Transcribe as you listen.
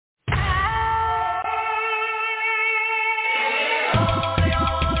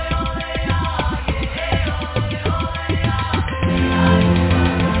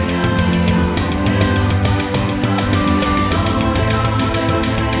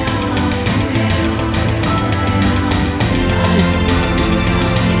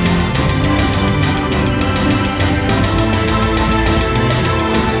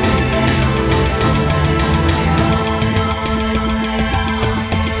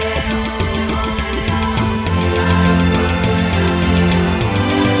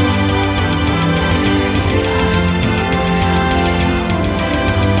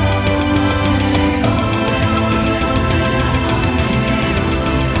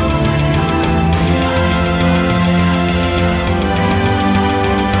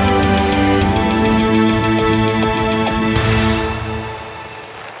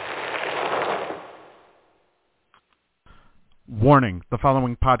The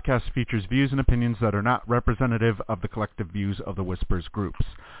following podcast features views and opinions that are not representative of the collective views of the Whispers groups.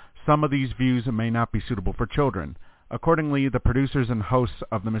 Some of these views may not be suitable for children. Accordingly, the producers and hosts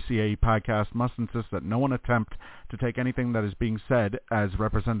of the Missyae Podcast must insist that no one attempt to take anything that is being said as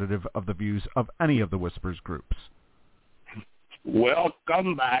representative of the views of any of the Whispers groups.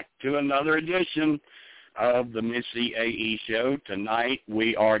 Welcome back to another edition of the Missyae Show. Tonight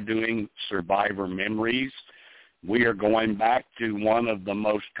we are doing Survivor Memories. We are going back to one of the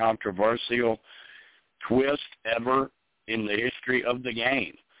most controversial twists ever in the history of the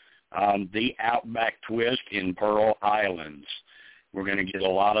game, the Outback twist in Pearl Islands. We're going to get a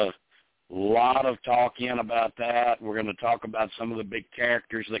lot of talk in about that. We're going to talk about some of the big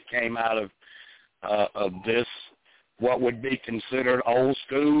characters that came out of this, what would be considered old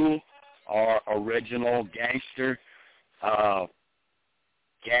school or original gangster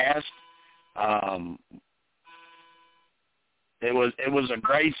cast. It was a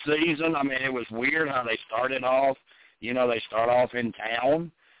great season. I mean, it was weird how they started off. You know, they start off in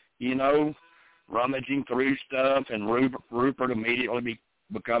town, you know, rummaging through stuff, and Rupert immediately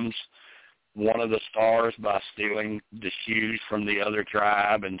becomes one of the stars by stealing the shoes from the other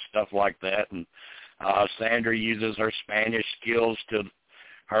tribe and stuff like that. And Sandra uses her Spanish skills to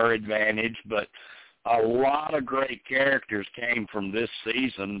her advantage. But a lot of great characters came from this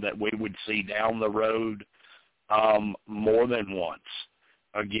season that we would see down the road more than once.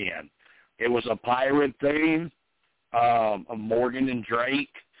 Again, it was a pirate theme, of Morgan and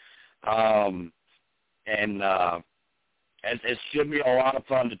Drake, and it should be a lot of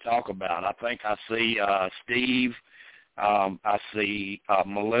fun to talk about. I think I see Steve, I see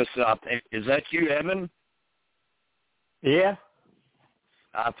Melissa. Is that you, Evan? Yeah.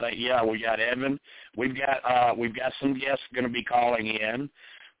 I think, yeah, we got Evan. We've got some guests going to be calling in.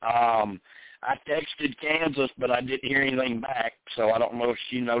 I texted Kansas, but I didn't hear anything back, so I don't know if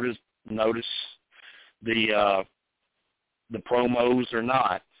she noticed the promos or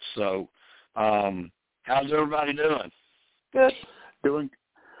not. So, how's everybody doing? Good.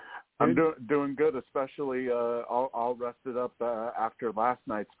 I'm doing good, especially all rested up after last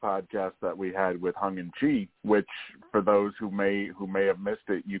night's podcast that we had with Hung and Chi, which for those who may have missed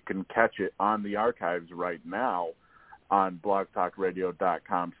it, you can catch it on the archives right now on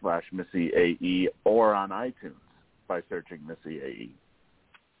blogtalkradio.com/MissyAE or on iTunes by searching Missyae.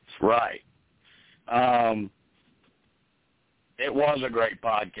 Right. It was a great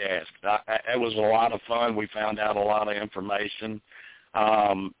podcast. It was a lot of fun. We found out a lot of information.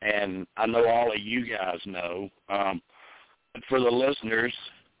 And I know all of you guys know. But for the listeners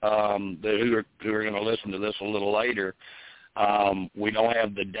who are going to listen to this a little later, we don't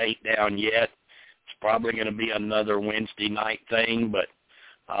have the date down yet. It's probably going to be another Wednesday night thing, but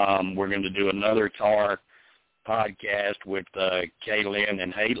we're going to do another TAR podcast with Kaylin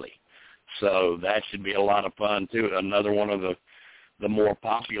and Haley. So that should be a lot of fun, too. Another one of the more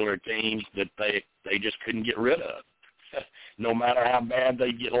popular teams that they just couldn't get rid of. No matter how bad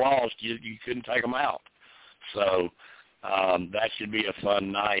they get lost, you couldn't take them out. So that should be a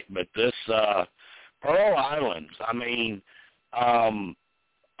fun night. But this Pearl Islands, I mean,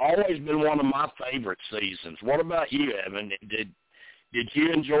 always been one of my favorite seasons. What about you, Evan? Did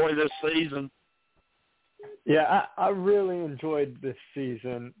you enjoy this season? Yeah, I really enjoyed this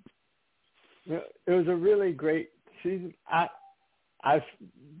season. It was a really great season. I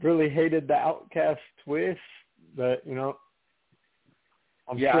really hated the outcast twist, but, you know,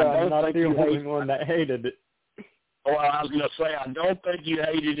 I'm sure I'm not the only one that hated it. Well, I was going to say, I don't think you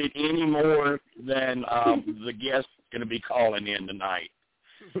hated it any more than the guest going to be calling in tonight.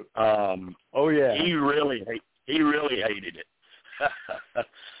 Oh yeah, he really hated it.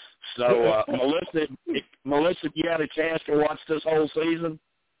 So Melissa, you had a chance to watch this whole season?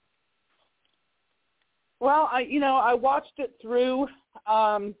 Well, I watched it through.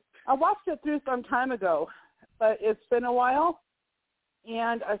 I watched it through some time ago, but it's been a while,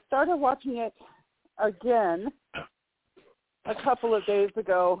 and I started watching it again a couple of days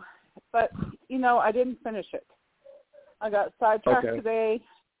ago, but I didn't finish it. I got sidetracked today,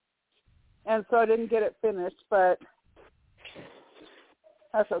 and so I didn't get it finished, but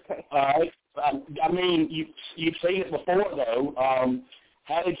that's okay. I mean, you've seen it before, though.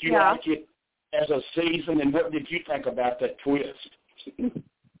 How did you like it as a season, and what did you think about that twist?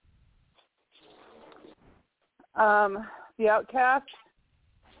 The Outcast?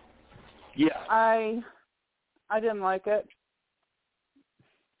 Yeah. I didn't like it.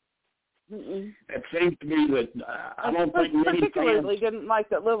 Mm-mm. It seems to me that I don't think many particularly fans didn't like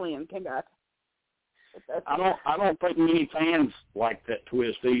that Lillian came back. I don't think many fans like that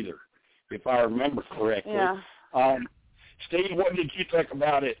twist either, if I remember correctly. Yeah. Steve, what did you think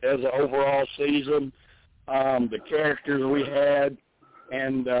about it as an overall season? The characters we had,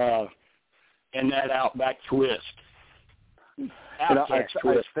 and that Outback twist. Outcast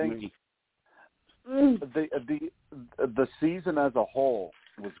twist. I think the season as a whole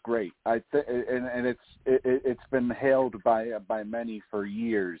was great. And it's been hailed by many for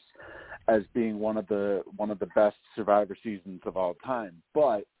years as being one of the best Survivor seasons of all time.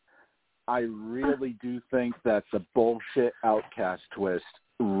 But I really do think that the bullshit Outcast twist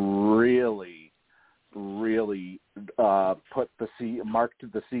really marked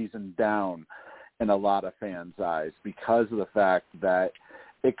the season down in a lot of fans' eyes because of the fact that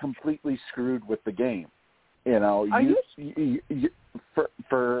it completely screwed with the game. You know,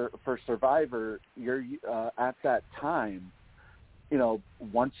 for Survivor, you're at that time, you know,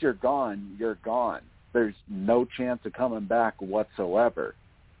 once you're gone, you're gone. There's no chance of coming back whatsoever.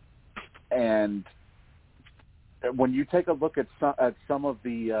 And when you take a look at some of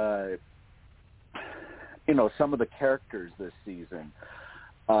the some of the characters this season,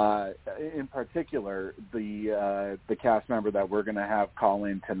 in particular, the cast member that we're going to have call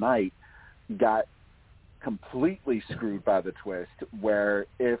in tonight got completely screwed by the twist, where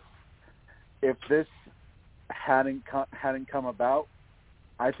if this hadn't come about,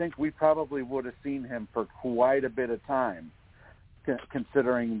 I think we probably would have seen him for quite a bit of time,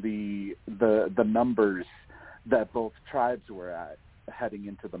 considering the numbers that both tribes were at heading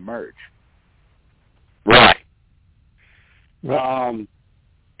into the merge. Right. And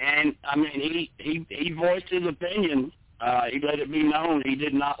I mean, he voiced his opinion. He let it be known he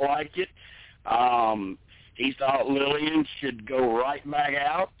did not like it. He thought Lillian should go right back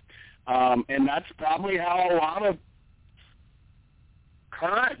out. And that's probably how a lot of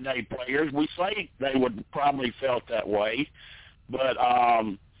current day players, we say they would probably felt that way. But,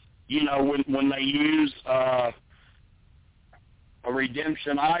 you know, when they use a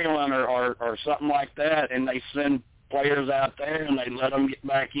Redemption Island or something like that, and they send players out there and they let them get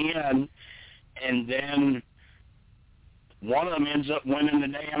back in, and then one of them ends up winning the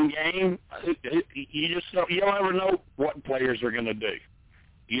damn game, you don't ever know what players are going to do.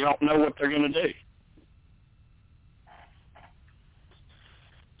 You don't know what they're going to do.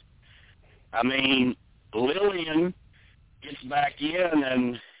 I mean, Lillian gets back in,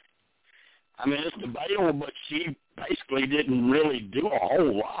 and I mean, it's debatable, but she basically didn't really do a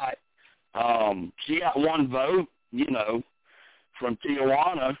whole lot. She got one vote, you know, from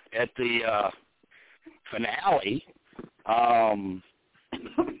Tijuana at the finale.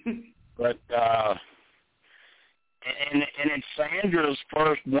 But and it's Sandra's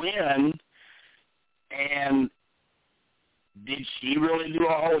first win, and did she really do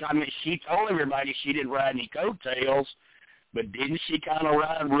a whole? I mean, she told everybody she didn't ride any coattails, but didn't she kind of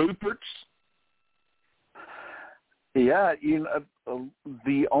ride Rupert's? Yeah, you know,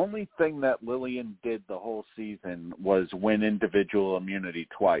 the only thing that Lillian did the whole season was win individual immunity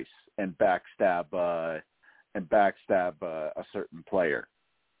twice and backstab a certain player.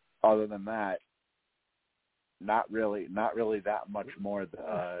 Other than that, not really that much more.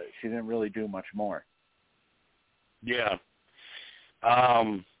 She didn't really do much more. Yeah.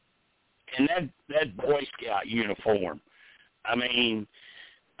 And that Boy Scout uniform, I mean,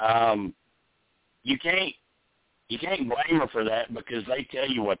 you can't blame her for that because they tell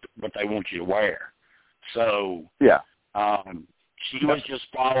you what they want you to wear. So yeah, she was just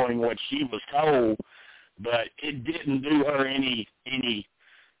following what she was told, but it didn't do her any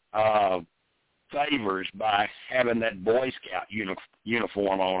favors by having that Boy Scout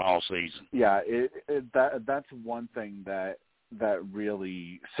uniform on all season. Yeah, that's one thing that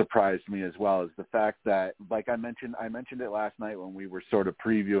really surprised me as well, is the fact that, like I mentioned it last night when we were sort of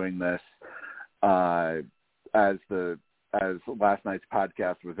previewing this, as last night's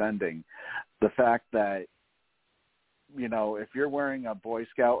podcast was ending, the fact that, you know, if you're wearing a Boy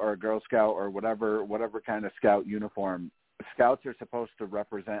Scout or a Girl Scout or whatever kind of Scout uniform, Scouts are supposed to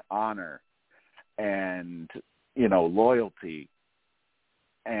represent honor and, you know, loyalty,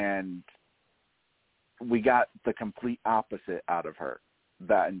 and we got the complete opposite out of her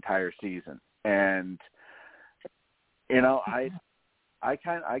that entire season. And, you know, I'm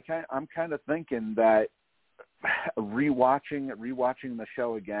kind of thinking that rewatching the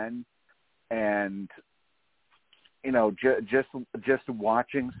show again, and, you know, just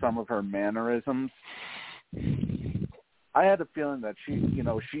watching some of her mannerisms, I had a feeling that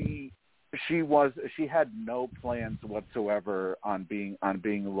she had no plans whatsoever on being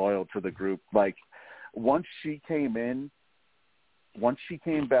loyal to the group. Like, once she came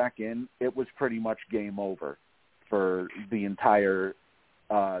back in, it was pretty much game over for the entire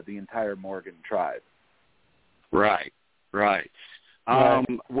Morgan tribe. Right. Right.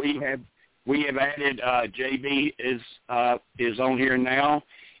 We have added JB is on here now,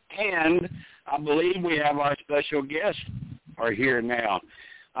 and I believe we have our special guests are here now.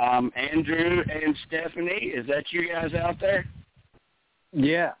 Andrew and Stephanie, is that you guys out there?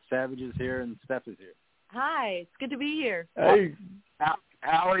 Yeah, Savage is here and Steph is here. Hi, it's good to be here. Hey,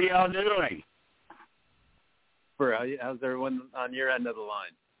 how are y'all doing? How's everyone on your end of the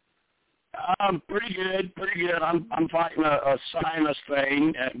line? Pretty good. I'm fighting a sinus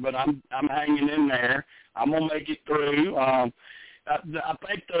thing, but I'm hanging in there. I'm gonna make it through. I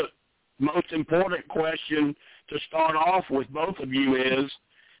think the most important question to start off with both of you is: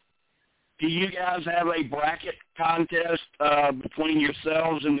 do you guys have a bracket contest between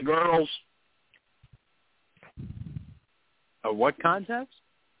yourselves and the girls? A what contest?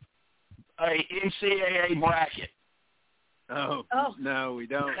 A NCAA bracket. Oh. No, we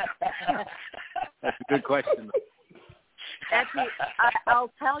don't. That's a good question. Actually,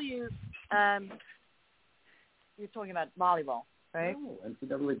 I'll tell you, you're talking about volleyball, right? No,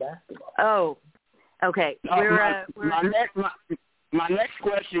 NCAA basketball. Oh, okay. My next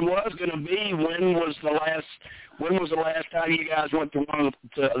question was going to be when was the last time you guys went to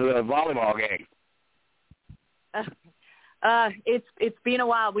the volleyball game? It's been a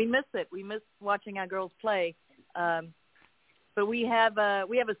while. We miss it. We miss watching our girls play. But we have a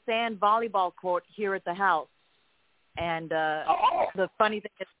sand volleyball court here at the house. And the funny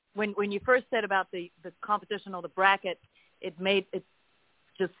thing is, when you first said about the competition or the bracket, it made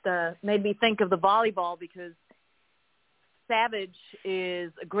me think of the volleyball, because Savage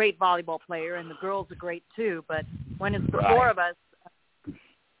is a great volleyball player and the girls are great too. But when it's the four of us,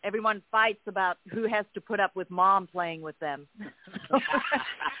 everyone fights about who has to put up with Mom playing with them.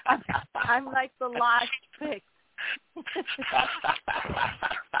 I'm like the last pick.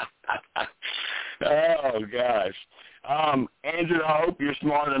 Oh gosh. Andrew, I hope you're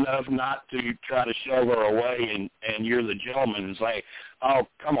smart enough not to try to shove her away and you're the gentleman and say, oh,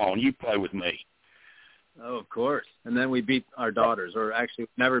 come on, you play with me. Oh, of course. And then we beat our daughters, or actually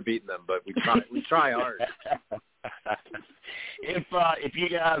we've never beaten them, but we try hard. If you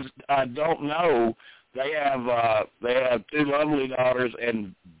guys don't know, they have two lovely daughters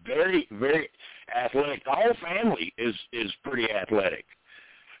and very, very athletic. The whole family is pretty athletic.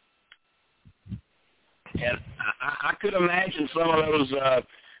 And I could imagine some of those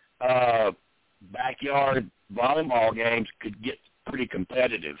backyard volleyball games could get pretty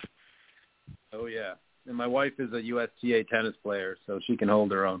competitive. Oh, yeah. And my wife is a USTA tennis player, so she can hold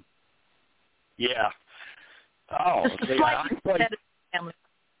her own. Yeah. Oh, see, I can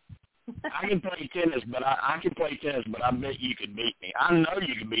play tennis, but I bet you could beat me. I know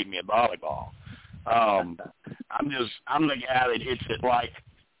you could beat me at volleyball. I'm the guy that hits it like,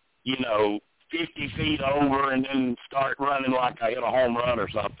 50 feet over and then start running like I hit a home run or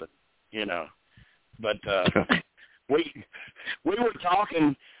something, But we were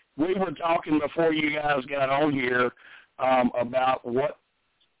talking before you guys got on here about what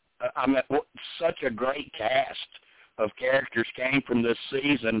such a great cast of characters came from this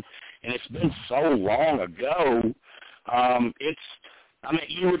season, and it's been so long ago.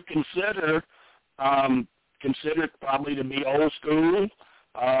 You would consider it probably to be old school.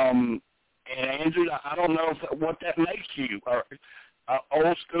 And Andrew, I don't know what that makes you.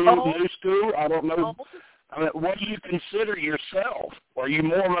 Old school, new school. I don't know. What do you consider yourself? Are you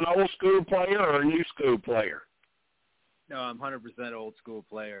more of an old school player or a new school player? No, I'm 100% old school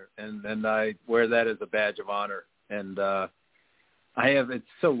player, and I wear that as a badge of honor. And it's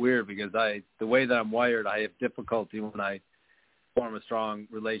so weird because the way that I'm wired, I have difficulty when I form a strong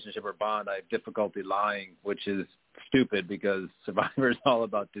relationship or bond. I have difficulty lying, which is stupid because Survivor is all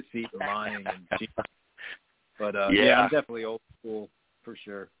about deceit and lying and cheating. But I'm definitely old school for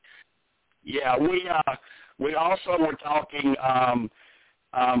sure. Yeah, we also were talking.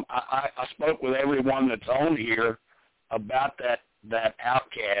 I spoke with everyone that's on here about that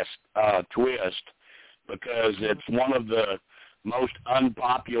outcast twist, because it's one of the most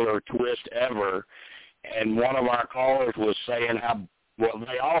unpopular twists ever. And one of our callers was saying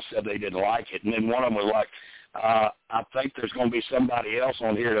they all said they didn't like it, and then one of them was like, I think there's going to be somebody else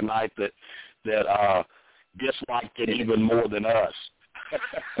on here tonight that disliked it even more than us.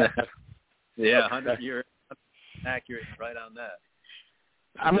 Yeah, 100. You're accurate right on that.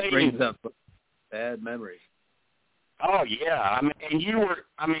 It brings up bad memories. Oh yeah, and you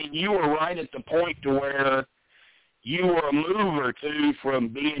were right at the point to where you were a move or two from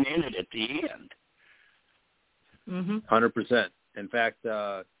being in it at the end. 100%. In fact,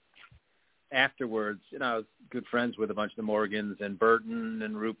 afterwards, I was good friends with a bunch of the Morgans and Burton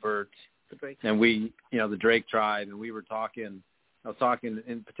and Rupert And we, the Drake tribe, and I was talking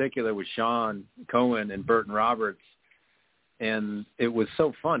in particular with Sean Cohen and Burton Roberts, and it was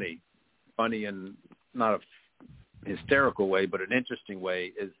so funny in not a hysterical way, but an interesting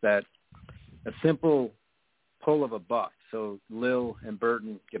way, is that a simple pull of a buff. So Lil and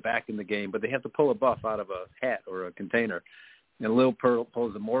Burton get back in the game, but they have to pull a buff out of a hat or a container. And Lil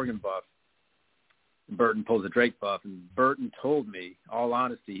pulls a Morgan buff, and Burton pulls a Drake buff. And Burton told me, all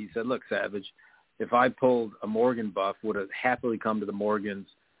honesty, he said, "Look, Savage, if I pulled a Morgan buff, would have happily come to the Morgans,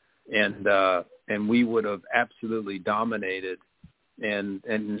 and we would have absolutely dominated." And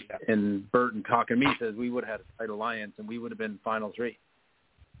Burton talking to me says we would have had a tight alliance, and we would have been Final 3.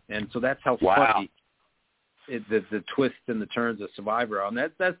 And so that's how funny the twists and the turns of Survivor are. And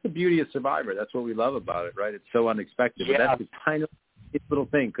that's the beauty of Survivor. That's what we love about it, right? It's so unexpected. Yeah. But that's the kind of little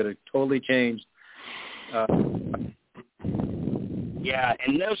thing could have totally changed. Yeah,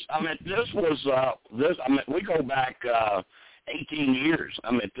 and we go back 18 years.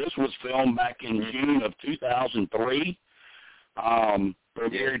 This was filmed back in June of 2003.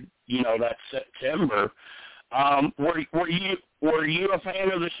 Premiered, that September. Were you a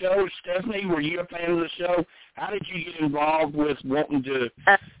fan of the show, Stephanie? Were you a fan of the show? How did you get involved with wanting to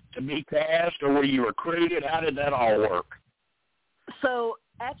be cast, or were you recruited? How did that all work? So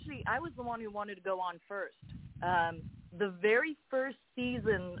actually, I was the one who wanted to go on first. The very first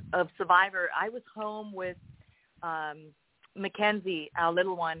season of Survivor, I was home with Mackenzie, our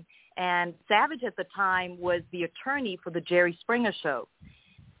little one, and Savage at the time was the attorney for the Jerry Springer show.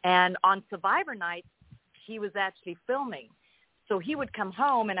 And on Survivor night, he was actually filming. So he would come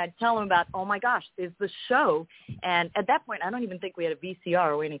home and I'd tell him about, oh my gosh, there's the show. And at that point, I don't even think we had a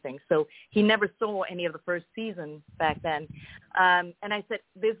VCR or anything. So he never saw any of the first season back then. And I said,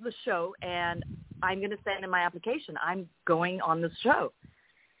 there's the show and I'm going to send in my application. I'm going on this show.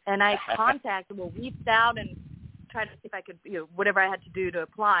 And I reached out and tried to see if I could, whatever I had to do to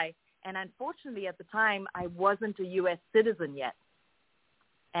apply. And unfortunately at the time, I wasn't a U.S. citizen yet.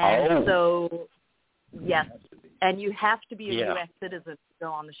 And so, yes, and you have to be a U.S. citizen to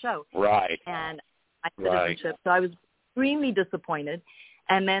go on the show. Right. And my citizenship. So I was extremely disappointed.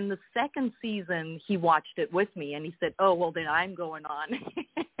 And then the second season, he watched it with me, and he said, oh, well, then I'm going on.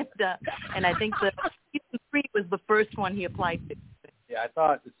 And I think the season 3 was the first one he applied to. Yeah, I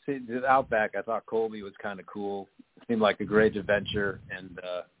thought, the Outback, I thought Colby was kind of cool. It seemed like a great adventure. And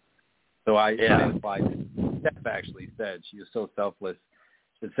so I applied. Steph actually said, she was so selfless,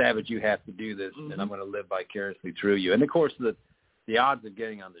 said, Savage, you have to do this, and I'm going to live vicariously through you. And, of course, the odds of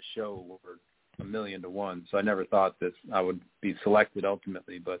getting on the show were 1,000,000 to 1, so I never thought that I would be selected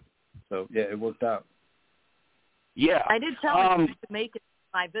ultimately. But, so, yeah, it worked out. Yeah. I did tell him to make it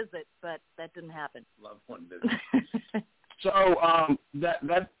my visit, but that didn't happen. Love one visit. So that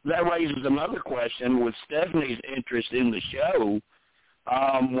raises another question with Stephanie's interest in the show.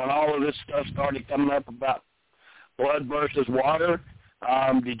 When all of this stuff started coming up about blood versus water,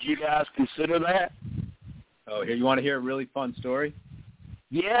 did you guys consider that? Oh, here, you want to hear a really fun story?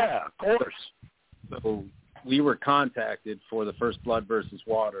 Yeah, of course. So we were contacted for the first Blood versus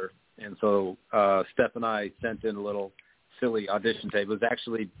Water, and so Steph and I sent in a little silly audition tape. It was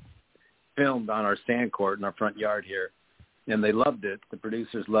actually filmed on our sand court in our front yard here, and they loved it. The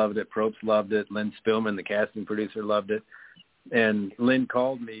producers loved it. Probst loved it. Lynn Spillman, the casting producer, loved it. And Lynn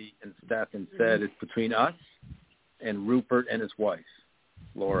called me and Steph and said, it's between us and Rupert and his wife,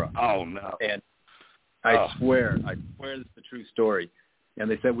 Laura. Oh, no. And I swear this is the true story. And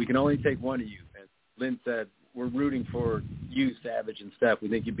they said, we can only take one of you. And Lynn said, we're rooting for you, Savage and Steph. We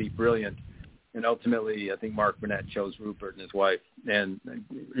think you'd be brilliant. And ultimately, I think Mark Burnett chose Rupert and his wife. And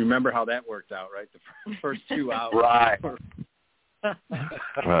remember how that worked out, right? The first 2 hours. Right.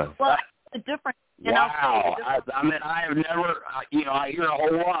 Well, the difference. Wow. I have never, I hear a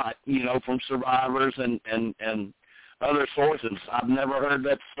whole lot, from survivors and other sources. I've never heard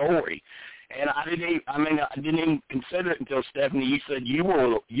that story. And I didn't even consider it until, Stephanie, you said you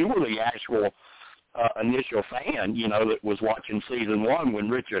were the actual initial fan, that was watching season 1 when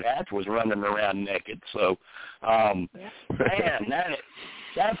Richard Hatch was running around naked. So, man,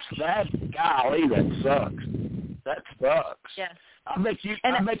 golly, that sucks. That sucks. Yes. I bet you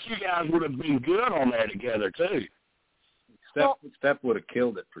guys would have been good on there together too. Steph would have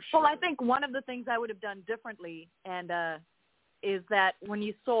killed it for sure. Well, I think one of the things I would have done differently, and is that when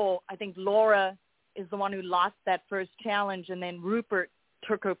you saw, I think Laura is the one who lost that first challenge, and then Rupert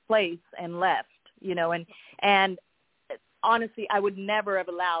took her place and left. And honestly, I would never have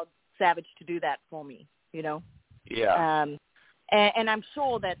allowed Savage to do that for me. Yeah. And I'm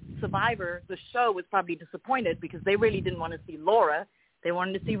sure that Survivor, the show, was probably disappointed because they really didn't want to see Laura They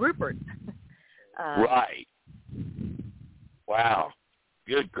wanted to see Rupert. Right. Wow.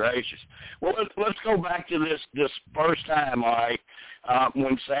 Good gracious. Well, let's go back to this first time, all right,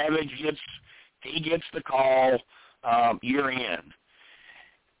 when Savage gets the call, you're in.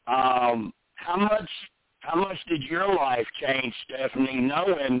 How much did your life change, Stephanie,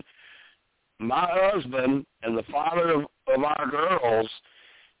 knowing my husband and the father of our girls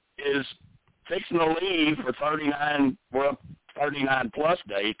is fixing to leave for 39 plus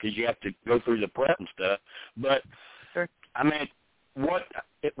days, because you have to go through the prep and stuff. But, sure. I mean,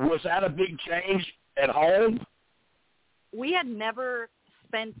 was that a big change at home? We had never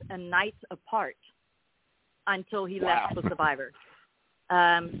spent a night apart until he left for Survivor.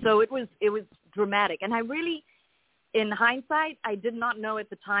 So it was dramatic. And I really, in hindsight, I did not know at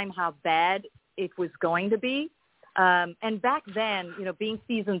the time how bad it was going to be. And back then, being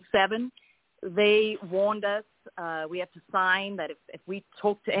season 7, they warned us we had to sign that if we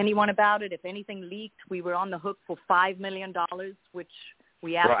talked to anyone about it, if anything leaked, we were on the hook for $5 million, which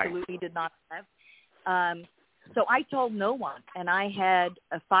we absolutely did not have. So I told no one, and I had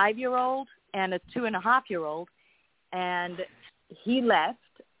a 5-year-old and a 2.5-year-old, and he left,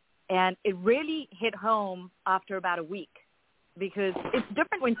 and it really hit home after about a week, because it's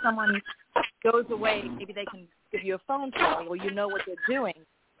different when someone goes away. Maybe they can give you a phone call or you know what they're doing,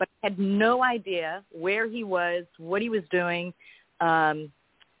 but I had no idea where he was, what he was doing,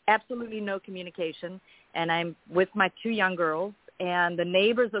 absolutely no communication. And I'm with my 2 young girls, and the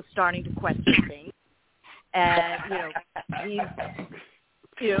neighbors are starting to question things. And,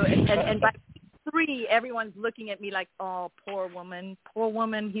 and by 3, everyone's looking at me like, oh, poor woman,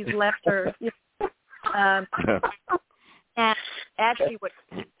 he's left her. And actually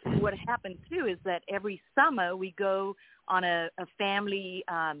what happened, too, is that every summer we go on a family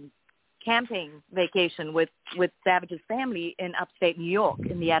camping vacation with Savage's family in upstate New York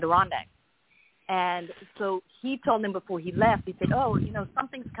in the Adirondacks. And so he told them before he left, he said, oh,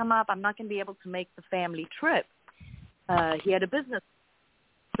 something's come up. I'm not going to be able to make the family trip. He had a business.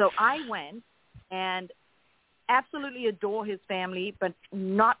 So I went and absolutely adore his family, but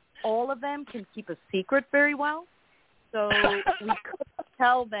not all of them can keep a secret very well. So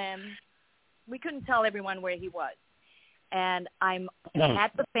we couldn't tell everyone where he was. And I'm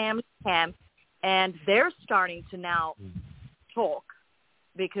at the family camp, and they're starting to now talk,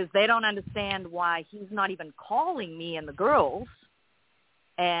 because they don't understand why he's not even calling me and the girls.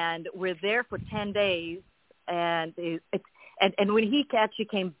 And we're there for 10 days, and and when he actually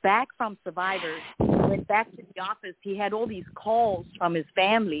came back from Survivor, went back to the office, he had all these calls from his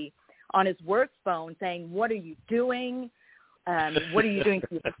family on his work phone saying, what are you doing? What are you doing to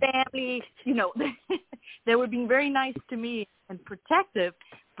your family? They were being very nice to me and protective,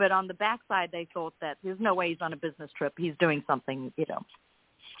 but on the backside, they thought that there's no way he's on a business trip. He's doing something,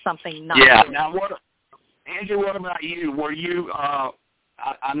 something not good. Now, Andrew, what about you? Were you, I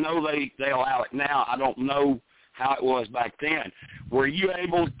know they allow it now. I don't know how it was back then. Were you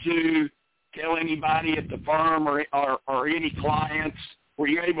able to tell anybody at the firm or any clients? Were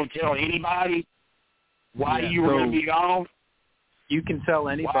you able to tell anybody why you were going to be gone? You can tell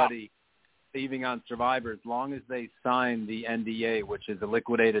anybody leaving on Survivor as long as they sign the NDA, which is a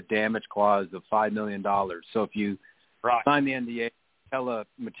liquidated damage clause of $5 million. So if you sign the NDA, tell a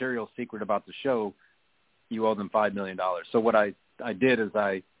material secret about the show, you owe them $5 million. So what I did is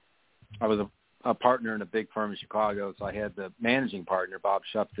I was a partner in a big firm in Chicago, so I had the managing partner, Bob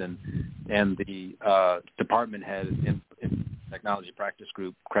Shupton, and the department head in technology practice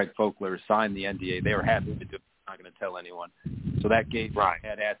group, Craig Folkler, signed the NDA. They were happy to do it. Not going to tell anyone. So that gave I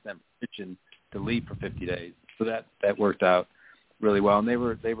had asked them permission to leave for 50 days. So that worked out really well, and they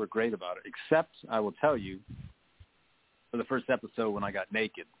were great about it. Except I will tell you, for the first episode when I got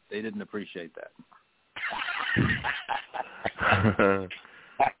naked, they didn't appreciate that.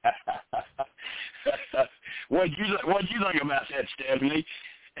 What'd you think about that, Stephanie?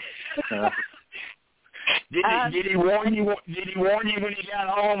 Did he warn you? Did he warn you when he got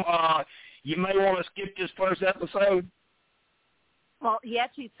home? You may want to skip this first episode. Well, he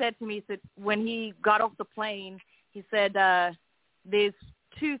actually said to me, he said, when he got off the plane, he said, there's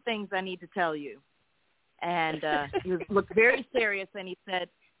 2 things I need to tell you. And he looked very serious, and he said,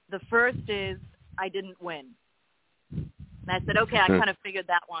 the first is I didn't win. And I said, okay, I kind of figured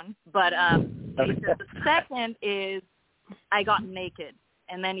that one. But he said, the second is I got naked.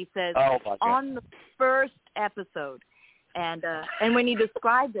 And then he says, on the first episode. And when he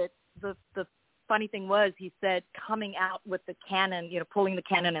described it, the funny thing was, he said coming out with the cannon, pulling the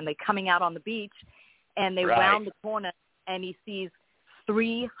cannon, and they coming out on the beach, and they round the corner, and he sees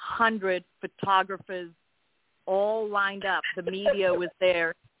 300 photographers all lined up. The media was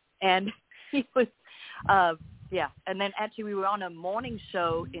there, and he was, And then actually we were on a morning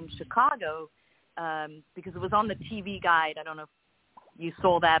show in Chicago because it was on the TV Guide. I don't know if you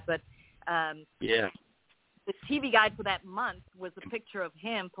saw that, but yeah. The TV Guide for that month was a picture of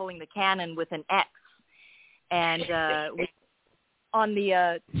him pulling the cannon with an X. And on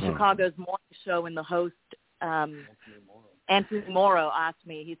the Chicago's morning show, and the host, Anthony Morrow, asked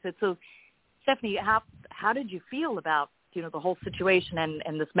me, he said, so, Stephanie, how did you feel about, the whole situation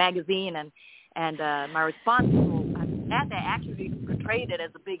and this magazine? And my response was, I'm glad they actually portrayed it as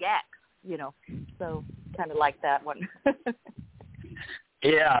a big X, so kind of like that one.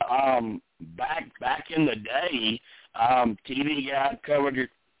 Yeah, back in the day, TV Guide covered it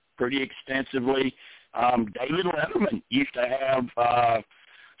pretty extensively. David Letterman used to have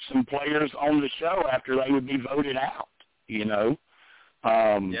some players on the show after they would be voted out. Yes.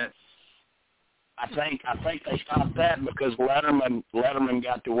 I think they stopped that because Letterman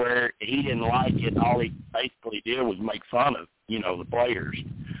got to where he didn't like it. All he basically did was make fun of the players.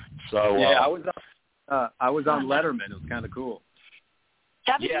 So yeah, I was on Letterman. It was kind of cool.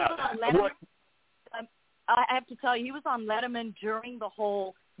 Yeah. I have to tell you, he was on Letterman during the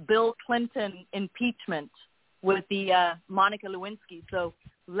whole Bill Clinton impeachment with the Monica Lewinsky. So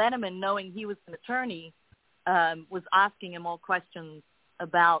Letterman, knowing he was an attorney, was asking him all questions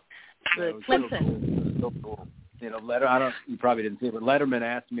about the Clinton. So cool. You probably didn't see it, but Letterman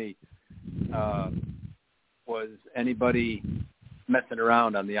asked me, was anybody messing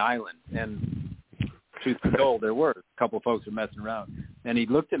around on the island? And truth be told, there were a couple of folks who were messing around. And he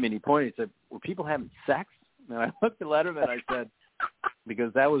looked at me and he pointed and said, were people having sex? And I looked at Letterman and I said,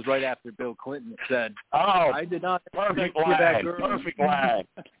 because that was right after Bill Clinton said, I did not. Perfect line. Perfect line.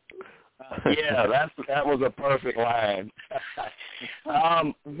 Yeah, that was a perfect line.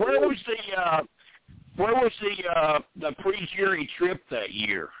 Where was the pre-jury trip that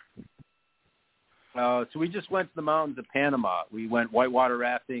year? So we just went to the mountains of Panama. We went whitewater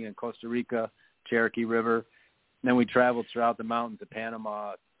rafting in Costa Rica, Cherokee River. And then we traveled throughout the mountains of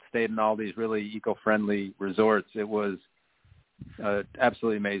Panama, stayed in all these really eco-friendly resorts. It was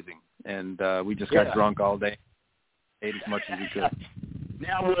absolutely amazing. And we just got drunk all day, ate as much as we could.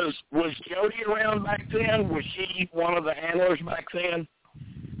 Now, was Jody around back then? Was she one of the handlers back then?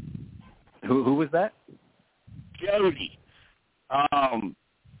 Who was that? Jody. I don't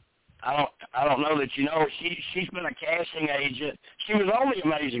know that you know. She's been a casting agent. She was on The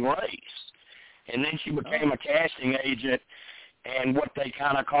Amazing Race, and then she became a casting agent and what they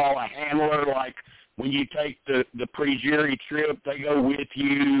kind of call a handler. Like when you take the pre-jury trip, they go with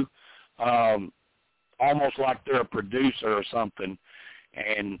you, almost like they're a producer or something.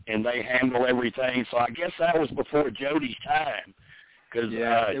 And they handle everything. So I guess that was before Jody's time, because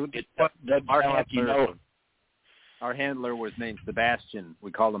it doesn't sound like you know him. Our handler was named Sebastian. We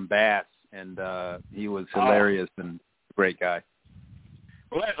called him Bass, and he was hilarious and a great guy.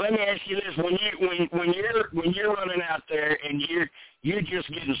 Well, let me ask you this: when you're running out there and you're just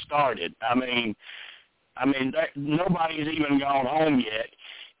getting started, I mean, nobody's even gone home yet,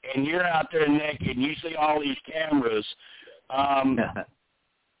 and you're out there naked, and you see all these cameras.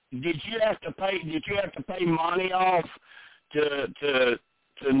 Did you have to pay money off to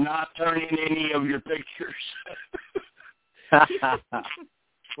not turn in any of your pictures? The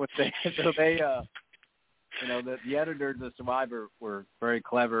editors of Survivor were very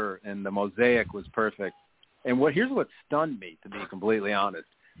clever, and the mosaic was perfect. And here's what stunned me, to be completely honest,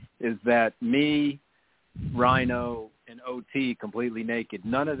 is that me, Rhino, and OT completely naked,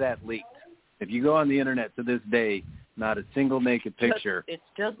 none of that leaked. If you go on the internet to this day, not a single naked picture,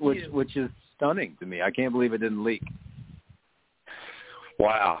 which is stunning to me. I can't believe it didn't leak.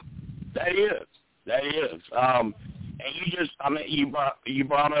 Wow, that is. And you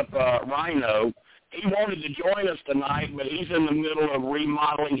brought up Rhino. He wanted to join us tonight, but he's in the middle of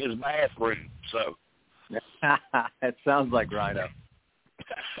remodeling his bathroom. So that sounds like Rhino.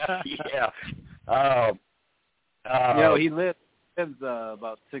 Yeah. He lives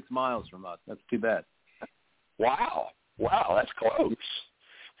about 6 miles from us. That's too bad. Wow, that's close.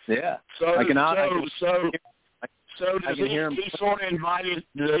 Yeah. So does he sort of invite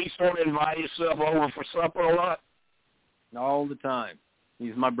himself over for supper a lot? All the time.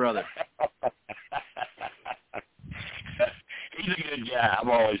 He's my brother. He's a good guy. I've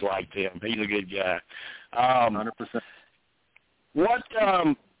always liked him. He's a good guy. 100%. What?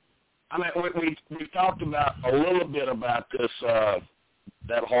 We talked about a little bit about this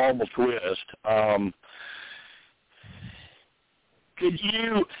that horrible twist. Could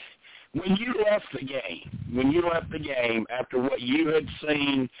you, when you left the game after what you had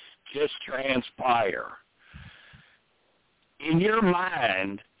seen just transpire, in your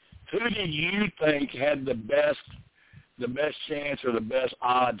mind, who did you think had the best chance or the best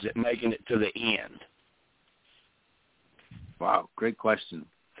odds at making it to the end? Wow, great question.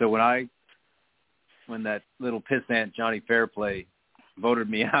 So when that little pissant Johnny Fairplay voted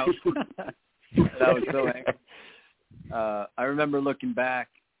me out, I was so angry. I remember looking back.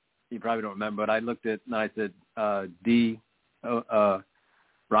 You probably don't remember, but I looked at and I said, D,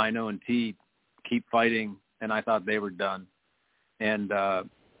 Rhino, and T keep fighting, and I thought they were done. And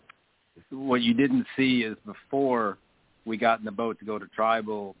what you didn't see is before we got in the boat to go to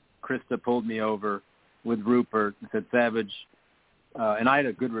Tribal, Krista pulled me over with Rupert and said, Savage, and I had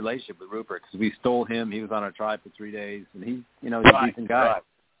a good relationship with Rupert because we stole him. He was on our tribe for 3 days, and he's a decent guy. Right.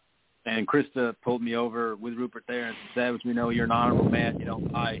 And Krista pulled me over with Rupert there and said, Savage, we know you're an honorable man.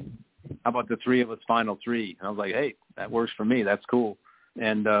 How about the three of us final three? And I was like, hey, that works for me. That's cool.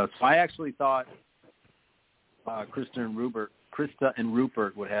 And so I actually thought Krista and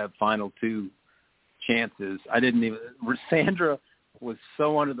Rupert would have final two chances. Sandra was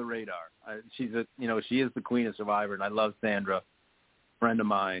so under the radar. She is the queen of Survivor, and I love Sandra, friend of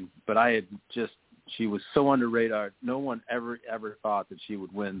mine. But she was so under radar. No one ever thought that she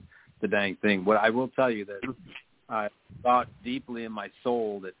would win the dang thing. What I will tell you that I thought deeply in my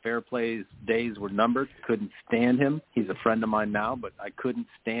soul that Fairplay's days were numbered. Couldn't stand him. He's a friend of mine now, but I couldn't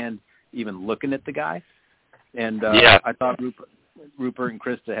stand even looking at the guy. And I thought Rupert and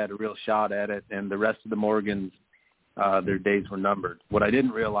Krista had a real shot at it, and the rest of the Morgans, their days were numbered. What I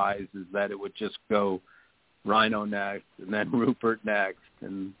didn't realize is that it would just go Rhino next and then Rupert next,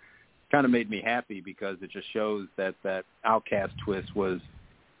 and kind of made me happy because it just shows that outcast twist was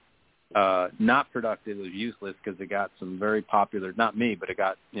not productive. It was useless because it got some very popular, not me, but it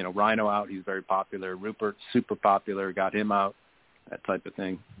got, Rhino out. He's very popular. Rupert, super popular, got him out, that type of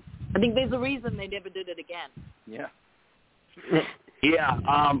thing. I think there's a reason they never did it again. Yeah. Yeah.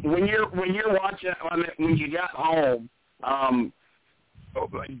 When you're watching, when you got home,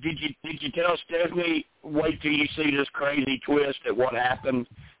 did you tell Stephanie, wait till you see this crazy twist at what happened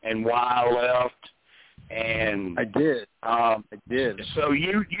and why I left? And I did. I did. So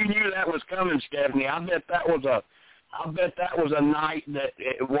you knew that was coming, Stephanie. I bet that was a night that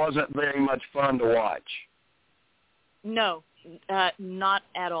it wasn't very much fun to watch. No, not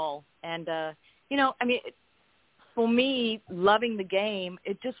at all. And for me, loving the game,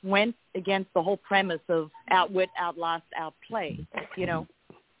 it just went against the whole premise of outwit, outlast, outplay.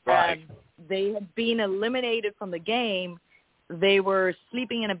 Right. They had been eliminated from the game. They were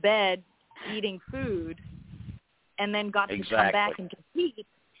sleeping in a bed, eating food, and then got to come back and compete.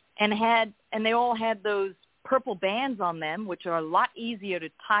 And they all had those purple bands on them, which are a lot easier to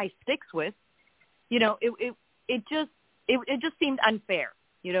tie sticks with. It just seemed unfair.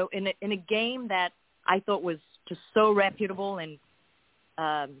 In a game that I thought was just so reputable and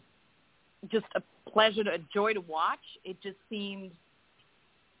just a pleasure, a joy to watch, it just seemed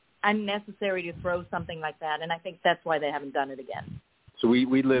unnecessary to throw something like that, and I think that's why they haven't done it again. So we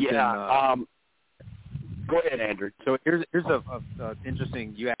lived in. Go ahead, Andrew. So here's a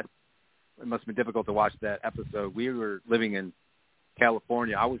interesting. You asked. It must have been difficult to watch that episode. We were living in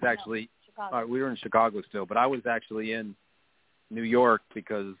California. I was actually. We were in Chicago still, but I was actually in New York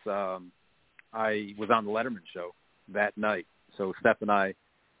because I was on the Letterman show that night. So Steph and I,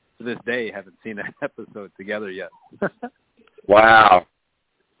 to this day, haven't seen that episode together yet. Wow.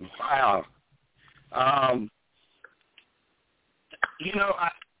 Do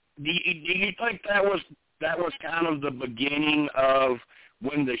you think that was kind of the beginning of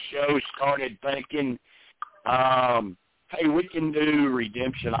when the show started thinking, hey, we can do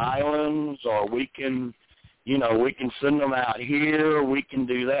Redemption Islands, or we can send them out here, we can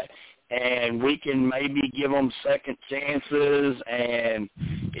do that, and we can maybe give them second chances, and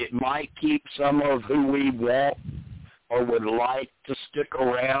it might keep some of who we want or would like to stick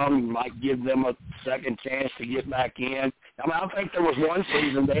around, might give them a second chance to get back in. I think there was one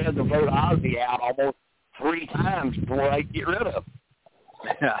season they had to vote Ozzy out almost 3 times before they get rid of him.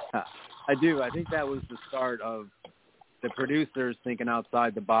 Yeah, I do. I think that was the start of the producers thinking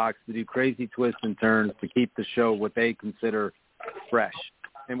outside the box to do crazy twists and turns to keep the show what they consider fresh,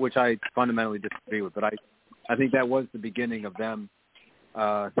 and which I fundamentally disagree with. But I think that was the beginning of them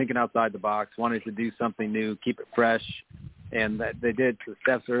thinking outside the box, wanting to do something new, keep it fresh, and that they did. To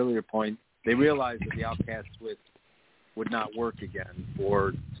Steph's earlier point, they realized that the outcast twist would not work again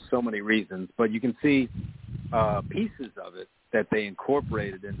for so many reasons. But you can see pieces of it that they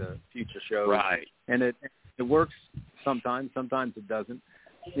incorporated into future shows. Right. And it works sometimes it doesn't.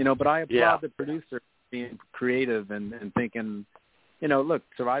 But I applaud the producer being creative and thinking look,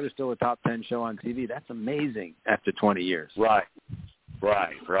 Survivor's still a top 10 show on TV. That's amazing after 20 years. Right.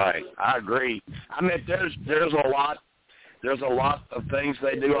 I agree. I mean, there's a lot of things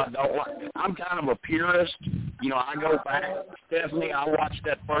they do I don't like. I'm kind of a purist. I go back, Stephanie, I watched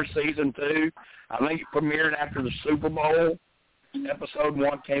that first season too. I think it premiered after the Super Bowl. Episode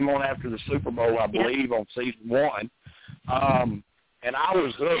 1 came on after the Super Bowl, I believe, on season 1. And I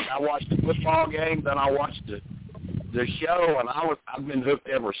was hooked. I watched the football game, then I watched the show, and I've been hooked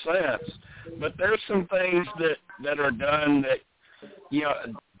ever since. But there's some things that are done that,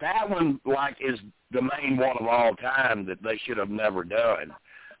 that one is the main one of all time that they should have never done.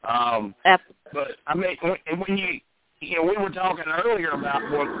 But I mean, when we were talking earlier about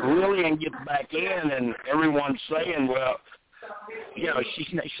when Lillian gets back in, and everyone's saying, well,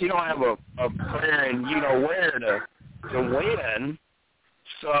 she don't have a prayer and where to win.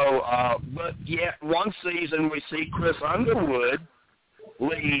 So, but yet one season we see Chris Underwood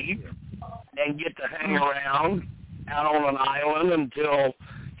leave and get to hang around out on an island until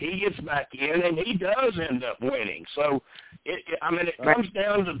he gets back in, and he does end up winning. So, it comes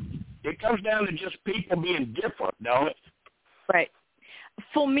down to just people being different, don't it? Right.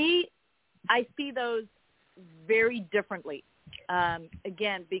 For me, I see those very differently.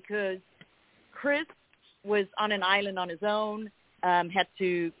 Again, because Chris was on an island on his own, had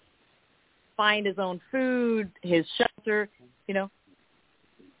to find his own food, his shelter,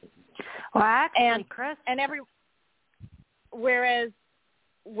 Well, actually, Chris. Whereas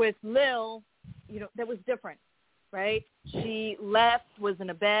with Lil, that was different, right? She left, was in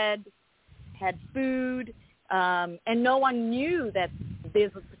a bed, had food, and no one knew that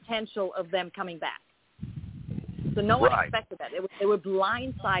there's a potential of them coming back. So no one expected that. They were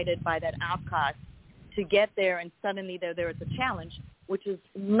blindsided by that outcast to get there, and suddenly there is a challenge, which is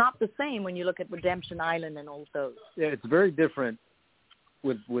not the same when you look at Redemption Island and all of those. Yeah, it's very different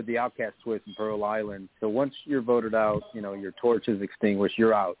with the outcast twist in Pearl Island. So once you're voted out, your torch is extinguished,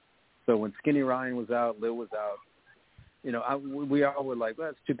 you're out. So when Skinny Ryan was out, Lil was out, we all were like, well,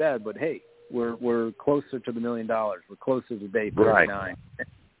 that's too bad, but hey, we're closer to the $1 million. We're closer to day 39. Right.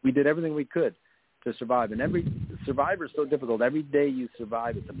 We did everything we could to survive, and every survivor is so difficult. Every day you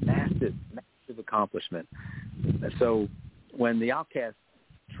survive, it's a massive accomplishment. And so when the outcast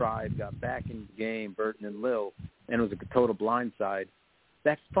tribe got back in the game, Burton and Lil, and it was a total blindside,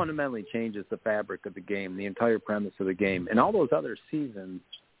 that fundamentally changes the fabric of the game, the entire premise of the game. And all those other seasons,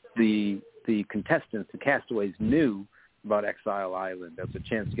 the contestants, the castaways, knew about Exile Island. There was a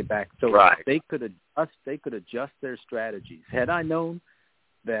chance to get back. So they could adjust their strategies. Had I known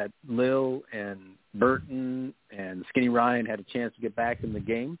that Lil and Burton and Skinny Ryan had a chance to get back in the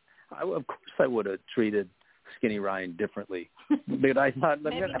game, of course I would have treated Skinny Ryan differently. But I thought,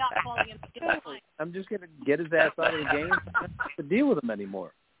 I'm just going to get his ass out of the game. I don't have to deal with him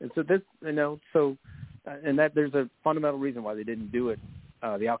anymore. And so this, and that there's a fundamental reason why they didn't do it,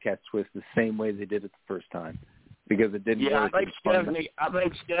 the Outcast twist, the same way they did it the first time, because it didn't work. I think Stephanie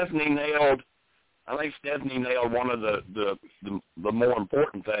nailed one of the more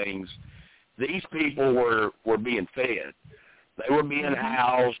important things. These people were being fed. They were being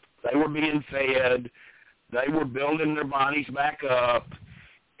housed. They were being fed. They were building their bodies back up.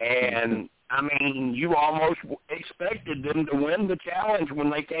 And, I mean, you almost expected them to win the challenge when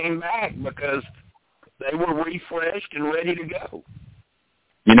they came back because they were refreshed and ready to go.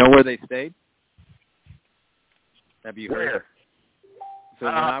 You know where they stayed? Have you heard? Where? So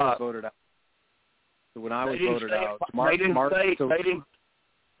when I was voted out.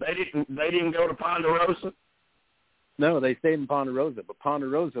 They didn't go to Ponderosa? No, they stayed in Ponderosa, but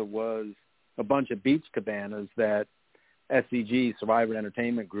Ponderosa was a bunch of beach cabanas that SEG, Survivor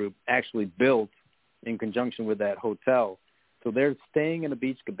Entertainment Group, actually built in conjunction with that hotel. So they're staying in a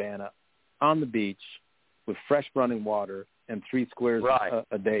beach cabana on the beach with fresh running water and 3 squares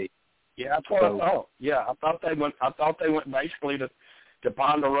a day. Yeah, that's what I thought. Yeah, I thought they went basically to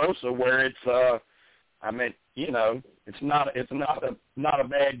Ponderosa, where it's it's not a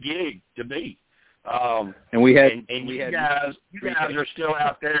bad gig to be. And we had you guys are still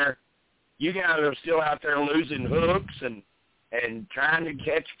out there. You guys are still out there losing hooks and trying to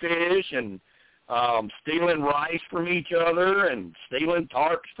catch fish and stealing rice from each other and stealing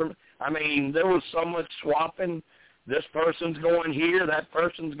tarps from. I mean, there was so much swapping. This person's going here, that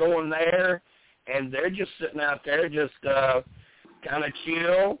person's going there, and they're just sitting out there just kind of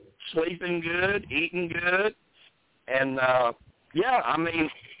chill, sleeping good, eating good, and I mean,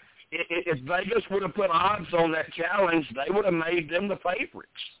 if Vegas would have put odds on that challenge, they would have made them the favorites.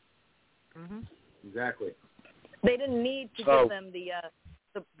 Mm-hmm. Exactly. They didn't need to give them the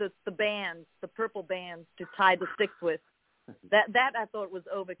bands, the purple bands to tie the sticks with. That I thought was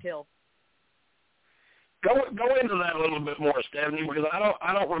overkill. Go into that a little bit more, Stephanie, because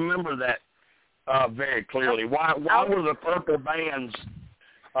I don't remember that very clearly. Why were the purple bands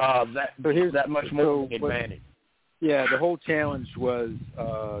that much more advantage? Yeah, the whole challenge was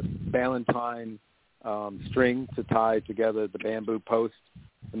Valentine string to tie together the bamboo post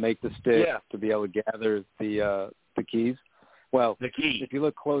to make the stick to be able to gather the keys. Well, the key. If you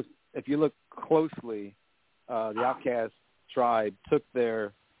look closely, the outcast tribe took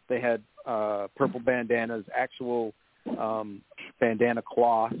they had purple bandanas, actual bandana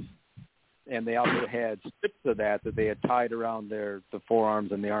cloth, and they also had strips of that they had tied around the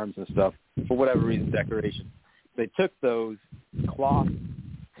forearms and the arms and stuff for whatever reason, decoration. They took those cloth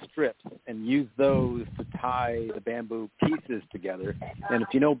strips and used those to tie the bamboo pieces together. And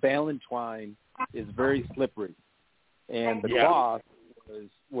if you know, balin twine is very slippery, and the cloth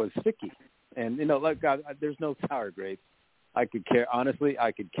was sticky. And there's no sour grapes. I could care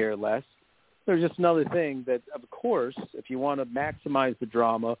less. There's just another thing that, of course, if you want to maximize the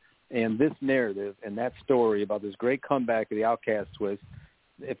drama and this narrative and that story about this great comeback of the Outcast twist,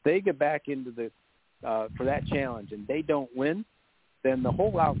 if they get back into for that challenge and they don't win, then the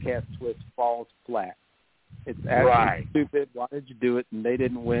whole Outcast twist falls flat. It's absolutely stupid. Why did you do it? And they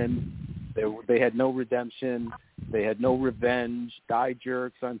didn't win. They had no redemption. They had no revenge. Die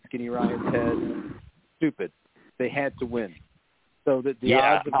jerks on Skinny Ryan's head. Stupid. They had to win. So that the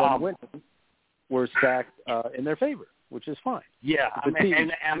odds of them winning were stacked in their favor, which is fine. Yeah,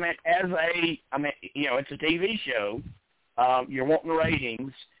 it's a TV show. You're wanting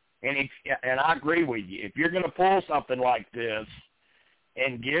ratings, and I agree with you. If you're going to pull something like this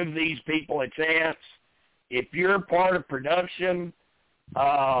and give these people a chance, if you're part of production,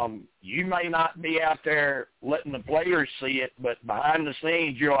 you may not be out there letting the players see it, but behind the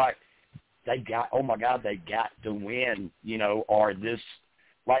scenes, you're like, they got to win, or this,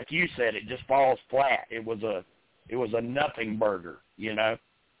 like you said, it just falls flat. It was a nothing burger,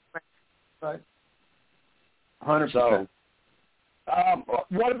 Right. 100%. So,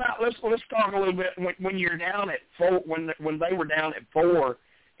 what about let's talk a little bit when you're down at 4, when they were down at 4,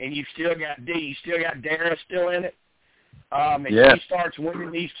 and you still got Dara still in it, and he starts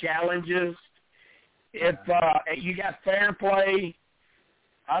winning these challenges. If you got fair play,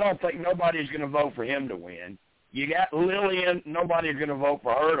 I don't think nobody's going to vote for him to win. You got Lillian, nobody's going to vote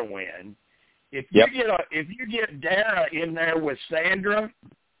for her to win. If you get Dara in there with Sandra,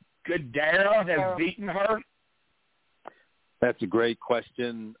 could Dara have beaten her? That's a great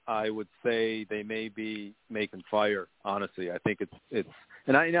question. I would say they may be making fire. Honestly, I think it's,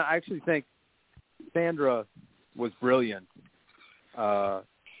 and I actually think Sandra was brilliant.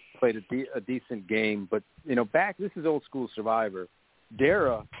 Played a decent game, but this is old school Survivor.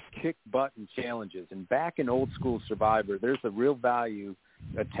 Dara kicked butt in challenges, and back in old school Survivor, there's a real value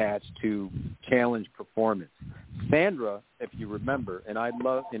attached to challenge performance. Sandra, if you remember, and I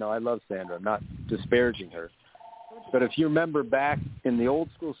love Sandra. I'm not disparaging her, but if you remember back in the old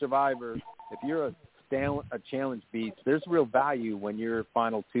school Survivor, if you're a challenge beast, there's real value when you're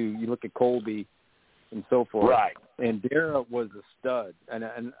final 2. You look at Colby and so forth. Right. And Dara was a stud,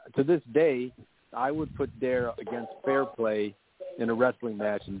 and to this day, I would put Dara against fair play in a wrestling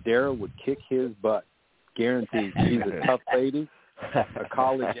match, and Dara would kick his butt. Guaranteed. She's a tough lady. A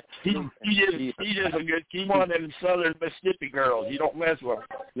college. She's just a good. She's one of them Southern Mississippi girls. You don't mess with her.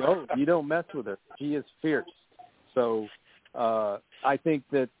 You don't mess with her. She is fierce. So I think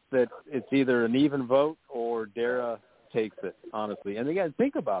that it's either an even vote or Dara takes it, honestly. And again,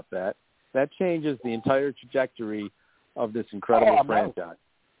 think about that. That changes the entire trajectory of this incredible franchise.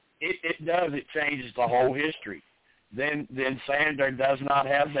 It does. It changes the whole history. Then Sandra does not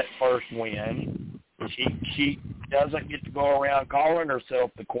have that first win. She doesn't get to go around calling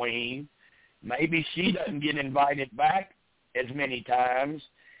herself the queen. Maybe she doesn't get invited back as many times.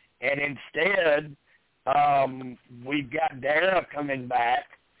 And instead, we've got Dara coming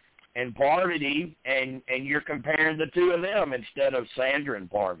back and Parvati, and you're comparing the two of them instead of Sandra and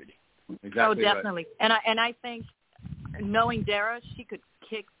Parvati. Exactly. Oh, definitely. Right. And I think knowing Dara, she could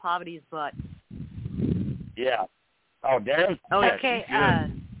kick Parvati's butt. Yeah. Oh, Dara. Oh, okay.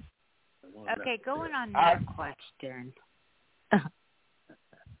 Okay, going on that question.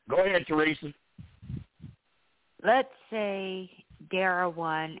 Go ahead, Teresa. Let's say Dara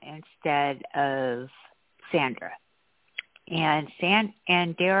won instead of Sandra, and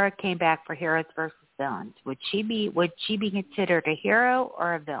Dara came back for Heroes versus Villains. Would she be considered a hero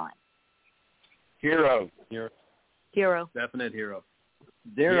or a villain? Hero. Definite hero.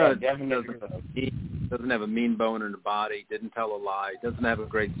 Dara definitely doesn't have a mean bone in her body, didn't tell a lie, doesn't have a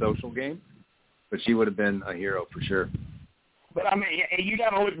great social game, but she would have been a hero for sure. But, I mean, you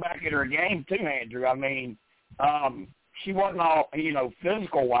got to look back at her game, too, Andrew. I mean, she wasn't all,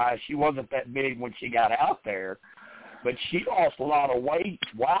 physical-wise, she wasn't that big when she got out there. But she lost a lot of weight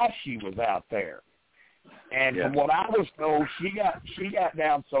while she was out there. And from what I was told, she got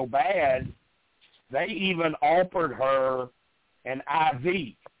down so bad, they even offered her an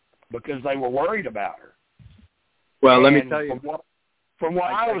IV because they were worried about her. Well, let me tell you. From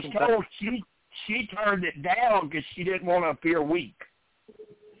what I was told, she turned it down because she didn't want to appear weak.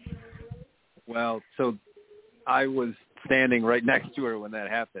 Well, so I was standing right next to her when that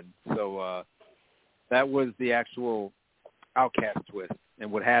happened. So that was the actual outcast twist.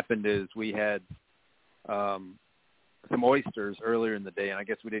 And what happened is we had some oysters earlier in the day, and I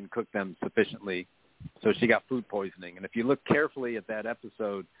guess we didn't cook them sufficiently. So she got food poisoning. And if you look carefully at that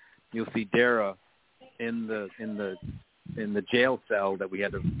episode, you'll see Dara in the jail cell that we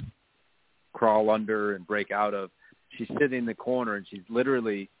had to crawl under and break out of. She's sitting in the corner, and she's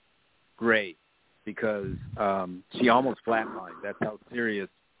literally gray because she almost flatlined. That's how serious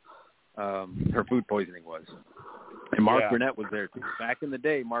her food poisoning was. And Mark Burnett was there, too. Back in the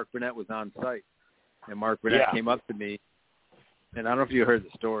day, Mark Burnett was on site. And Mark Burnett came up to me, and I don't know if you heard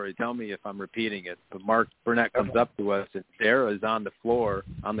the story. Tell me if I'm repeating it. But Mark Burnett comes up to us, and Dara is on the floor,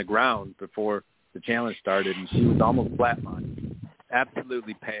 on the ground, before the challenge started, and she was almost flatlined,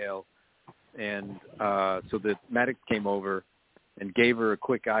 absolutely pale. And so the medics came over and gave her a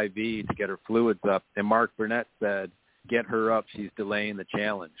quick IV to get her fluids up. And Mark Burnett said, get her up. She's delaying the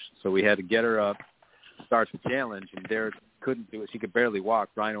challenge. So we had to get her up, start the challenge, and Dara couldn't do it. She could barely walk.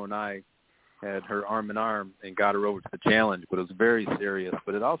 Rhino and I had her arm in arm and got her over to the challenge, but it was very serious.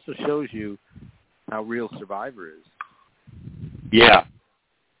 But it also shows you how real Survivor is. Yeah.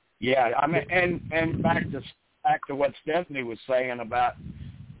 Yeah, I mean, and back to what Stephanie was saying about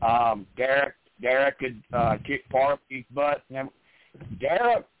Dara could kick Parky's butt. And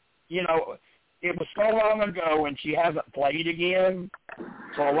Dara, it was so long ago, and she hasn't played again,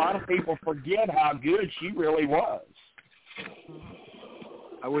 so a lot of people forget how good she really was.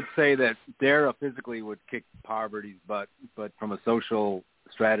 I would say that Dara physically would kick Poverty's butt, but from a social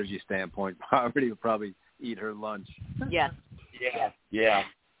strategy standpoint, Poverty would probably eat her lunch. Yes. Yeah.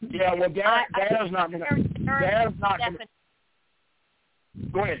 Well, Dara's not going to.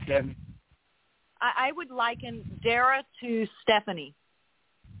 Go ahead, Stephanie. I would liken Dara to Stephanie.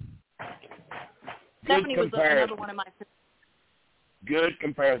 Stephanie was another one of my. Good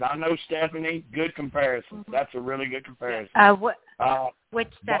comparison. I know Stephanie. Good comparison. Mm-hmm. That's a really good comparison.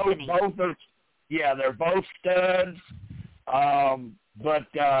 Which Stephanie? Both are, they're both studs, but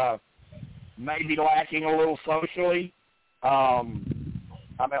maybe lacking a little socially. I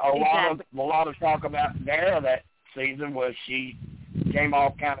mean, a lot of talk about Dara that season was she came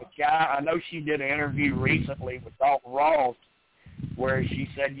off kind of shy. I know she did an interview recently with Dalton Ross where she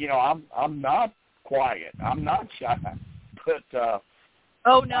said, I'm not quiet. I'm not shy. But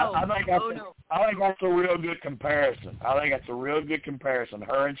oh no! I think that's a real good comparison. Her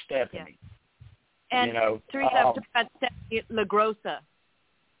and Stephanie. Yeah. And Teresa, I've talked about Stephanie LaGrossa.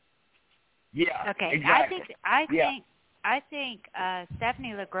 Yeah. Okay. Exactly. I think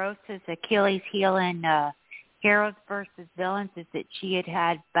Stephanie LaGrossa's Achilles heel in Heroes versus Villains is that she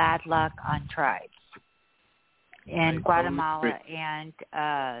had bad luck on tribes in Guatemala and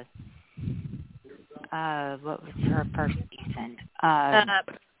what was her first season?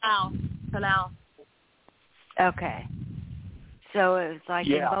 Palau. Okay. So it was like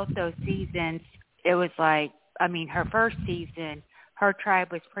in both those seasons, it was like, her first season, her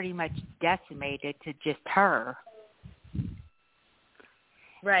tribe was pretty much decimated to just her.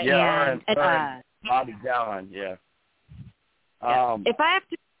 Right. Yeah, and Bobby John, if I have to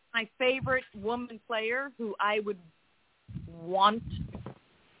pick my favorite woman player who I would want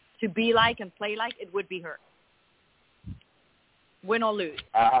to be like and play like, it would be her. Win or lose.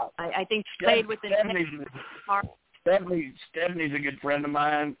 I think she played with integrity. Stephanie's a good friend of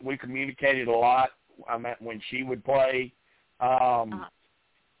mine. We communicated a lot. When she would play. I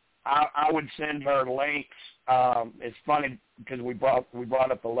would send her links. It's funny because we brought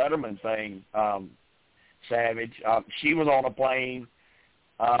up the Letterman thing, Savage. She was on a plane.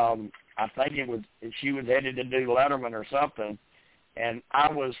 I think she was headed to do Letterman or something. And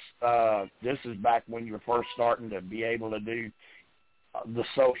I was, this is back when you were first starting to be able to do the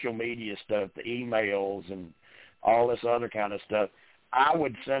social media stuff, the emails and all this other kind of stuff. I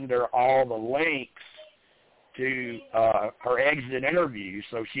would send her all the links to her exit interviews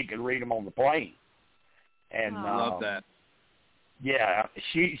so she could read them on the plane. And I love that. Yeah,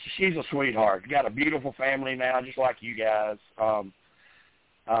 she's a sweetheart. Got a beautiful family now, just like you guys. I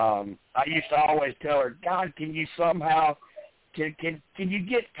used to always tell her, God, can you somehow can you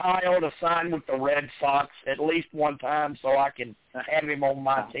get Kyle to sign with the Red Sox at least one time so I can have him on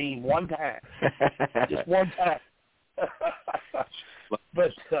my team one time? Just one time.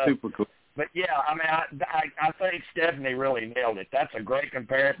 But super cool. But yeah, I mean, I think Stephanie really nailed it. That's a great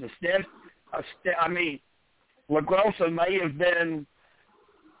comparison. I mean, LaGrossa may have been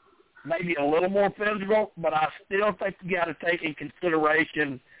maybe a little more physical, but I still think you got to take in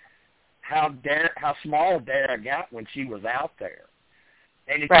consideration how small Dara got when she was out there.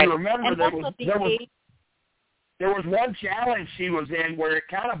 And if you remember, there was one challenge she was in where it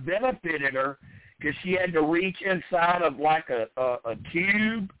kind of benefited her because she had to reach inside of like a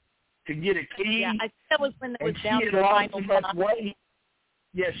tube to get a key. Yeah, I think that was when they was down to the final weight.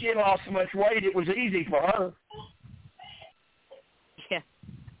 Yeah, she had lost so much weight, it was easy for her. Yeah.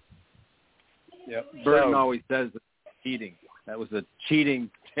 Yeah, Burton always says that cheating. That was a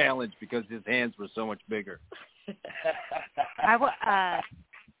cheating challenge because his hands were so much bigger. This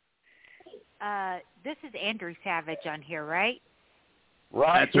is Andrew Savage on here, right?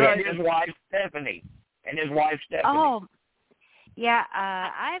 Right. That's right. His wife, Stephanie. Oh, yeah.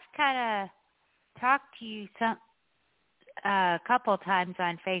 I've kind of talked to you a couple times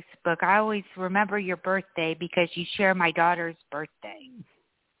on Facebook. I always remember your birthday because you share my daughter's birthday.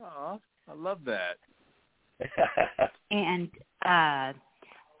 Oh, I love that. And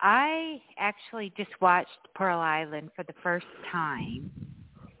I actually just watched Pearl Island for the first time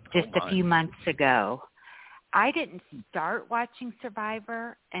just a few months ago. I didn't start watching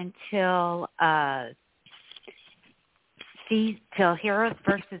Survivor until Heroes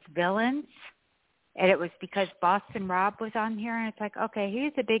versus Villains. And it was because Boston Rob was on here, and it's like, okay,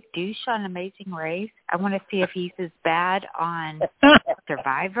 he's a big douche on Amazing Race. I want to see if he's as bad on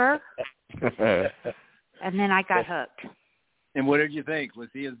Survivor. And then I got hooked. And what did you think? Was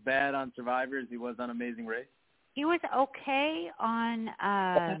he as bad on Survivor as he was on Amazing Race? He was okay on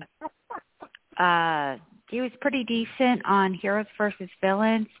he was pretty decent on Heroes versus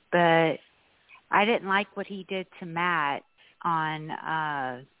Villains, but I didn't like what he did to Matt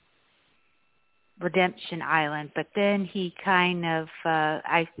on Redemption Island. But then he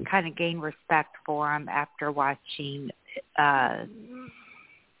I kind of gained respect for him after watching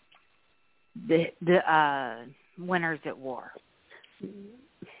the Winners at War.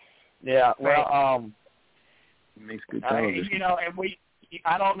 Yeah, well, makes good television. And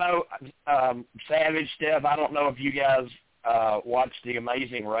I don't know, Savage, Steph, I don't know if you guys watched The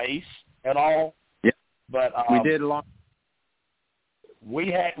Amazing Race at all. Yeah, but we did a lot. We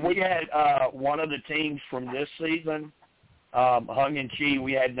had one of the teams from this season, Hung and Chi.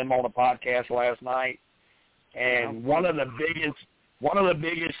 We had them on a podcast last night, and one of the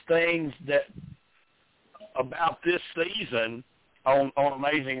biggest things that about this season on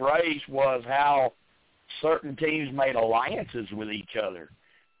Amazing Race was how certain teams made alliances with each other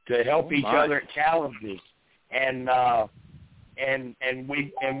to help each other at challenges, and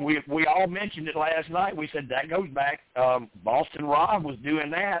we all mentioned it last night. We said that goes back. Boston Rob was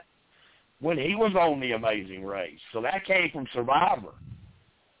doing that when he was on The Amazing Race, so that came from Survivor.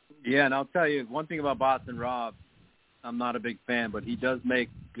 Yeah, and I'll tell you one thing about Boston Rob. I'm not a big fan, but he does make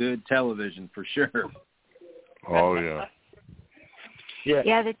good television for sure. Oh yeah.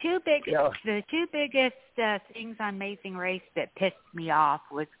 Yeah, the two biggest things on Amazing Race that pissed me off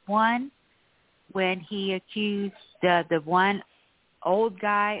was one, when he accused the one old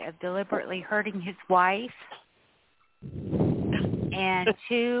guy of deliberately hurting his wife, and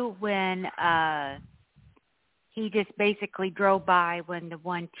two, when he just basically drove by when the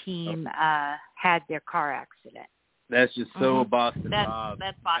one team had their car accident. That's just so Boston Rob.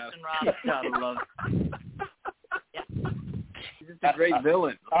 That's Boston Rob. Gotta love it. He's just a great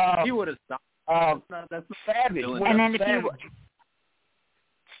villain. He would have stopped. That's Savage. And then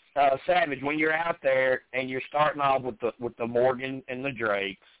Savage, when you're out there and you're starting off with the Morgan and the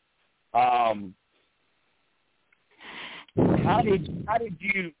Drakes, how did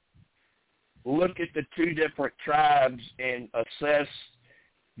you look at the two different tribes and assess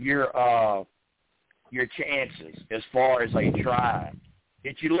your chances as far as a tribe?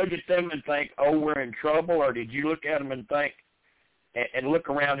 Did you look at them and think, oh, we're in trouble, or did you look at them and think and look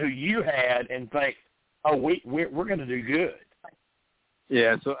around who you had and think, oh, we're going to do good?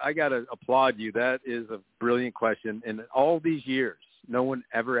 Yeah, so I got to applaud you. That is a brilliant question. In all these years, no one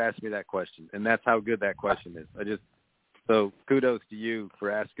ever asked me that question, and that's how good that question is. So kudos to you for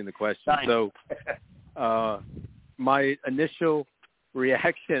asking the question. Thanks. So my initial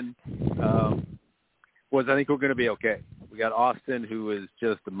reaction was I think we're going to be okay. We got Austin, who is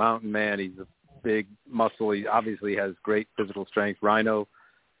just a mountain man. He's a big muscle. He obviously has great physical strength. Rhino,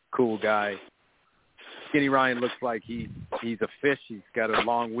 cool guy. Skinny Ryan looks like he's a fish. He's got a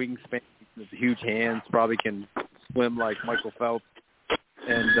long wingspan, huge hands, probably can swim like Michael Phelps.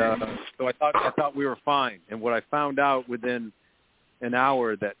 And so I thought we were fine. And what I found out within an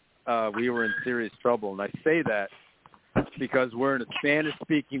hour that we were in serious trouble. And I say that because we're in a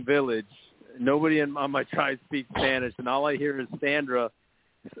Spanish-speaking village. Nobody on my tribe speaks Spanish, and all I hear is Sandra.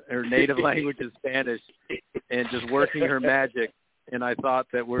 Her native language is Spanish, and just working her magic. And I thought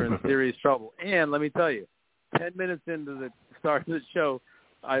that we're in serious trouble. And let me tell you, 10 minutes into the start of the show,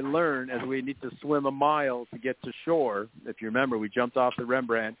 I learned as we need to swim a mile to get to shore. If you remember, we jumped off the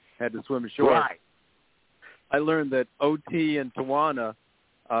Rembrandt, had to swim ashore. Right. I learned that OT and Tawana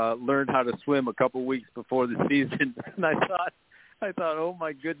learned how to swim a couple weeks before the season, and I thought, oh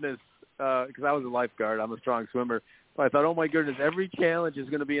my goodness, because I was a lifeguard, I'm a strong swimmer. So I thought, oh my goodness, every challenge is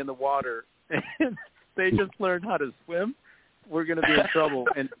going to be in the water, and they just learned how to swim. We're going to be in trouble.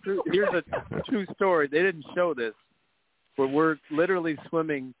 And here's a true story. They didn't show this, but we're literally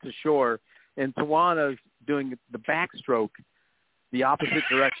swimming to shore, and Tawana's doing the backstroke the opposite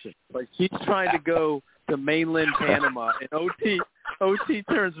direction. Like she's trying to go to mainland Panama, and OT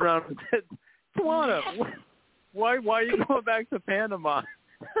turns around and says, Tawana, why are you going back to Panama?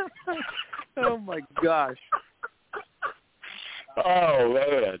 Oh, my gosh. Oh,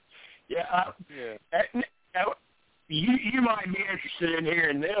 man. Yeah. You might be interested in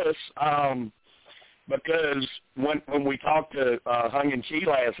hearing this because when we talked to Hung and Chi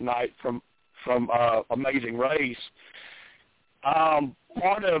last night from Amazing Race,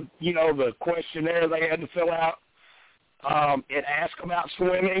 part of, the questionnaire they had to fill out, it asked about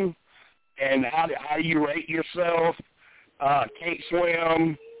swimming and how do you rate yourself, can't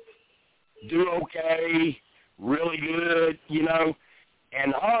swim, do okay, really good,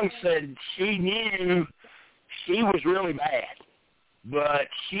 And Hung said she knew she was really bad, but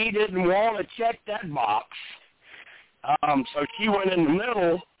she didn't want to check that box. So she went in the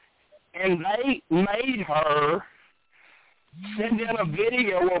middle, and they made her send in a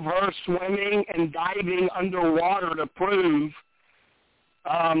video of her swimming and diving underwater to prove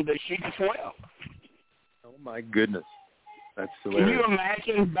that she could swim. Oh, my goodness. That's hilarious. Can you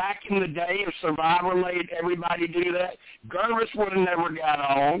imagine back in the day if Survivor made everybody do that? Gervis would have never got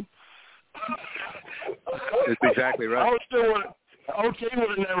on. That's exactly right. OT would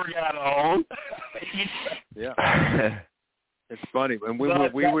have never got on. Yeah. It's funny. When we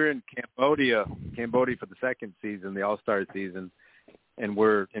were in Cambodia for the second season, the All-Star season, and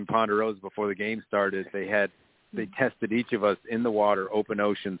we're in Ponderosa before the game started, they tested each of us in the water, open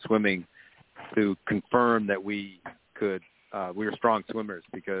ocean, swimming to confirm that we were strong swimmers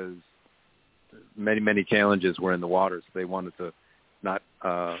because many challenges were in the water, so they wanted to not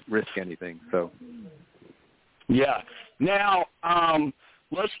risk anything. So yeah. Now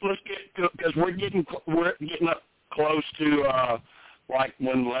let's get because we're getting up close to like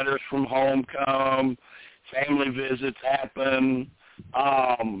when letters from home come, family visits happen.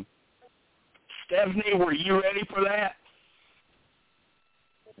 Stephanie, were you ready for that?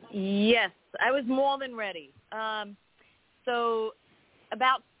 Yes, I was more than ready. So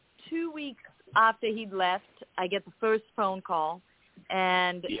about 2 weeks after he'd left, I get the first phone call,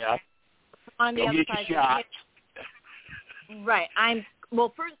 and on the other side, right.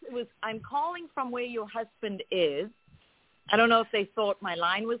 First it was, I'm calling from where your husband is. I don't know if they thought my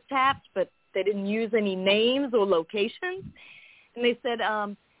line was tapped, but they didn't use any names or locations. And they said,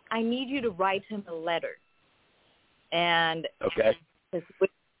 I need you to write him a letter. And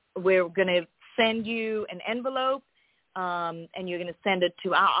we're going to send you an envelope, and you're going to send it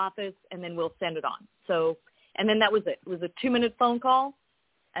to our office, and then we'll send it on. So, and then that was it. It was a 2-minute phone call,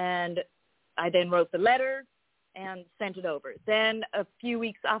 and I then wrote the letter and sent it over. Then a few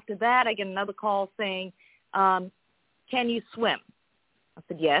weeks after that, I get another call saying, can you swim? I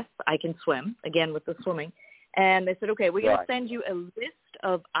said, yes, I can swim, again with the swimming. And they said, okay, we're going to send you a list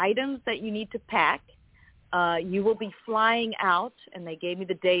of items that you need to pack. You will be flying out, and they gave me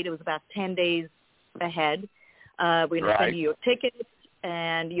the date. It was about 10 days ahead. We're going to send you your tickets,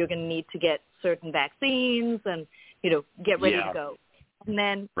 and you're going to need to get certain vaccines and, get ready to go. And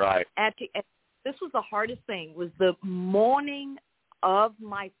then this was the hardest thing, was the morning of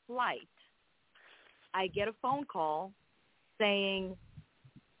my flight, I get a phone call saying,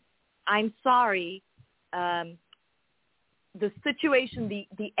 I'm sorry, the situation,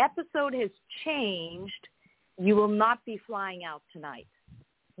 the episode has changed. You will not be flying out tonight.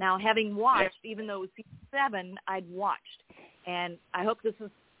 Now, having watched, even though it was season 7, I'd watched. And I hope this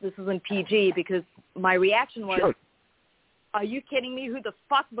isn't PG, because my reaction was, are you kidding me? Who the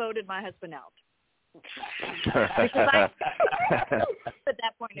fuck voted my husband out? Because I, at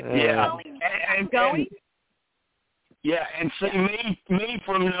that point, if you're telling me I'm going, Yeah, and see, me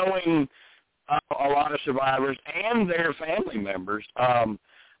from knowing a lot of survivors and their family members,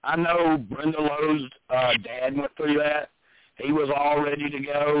 I know Brenda Lowe's dad went through that. He was all ready to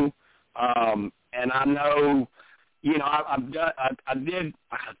go, and I know, you know, I did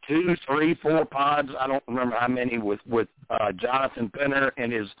 2, 3, 4 pods. I don't remember how many with Jonathan Penner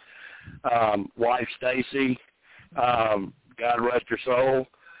and his wife Stacy. God rest her soul.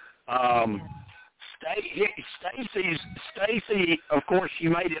 Stacy, of course, she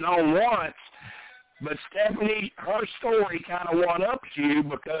made it on once, but Stephanie, her story kind of one-ups you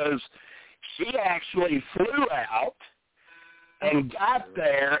because she actually flew out and got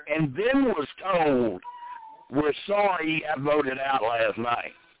there and then was told, we're sorry you got voted out last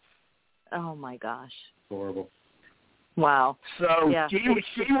night. Oh, my gosh. Horrible. Wow. So yeah. she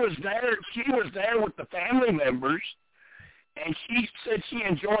was there. She was there with the family members, and she said she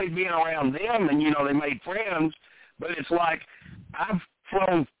enjoyed being around them, and, you know, they made friends. But it's like, I've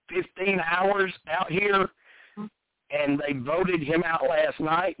flown 15 hours out here, and they voted him out last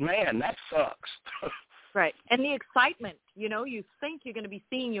night. Man, that sucks. Right. And the excitement, you know, you think you're going to be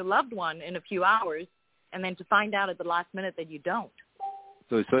seeing your loved one in a few hours, and then to find out at the last minute that you don't.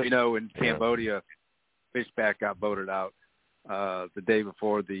 So you know, in Cambodia, Fishback got voted out the day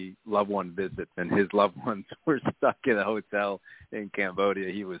before the loved one visit, and his loved ones were stuck in a hotel in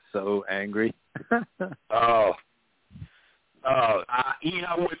Cambodia. He was so angry. You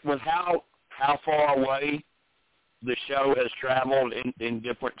know, with how far away the show has traveled in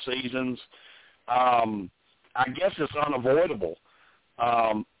different seasons, I guess it's unavoidable.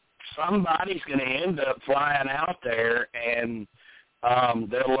 Somebody's going to end up flying out there, and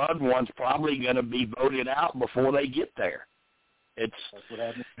their loved one's probably going to be voted out before they get there. That's what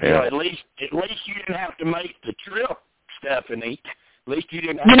happened. You know, at least you didn't have to make the trip, Stephanie. At least you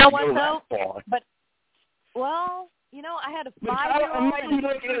didn't have to go that far. But, well, you know, I had a 5-year-old and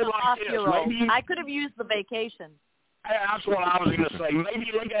a 2.5-year-old. I could have used the vacation. That's what I was going to say.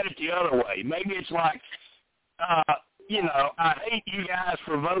 Maybe look at it the other way. Maybe it's like, you know, I hate you guys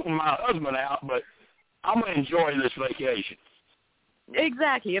for voting my husband out, but I'm going to enjoy this vacation.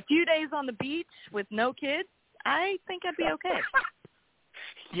 Exactly. A few days on the beach with no kids, I think I'd be okay.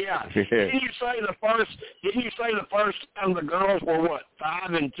 Yeah. Didn't you say the first time the girls were, what,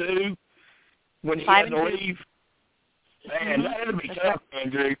 5 and 2 when he had to leave? Man, that had to be tough,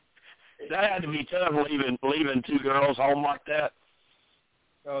 Andrew. That had to be tough leaving 2 girls home like that.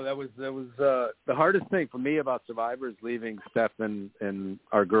 Oh, that was the hardest thing for me about Survivors, leaving Steph and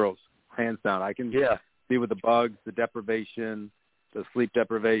our girls, hands down. I can see with the bugs, the deprivation, the sleep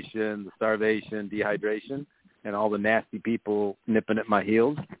deprivation, the starvation, dehydration, and all the nasty people nipping at my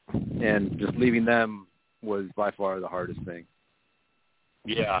heels, and just leaving them was by far the hardest thing.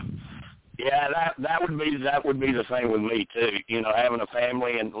 Yeah. Yeah, that would be the same with me too. You know, having a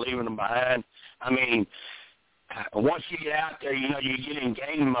family and leaving them behind. I mean, once you get out there, you know, you get in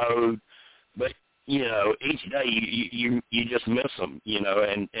game mode, but you know, each day you just miss them. You know,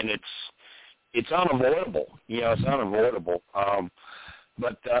 and it's unavoidable. You know, it's unavoidable.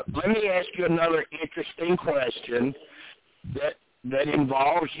 But let me ask you another interesting question that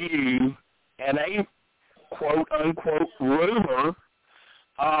involves you and a quote unquote rumor.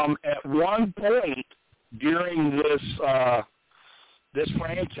 At one point during this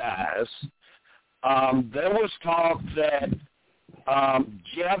franchise, there was talk that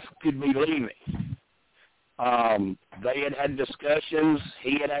Jeff could be leaving. They had discussions.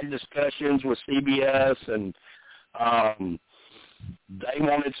 He had discussions with CBS, and they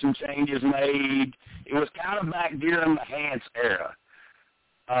wanted some changes made. It was kind of back during the Hans era.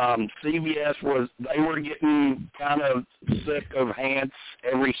 CBS they were getting kind of sick of Hans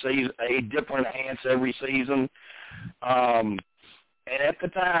every season, a different Hans every season. And at the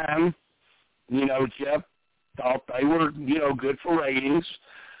time, you know, Jeff thought they were, you know, good for ratings,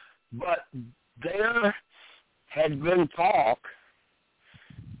 but there had been talk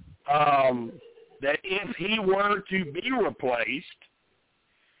that if he were to be replaced,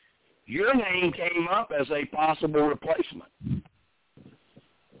 your name came up as a possible replacement.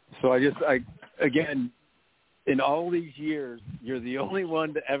 So again, in all these years, you're the only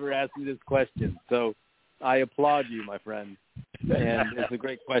one to ever ask me this question. So I applaud you, my friend. And it's a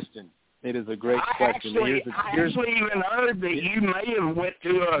great question. It is a great question. I actually even heard that you may have went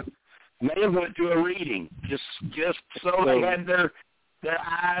to a reading just so they had their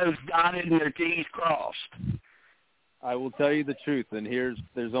I's dotted and their T's crossed. I will tell you the truth, and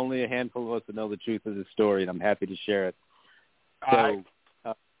there's only a handful of us that know the truth of this story, and I'm happy to share it. So,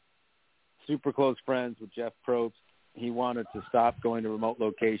 super close friends with Jeff Probst. He wanted to stop going to remote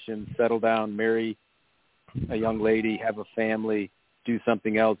locations, settle down, marry a young lady, have a family, do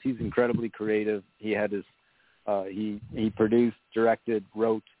something else. He's incredibly creative. He had his he produced, directed,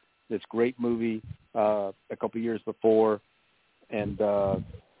 wrote this great movie a couple years before. And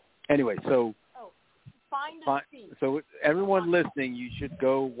anyway, so Finder's Fee. So everyone listening, you should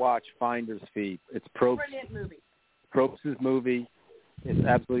go watch Finder's Fee. It's Brilliant movie. Probst's movie. It's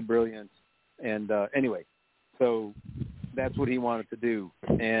absolutely brilliant. And anyway, so that's what he wanted to do.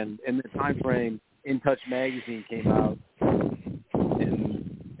 And in the time frame, In Touch magazine came out,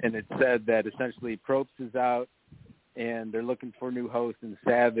 and it said that essentially Probst is out, and they're looking for a new host, and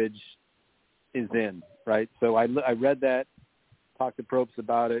Savage is in, right? So I read that, talked to Probst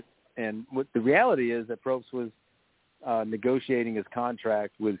about it, and what the reality is that Probst was negotiating his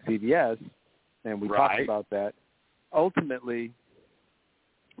contract with CBS, and we talked about that. Ultimately,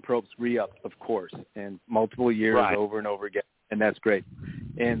 Probst re-upped, of course, and multiple years over and over again, and that's great.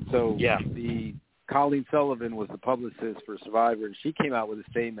 And so the Colleen Sullivan was the publicist for Survivor, and she came out with a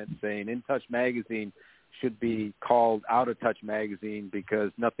statement saying In Touch magazine should be called Out of Touch magazine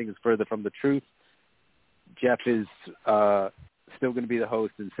because nothing is further from the truth. Jeff is still going to be the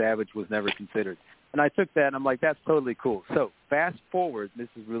host, and Savage was never considered. And I took that, and I'm like, that's totally cool. So fast forward, this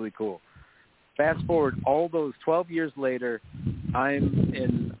is really cool. Fast forward all those 12 years later, I'm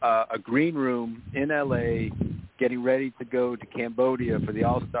in a green room in L.A. getting ready to go to Cambodia for the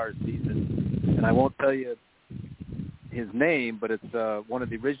All-Star season. And I won't tell you his name, but it's one of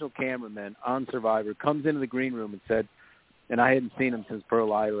the original cameramen on Survivor, comes into the green room and said, and I hadn't seen him since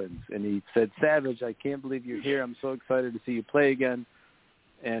Pearl Islands, and he said, Savage, I can't believe you're here. I'm so excited to see you play again.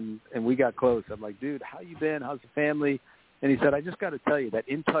 And we got close. I'm like, dude, how you been? How's the family? And he said, I just got to tell you that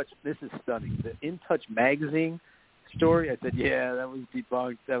In Touch, this is stunning, the In Touch magazine story. I said, yeah, that was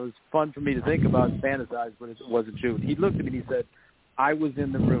debunked. That was fun for me to think about and fantasize, but it wasn't true. And he looked at me and he said, I was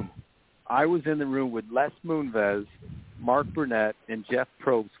in the room. I was in the room with Les Moonves, Mark Burnett, and Jeff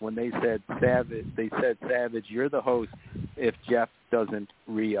Probst when they said, Savage, you're the host if Jeff doesn't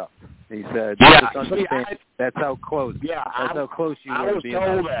re-up. And he said, that's how close. Yeah, that's how close you were to being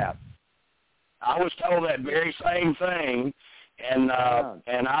told that. I was told that very same thing, and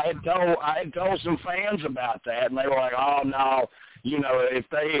I had told some fans about that, and they were like, "Oh no, you know,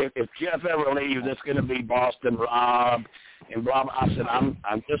 if Jeff ever leaves, it's going to be Boston Rob and blah blah." I said, "I'm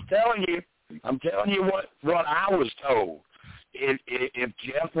just telling you, what I was told. If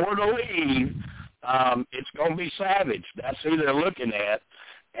Jeff were to leave, it's going to be Savage. That's who they're looking at."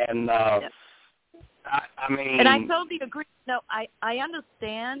 And I mean, and I totally agree. No, I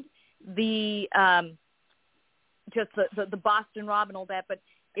understand the just the Boston Rob and all that, but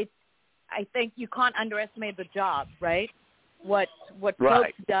I think you can't underestimate the job, right? What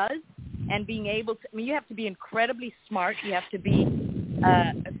Probst does, and being able to. I mean, you have to be incredibly smart. You have to be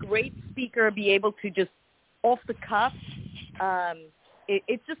a great speaker, be able to just off the cuff.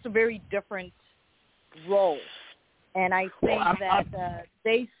 It's just a very different role, and I think that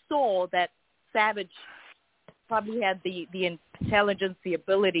they saw that Savage probably had the intelligence, the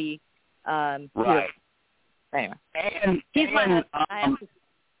ability. Anyway. And he's my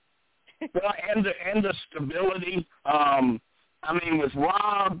well, and the stability. I mean, with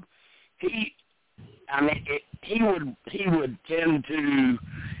Rob, he would tend to,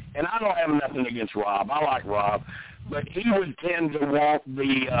 and I don't have nothing against Rob. I like Rob, but he would tend to want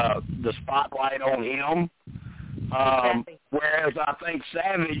the spotlight on him. Exactly. Whereas I think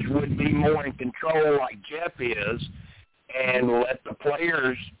Savage would be more in control, like Jeff is, and let the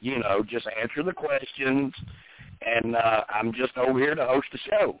players, you know, just answer the questions. And I'm just over here to host the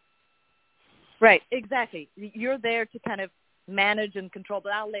show. Right, exactly. You're there to kind of manage and control,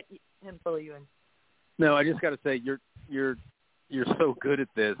 but I'll let him fill you in. No, I just got to say you're so good at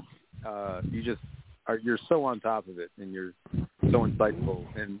this. You're so on top of it, and you're so insightful,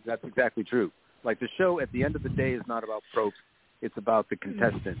 and that's exactly true. Like the show, at the end of the day, is not about Probst. It's about the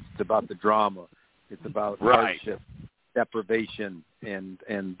contestants. It's about the drama. It's about hardship, deprivation,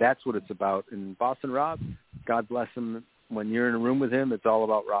 and that's what it's about. And Boston Rob, God bless him. When you're in a room with him, it's all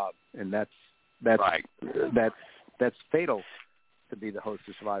about Rob, and that's fatal to be the host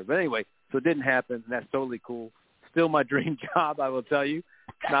of Survivor. But anyway, so it didn't happen, and that's totally cool. Still my dream job, I will tell you.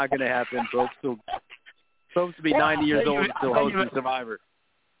 It's not going to happen. Probst to be 90 years old and still hosting Survivor.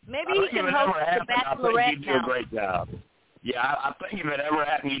 Maybe he can host the Bachelorette. I think you'd do a great job. Yeah, I think if it ever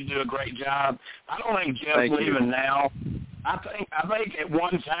happened, you'd do a great job. I don't think Jeff's leaving now. I think at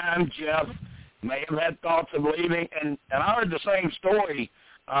one time Jeff may have had thoughts of leaving, and I heard the same story,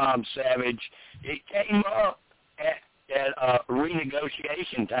 Savage. It came up at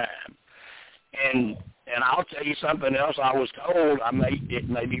renegotiation time, and And I'll tell you something else I was told. It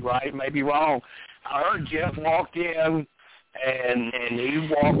may be right, it may be wrong. I heard Jeff walked in, and he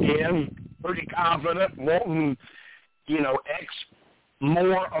walked in pretty confident, wanting, X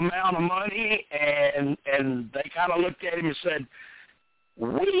more amount of money, and they kind of looked at him and said,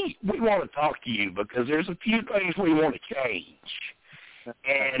 we want to talk to you because there's a few things we want to change.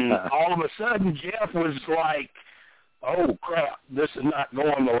 And all of a sudden, Jeff was like, oh, crap, this is not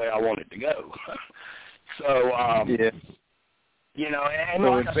going the way I want it to go. So, and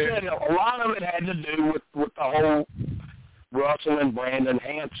like I said, a lot of it had to do with the whole Russell and Brandon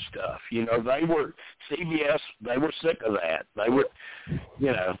Hance stuff. They were, CBS, they were sick of that. They were,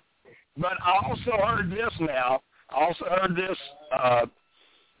 But I also heard this now.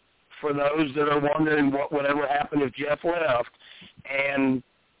 For those that are wondering what would ever happen if Jeff left. And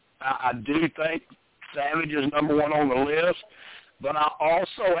I do think Savage is number one on the list, but I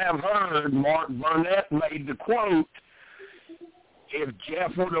also have heard Mark Burnett made the quote, if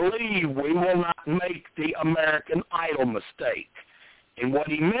Jeff were to leave, we will not make the American Idol mistake. And what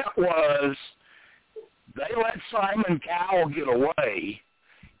he meant was they let Simon Cowell get away,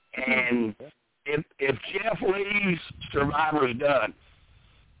 and if Jeff leaves, Survivor's done.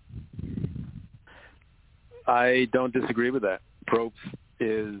 I don't disagree with that. Probst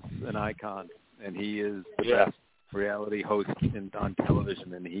is an icon, and he is the best reality host on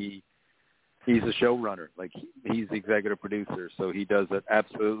television, and he's a showrunner. Like, he's the executive producer, so he does an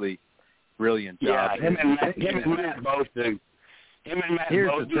absolutely brilliant job. Yeah, him and Matt both do. Him and Matt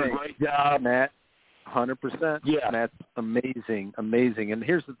both do a great job. Matt, 100%. Yeah. Matt's amazing. And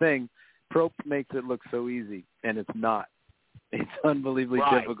here's the thing. Probst makes it look so easy, and it's not. It's unbelievably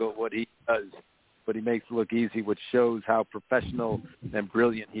difficult what he does, but he makes it look easy, which shows how professional and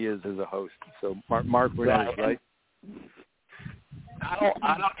brilliant he is as a host. So Mark Burnett is right. I don't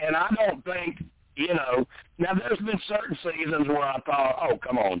think, now there's been certain seasons where I thought, oh,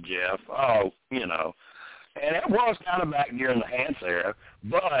 come on, Jeff. Oh, and it was kind of back during the Hance era,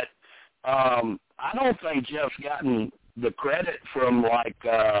 but I don't think Jeff's gotten the credit from,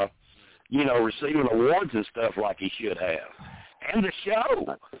 receiving awards and stuff like he should have. And the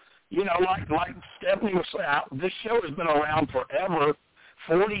show, like Stephanie was saying, this show has been around forever,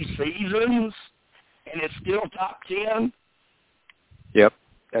 40 seasons, and it's still top 10. Yep,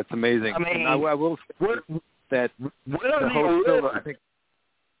 that's amazing. I mean, and I will say that the host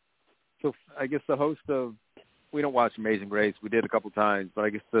of, I guess the host of, we don't watch Amazing Race. We did a couple times, but I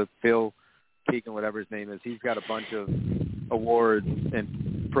guess the Phil Keegan, whatever his name is, he's got a bunch of awards,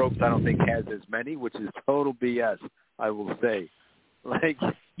 and Probst I don't think has as many, which is total BS. I will say, so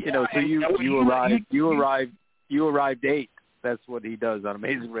you arrived 8th. That's what he does on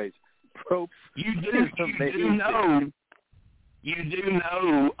Amazing Race. Probst, you do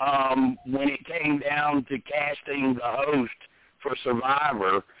know when it came down to casting the host for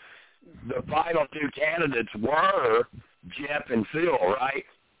Survivor, the final 2 candidates were Jeff and Phil, right?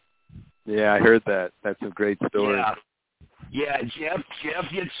 Yeah, I heard that. That's a great story. Yeah, Jeff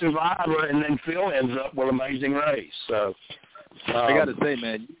gets Survivor, and then Phil ends up with Amazing Race. So I got to say,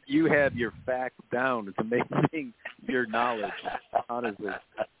 man, you have your facts down. It's amazing, your knowledge, honestly.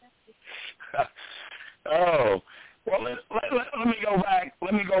 Oh, well, let me go back.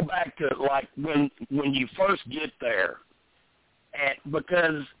 Let me go back to when you first get there,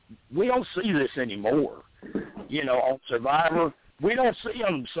 because we don't see this anymore. On Survivor, we don't see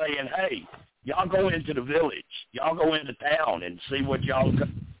them saying, "Hey, y'all go into the village, y'all go into town and see what y'all."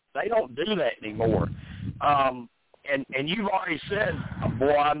 They don't do that anymore. And you've already said,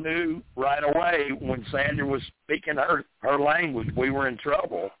 boy, I knew right away when Sandra was speaking her language, we were in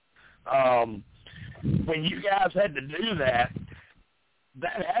trouble. When you guys had to do that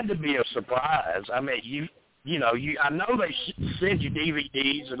had to be a surprise. I mean, I know they send you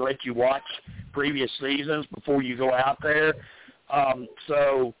DVDs and let you watch previous seasons before you go out there.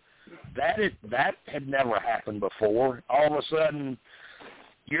 So that had never happened before. All of a sudden,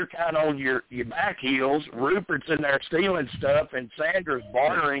 you're kind of on your back heels. Rupert's in there stealing stuff, and Sandra's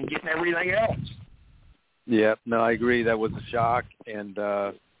bartering, getting everything else. Yeah, no, I agree. That was a shock. And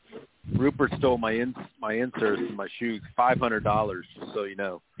Rupert stole my inserts in my shoes, $500, just so you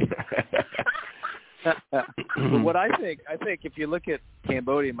know. But what I think if you look at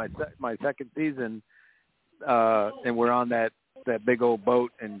Cambodia, my second season, and we're on that big old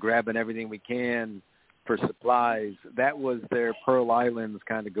boat and grabbing everything we can for supplies, that was their Pearl Islands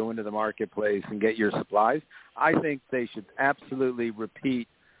kind of go into the marketplace and get your supplies. I think they should absolutely repeat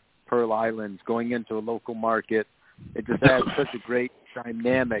Pearl Islands going into a local market. It just adds such a great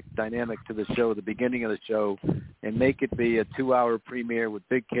dynamic to the show, the beginning of the show, and make it be a 2-hour premiere with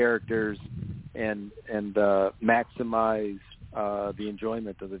big characters and maximize the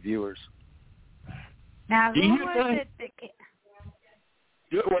enjoyment of the viewers. Now, who was it that...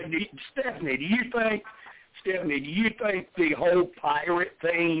 Stephanie, do you think the whole pirate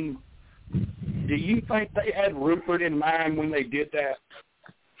thing, do you think they had Rupert in mind when they did that?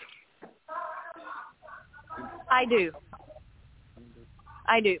 I do,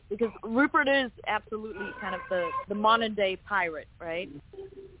 because Rupert is absolutely kind of the modern-day pirate, right?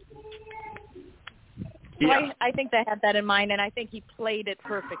 So Yeah. I think they had that in mind, and I think he played it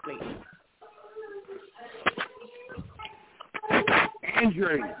perfectly.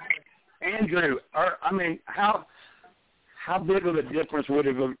 Andrew, I mean, how big of a difference would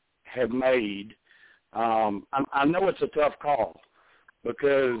it have made? I know it's a tough call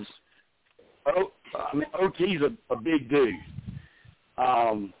because OT's a big dude,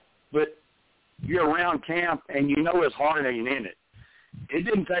 but you're around camp and you know his heart ain't in it. It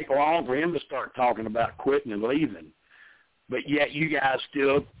didn't take long for him to start talking about quitting and leaving, but yet you guys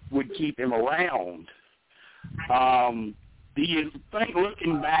still would keep him around. Do you think,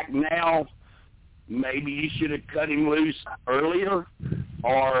 looking back now, maybe you should have cut him loose earlier,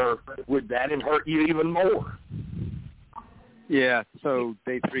 or would that have hurt you even more? Yeah, so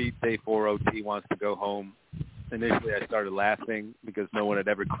day 3, day 4, OT wants to go home. Initially, I started laughing because no one had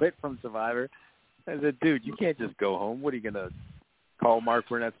ever quit from Survivor. I said, dude, you can't just go home. What are you going to call Mark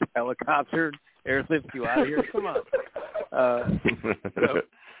Burnett's helicopter, airlift you out of here? Come on. So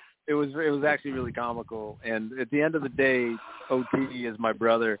it was actually really comical. And at the end of the day, OT is my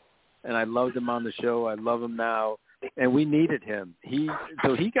brother, and I loved him on the show. I love him now. And we needed him. He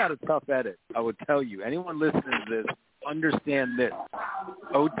got a tough edit, I would tell you. Anyone listening to this, understand this.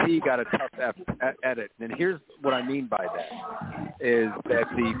 OT got a tough edit. And here's what I mean by that, is that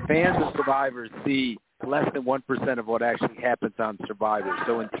the fans of Survivor see less than 1% of what actually happens on Survivor.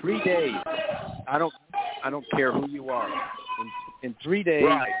 So in 3 days, I don't care who you are. In 3 days,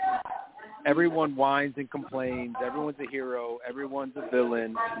 right, everyone whines and complains. Everyone's a hero. Everyone's a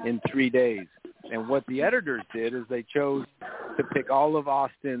villain in 3 days. And what the editors did is they chose to pick all of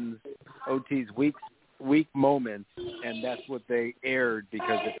OT's weak moments, and that's what they aired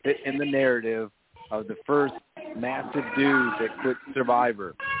because it fit in the narrative of the first massive dude that quit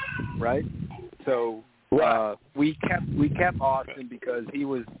Survivor, right? So we kept Austin because he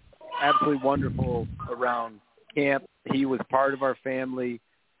was absolutely wonderful around camp. He was part of our family.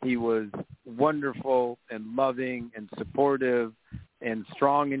 He was wonderful and loving and supportive and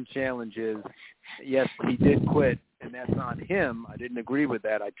strong in challenges. Yes, he did quit, and that's on him. I didn't agree with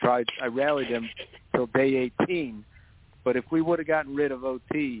that. I rallied him till day 18. But if we would have gotten rid of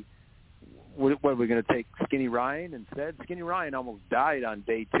OT, what were we going to take Skinny Ryan instead? Skinny Ryan almost died on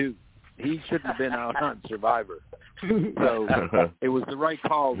day 2. He shouldn't have been out on Survivor. So it was the right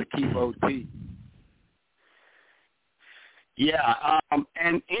call to keep OT. Yeah,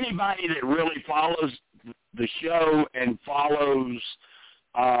 and anybody that really follows the show and follows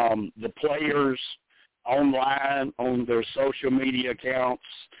the players online on their social media accounts,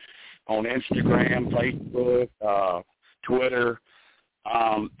 on Instagram, Facebook, Twitter,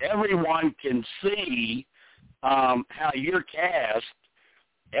 everyone can see how your cast,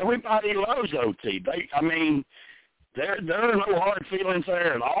 everybody loves OT. There are no hard feelings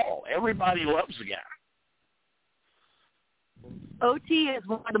there at all. Everybody loves the guy. OT is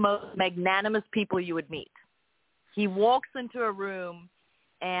one of the most magnanimous people you would meet. He walks into a room,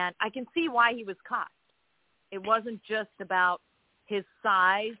 and I can see why he was caught. It wasn't just about his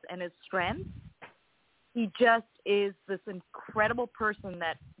size and his strength. He just is this incredible person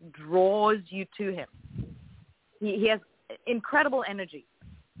that draws you to him. He has incredible energy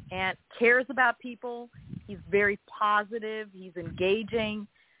and cares about people. He's very positive. He's engaging.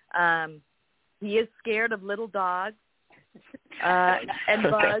 He is scared of little dogs. And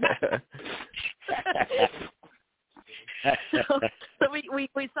bugs. so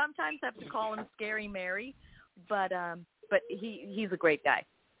we sometimes have to call him Scary Mary, but he's a great guy.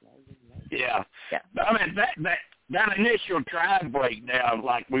 Yeah. I mean that initial tribe breakdown,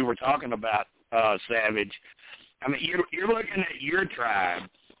 like we were talking about, Savage. I mean, you're looking at your tribe,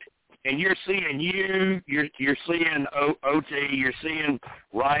 and you're seeing you're seeing OT, you're seeing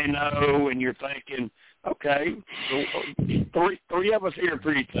Rhino, and you're thinking, okay, three of us here are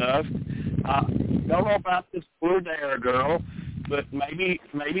pretty tough. Don't know about this Blue Dare girl, but maybe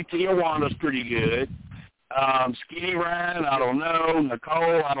Tijuana's pretty good. Skinny Ryan, I don't know.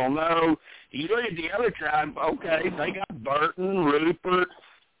 Nicole, I don't know. You look at the other tribe, okay, they got Burton, Rupert,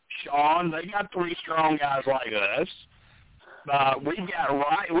 Sean. They got 3 strong guys like us.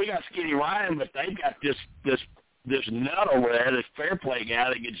 We got Skinny Ryan, but they got this this nut over there, this fair play guy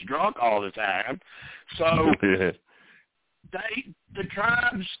that gets drunk all the time. So the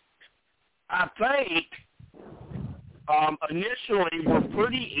tribes, I think, initially were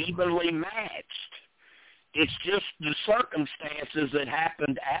pretty evenly matched. It's just the circumstances that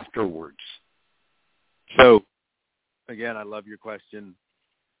happened afterwards. So, again, I love your question,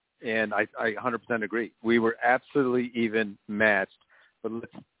 and I 100% agree. We were absolutely even matched. But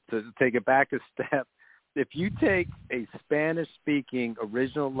to take it back a step, if you take a Spanish-speaking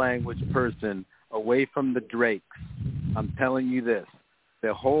original language person away from the Drakes, I'm telling you this,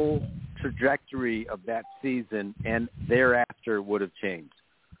 the whole trajectory of that season and thereafter would have changed.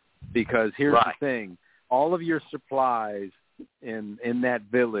 Because here's the thing, all of your supplies in that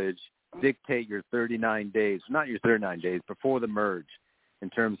village dictate your 39 days, not your 39 days, before the merge, in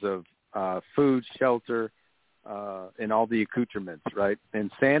terms of food, shelter, and all the accoutrements, right?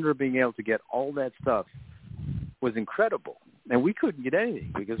 And Sandra being able to get all that stuff was incredible. And we couldn't get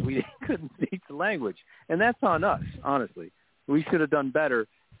anything because we couldn't speak the language. And that's on us, honestly. We should have done better,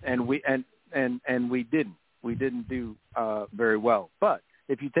 and we didn't. We didn't do very well. But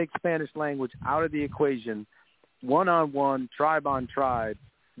if you take Spanish language out of the equation, one-on-one, tribe on tribe,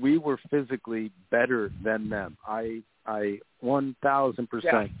 we were physically better than them. I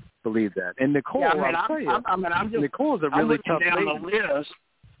 1,000% believe that. And Nicole, I'll tell you, Nicole's a really tough lady.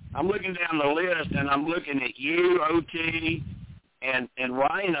 I'm looking down the list, and I'm looking at you, OT, and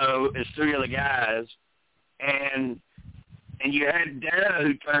Rhino as three of the guys, and you had Dara,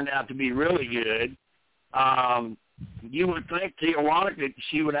 who turned out to be really good. You would think Tijuana, that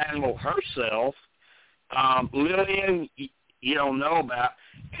she would handle herself. Lillian, you don't know about.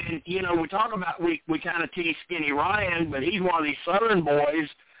 And, we talk about, we kind of tease Skinny Ryan, but he's one of these Southern boys.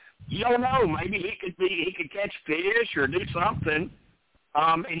 You don't know. Maybe he could catch fish or do something.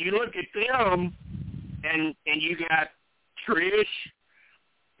 And you look at them, and you got Trish.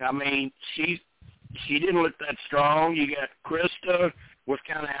 I mean, she didn't look that strong. You got Krista, was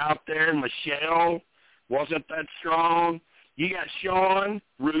kind of out there. Michelle wasn't that strong. You got Sean,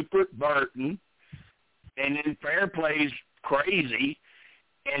 Rupert, Burton, and then Fairplay's crazy.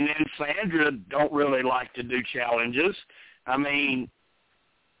 And then Sandra don't really like to do challenges. I mean,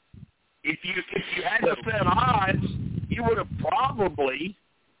 if you had to set odds, you would have probably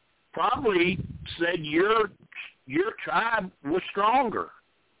said your tribe was stronger.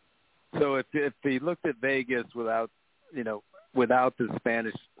 So if they looked at Vegas without the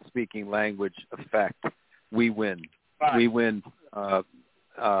Spanish-speaking language effect, we win. Right. We win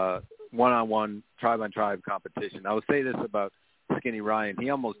one-on-one, tribe-on-tribe competition. I will say this about Skinny Ryan. He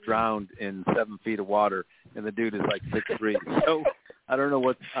almost drowned in 7 feet of water, and the dude is like 6'3". So I don't know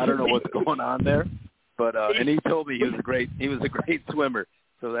what's going on there. But and he told me he was a great swimmer.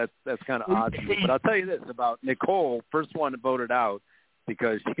 So that's kind of odd to me. But I'll tell you this about Nicole, first one voted out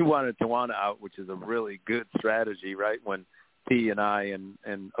because she wanted Tawana out, which is a really good strategy, right? When T and I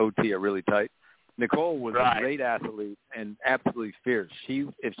and OT are really tight. Nicole was a great athlete and absolutely fierce.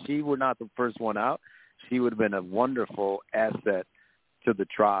 If she were not the first one out, she would have been a wonderful asset to the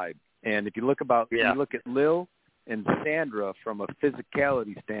tribe. And if you look at Lil and Sandra from a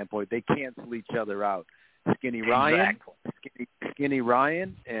physicality standpoint, they cancel each other out. Skinny Ryan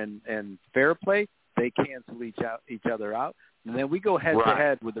and Fairplay, they cancel each other out. And then we go head to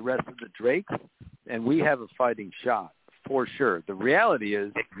head with the rest of the Drakes, and we have a fighting shot for sure. The reality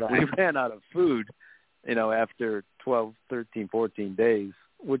is we ran out of food, after 12, 13, 14 days,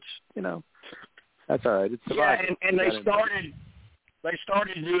 which, that's all right. It's survival. Yeah, and they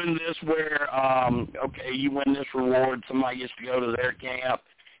started doing this where, you win this reward, somebody gets to go to their camp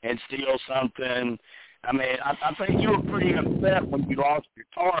and steal something. I mean, I think you were pretty upset when you lost your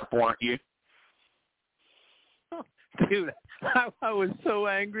tarp, weren't you? Dude, I was so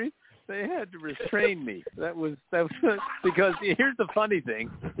angry. They had to restrain me. That was because here's the funny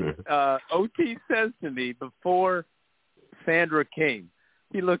thing. OT says to me before Sandra came,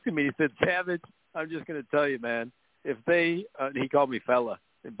 he looked at me, he said, "Savage, I'm just going to tell you, man, if they, he called me fella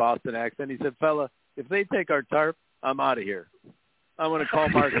in Boston accent. He said, fella, if they take our tarp, I'm out of here. I'm going to call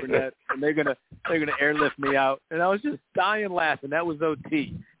Mark Burnett, and they're going to airlift me out." And I was just dying laughing. That was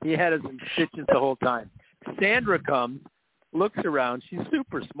OT. He had us in stitches the whole time. Sandra comes, looks around. She's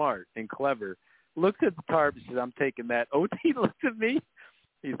super smart and clever. Looks at the tarp and says, "I'm taking that." OT looked at me.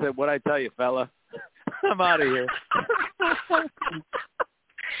 He said, "What'd I tell you, fella? I'm out of here."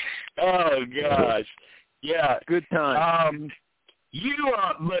 Oh gosh, yeah, good time.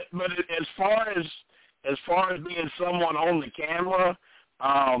 But as far as being someone on the camera,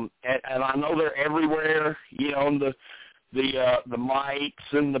 and I know they're everywhere, the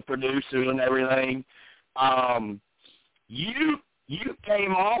mics and the producers and everything. you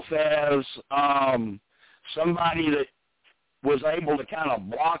came off as somebody that was able to kind of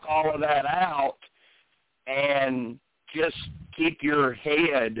block all of that out and just keep your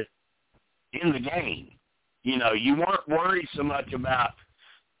head in the game. You know, you weren't worried so much about,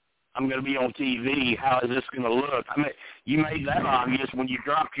 I'm going to be on TV, how is this going to look? I mean, you made that obvious when you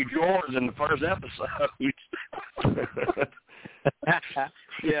dropped your drawers in the first episode.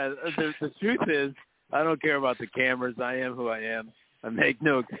 Yeah, the truth is, I don't care about the cameras. I am who I am. I make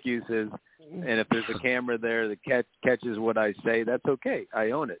no excuses. And if there's a camera there that catches what I say, that's okay.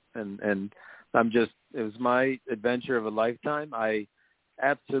 I own it. And I'm just, it was my adventure of a lifetime. I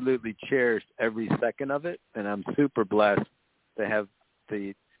absolutely cherished every second of it. And I'm super blessed to have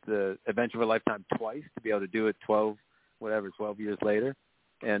the adventure of a lifetime twice, to be able to do it 12 years later.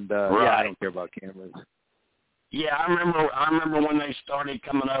 And right. Yeah, I don't care about cameras. Yeah, I remember when they started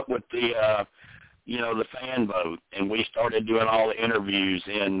coming up with the the fan vote, and we started doing all the interviews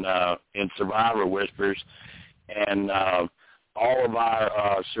in Survivor Whispers, and all of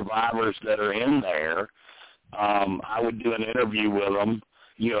our survivors that are in there, I would do an interview with them.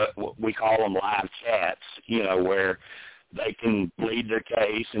 You know, we call them live chats, you know, where they can plead their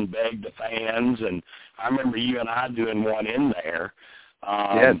case and beg the fans. And I remember you and I doing one in there.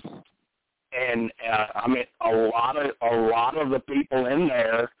 Yes. And I mean, a lot of the people in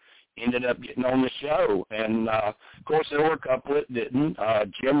there ended up getting on the show, and of course there were a couple that didn't.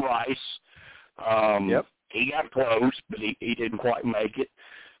 Jim Rice, yep. He got close, but he didn't quite make it.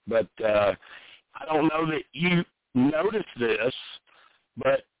 But I don't know that you noticed this,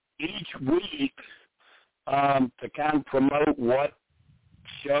 but each week to kind of promote what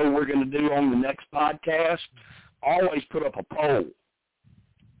show we're going to do on the next podcast, always put up a poll.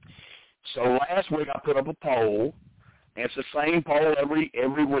 So last week I put up a poll, and it's the same poll every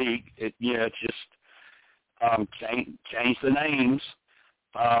week. It's just change the names.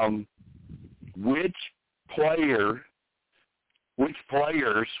 Which players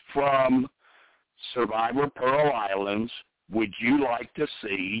from Survivor Pearl Islands would you like to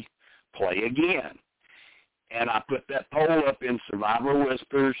see play again? And I put that poll up in Survivor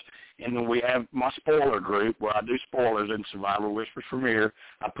Whispers, and then we have my spoiler group where I do spoilers in Survivor Whispers from here.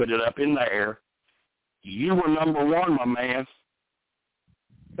 I put it up in there. You were number one, my man.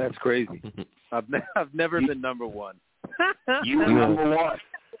 That's crazy. I've never been number one. You were number one.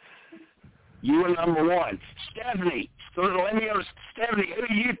 You were number one. Stephanie, so let me know, Stephanie, who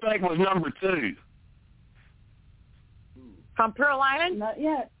do you think was number two? From Pearl Island? Not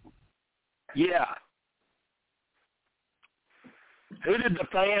yet. Yeah. Who did the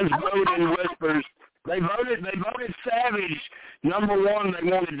fans vote in Whispers? They voted Savage number one. They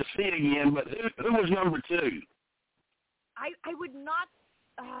wanted to see again, but who was number two? I would not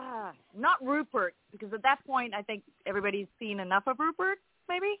Rupert, because at that point I think everybody's seen enough of Rupert,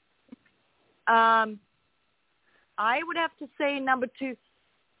 maybe. I would have to say number two,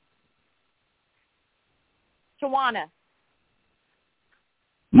 Tawana.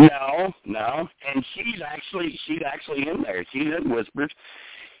 No, and she's actually in there. She's in Whispers.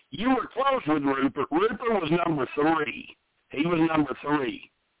 You were close with Rupert. Rupert was number three. He was number three.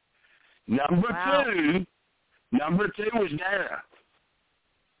 Number two was Dara.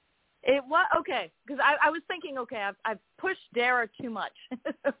 It was okay, because I was thinking, okay, I've pushed Dara too much,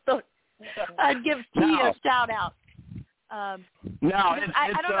 so I'd give T a shout out. I don't know if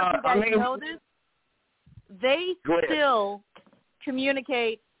you guys know this. They still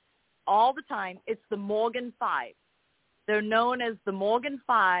communicate all the time. It's the Morgan Five. They're known as the Morgan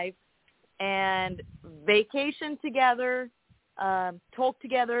Five, and vacation together, talk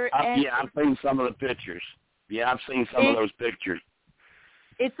together. I've seen some of the pictures. Yeah, I've seen some of those pictures.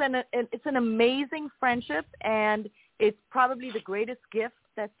 It's an amazing friendship, and it's probably the greatest gift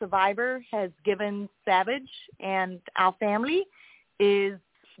that Survivor has given Savage and our family is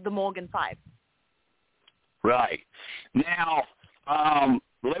the Morgan Five. Right. Now,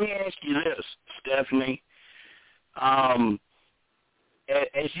 let me ask you this, Stephanie. As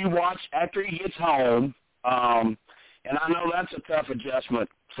you watch, after he gets home, and I know that's a tough adjustment,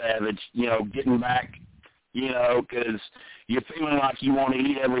 Savage, getting back, because you're feeling like you want to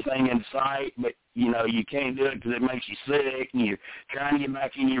eat everything in sight, but, you can't do it because it makes you sick, and you're trying to get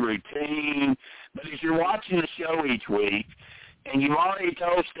back in your routine. But as you're watching the show each week, and you've already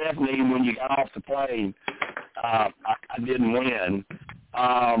told Stephanie when you got off the plane, I didn't win.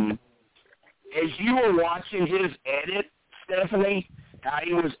 As you were watching his edit, Stephanie, how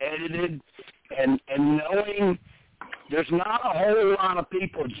he was edited, and knowing there's not a whole lot of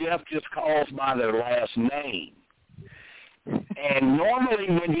people Jeff just calls by their last name. And normally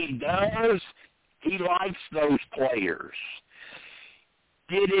when he does, he likes those players.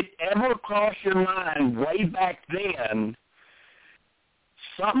 Did it ever cross your mind way back then,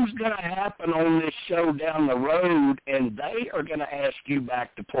 something's going to happen on this show down the road, and they are going to ask you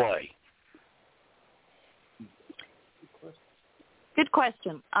back to play? Good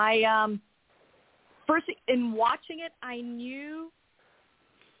question. I first, in watching it, I knew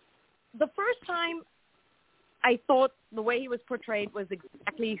the first time I thought the way he was portrayed was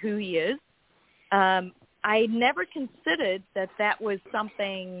exactly who he is. I never considered that was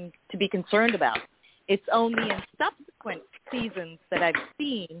something to be concerned about. It's only in subsequent seasons that I've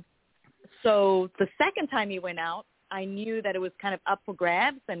seen. So the second time he went out, I knew that it was kind of up for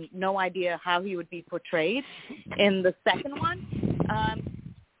grabs and no idea how he would be portrayed in the second one.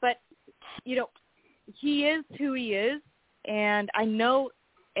 But, you know, he is who he is, and I know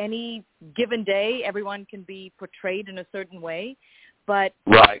any given day everyone can be portrayed in a certain way, but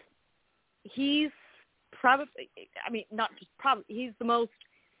right. He's probably, I mean, not just probably, he's the most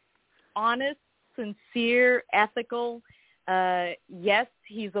honest, sincere, ethical. Yes,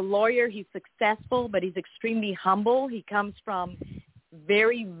 he's a lawyer. He's successful, but he's extremely humble. He comes from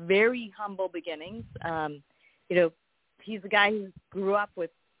very, very humble beginnings. You know, he's a guy who grew up with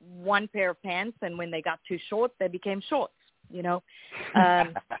one pair of pants, and when they got too short, they became shorts, you know.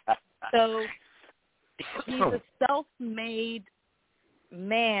 So he's a self-made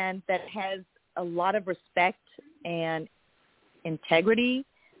man that has a lot of respect and integrity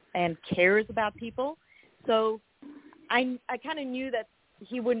and cares about people. So I kind of knew that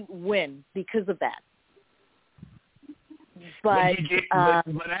he wouldn't win because of that. But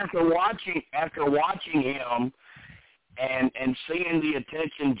after watching him and seeing the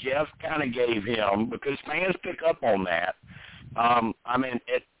attention Jeff kind of gave him, because fans pick up on that. I mean,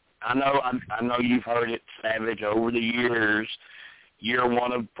 I know you've heard it, Savage, over the years. You're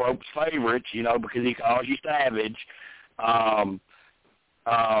one of Prope's favorites, you know, because he calls you Savage.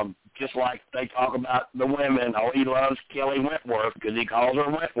 Just like they talk about the women, oh, he loves Kelly Wentworth because he calls her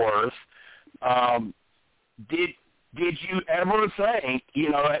Wentworth. Did you ever think, you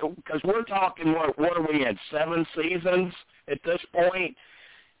know, because we're talking, what are we in, 7 seasons at this point?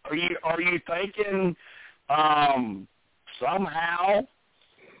 Are you thinking somehow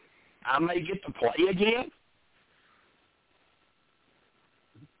I may get to play again?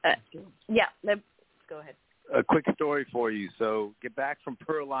 Yeah, go ahead. A quick story for you. So get back from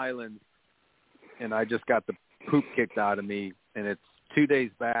Pearl Island, and I just got the poop kicked out of me, and it's 2 days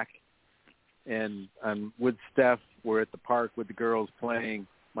back, and I'm with Steph. We're at the park with the girls playing.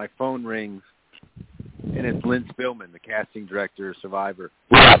 My phone rings, and it's Lynn Spillman, the casting director of Survivor.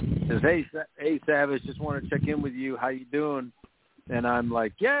 Says, hey, Savage, just want to check in with you. How you doing? And I'm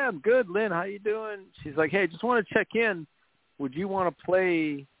like, yeah, I'm good, Lynn. How you doing? She's like, hey, just want to check in. Would you want to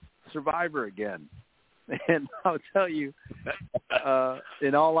play Survivor again? And I'll tell you,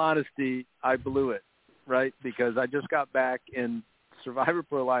 in all honesty, I blew it, right? Because I just got back and Survivor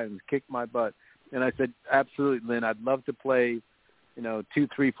Pearl Island kicked my butt. And I said, absolutely, Lynn, I'd love to play, you know, 2,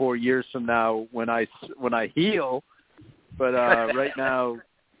 3, 4 years from now when I heal. But right now,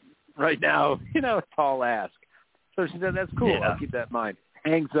 you know, it's all ask. So she said, that's cool. Yeah. I'll keep that in mind.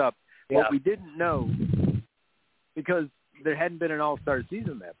 Hangs up. Yeah. What we didn't know, because there hadn't been an all-star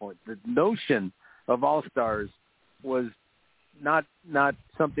season at that point, the notion of all-stars was not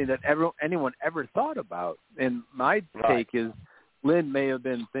something that anyone ever thought about. And my take is Lynn may have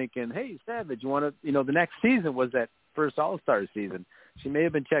been thinking, hey, Savage, you want to, you know, the next season was that first all-star season. She may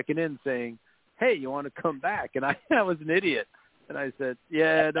have been checking in saying, hey, you want to come back? And I was an idiot. And I said,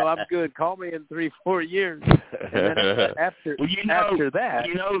 yeah, no, I'm good. Call me in 3-4 years. And then after that.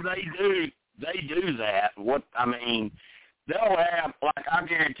 You know, they do that. They'll have, like, I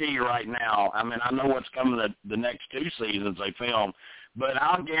guarantee you right now, I mean, I know what's coming the next 2 seasons they film, but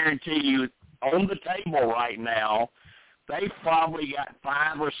I'll guarantee you on the table right now, they've probably got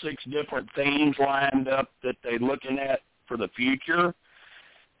 5 or 6 different themes lined up that they're looking at for the future,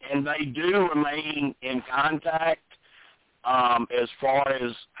 and they do remain in contact as far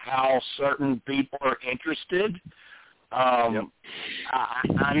as how certain people are interested. Yep.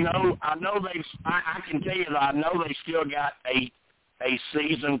 I know I can tell you that I know they still got a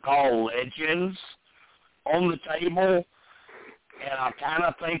season called Legends on the table, and I kind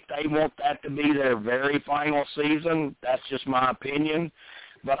of think they want that to be their very final season. That's just my opinion.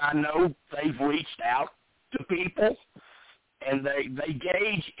 But I know they've reached out to people, and they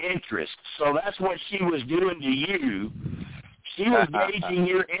gauge interest. So that's what she was doing to you. She was gauging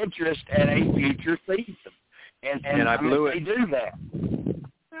your interest at a future season. And I blew it. They do that.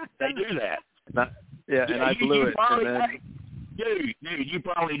 And I blew it. dude, you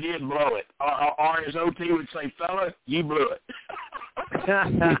probably did blow it. Or as OT would say, fella, you blew it.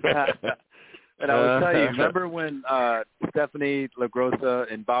 And I will tell you, remember when Stephanie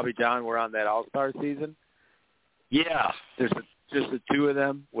LaGrossa and Bobby John were on that All-Star season? Yeah. Just the two of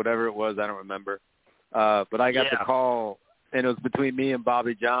them, whatever it was, I don't remember. But I got the call, and it was between me and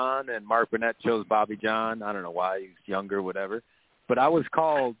Bobby John, and Mark Burnett chose Bobby John. I don't know why, he was younger, whatever. But I was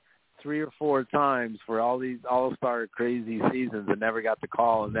called 3 or 4 times for all these All-Star crazy seasons and never got the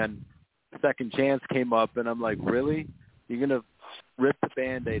call. And then Second Chance came up, and I'm like, really? You're going to rip the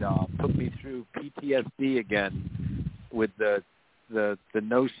Band-Aid off, put me through PTSD again with the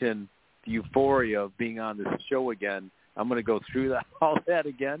notion, the euphoria of being on this show again. I'm going to go through all that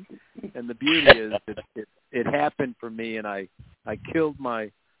again. And the beauty is it happened for me, and I killed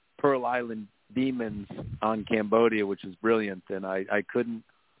my Pearl Island demons on Cambodia, which is brilliant. And I couldn't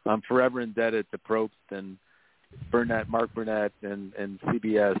 – I'm forever indebted to Probst and Burnett, Mark Burnett, and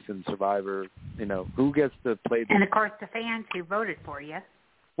CBS and Survivor. You know, who gets to play the – And, of course, the fans who voted for you.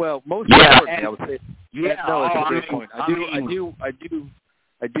 Well, most importantly, I would say – Yeah, no, it's a great point. I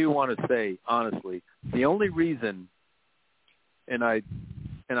do want to say, honestly, the only reason – and I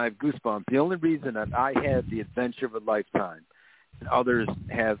have goosebumps. The only reason that I had the adventure of a lifetime, and others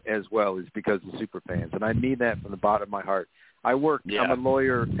have as well, is because of Superfans, and I mean that from the bottom of my heart. I work. Yeah. I'm a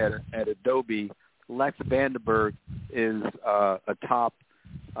lawyer at Adobe. Lex Vandenberg is a top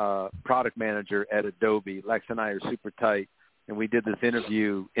product manager at Adobe. Lex and I are super tight, and we did this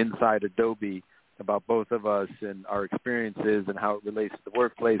interview inside Adobe about both of us and our experiences and how it relates to the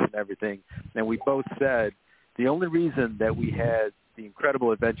workplace and everything. And we both said the only reason that we had the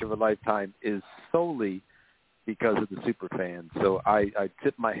incredible adventure of a lifetime is solely because of the Superfans. So I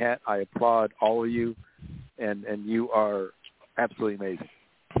tip my hat. I applaud all of you, and you are absolutely amazing.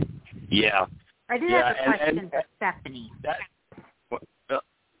 Yeah. I do have a question for Stephanie. All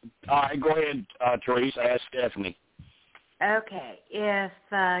right, go ahead, Teresa. Ask Stephanie. Okay. If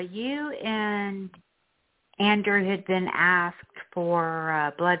you and Andrew had been asked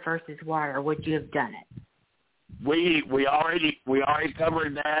for blood versus water, would you have done it? We already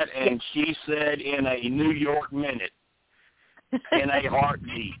covered that, and she said in a New York minute, in a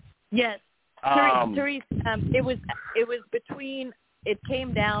heartbeat. Yes, Teresa. It was between. It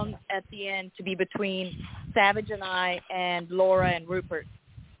came down at the end to be between Savage and I, and Laura and Rupert,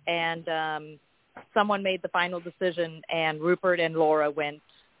 and someone made the final decision, and Rupert and Laura went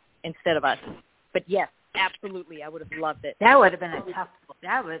instead of us. But yes, absolutely, I would have loved it. That would have been a tough.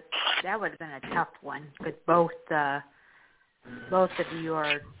 That would have been a tough one, because both of you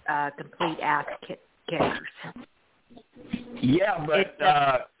are complete ass kickers. Yeah, but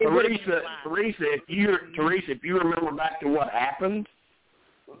Teresa, if you remember back to what happened,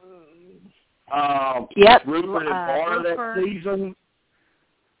 Rupert and Laura that season.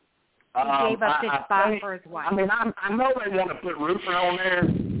 He gave up his spot for his wife. I mean, I know they want to put Rupert on there,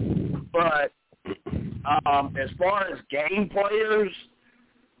 but as far as game players,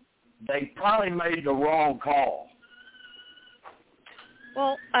 they probably made the wrong call.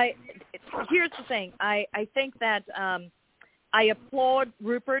 Well, here's the thing. I think that I applaud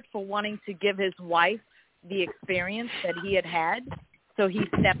Rupert for wanting to give his wife the experience that he had. So he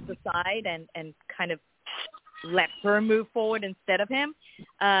stepped aside and kind of let her move forward instead of him.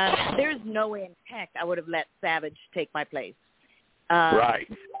 There's no way in heck I would have let Savage take my place. Right.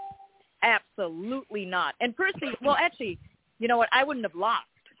 Absolutely not. And personally, well, actually, you know what? I wouldn't have lost.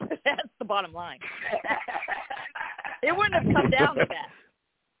 That's the bottom line. It wouldn't have come down to that.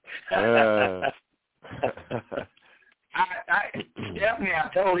 Definitely, I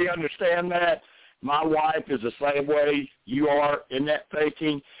totally understand that. My wife is the same way you are in that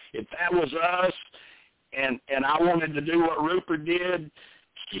thinking. If that was us, and I wanted to do what Rupert did,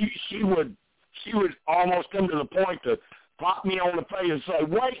 she would almost come to the point to pop me on the face and say,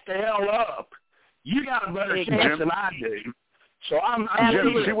 "Wake the hell up! You got a better chance than I do." So I'm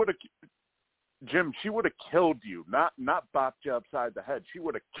Jim, she would have killed you, not bopped you upside the head. She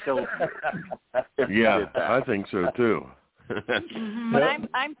would have killed you. Yeah, I think so too. But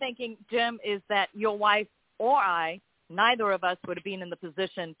I'm thinking, Jim, is that your wife or I, neither of us would have been in the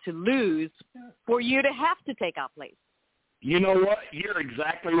position to lose for you to have to take our place. You know what? You're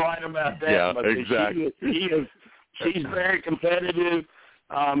exactly right about that. Yeah, exactly. She's very competitive.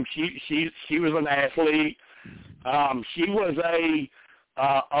 She was an athlete. She was a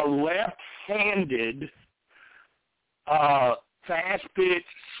left-handed fast pitch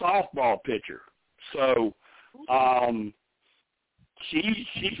softball pitcher. So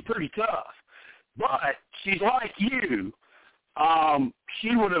she's pretty tough. But she's like you.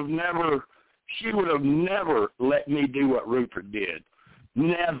 She would have never she would have never let me do what Rupert did.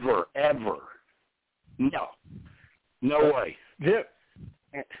 Never, ever. No way.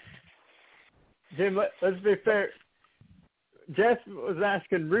 Jim, let's be fair. Jess was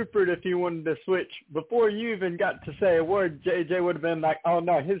asking Rupert if he wanted to switch. Before you even got to say a word, JJ would have been like, oh,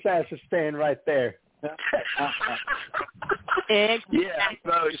 no, his ass is staying right there. Yeah,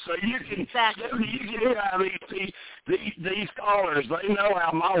 so you can hear how these callers, they know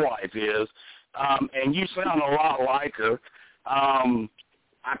how my wife is, and you sound a lot like her. I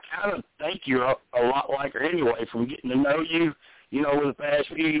kind of think you're a lot like her anyway from getting to know you, over the past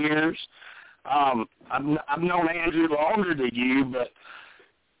few years. I've known Andrew longer than you, but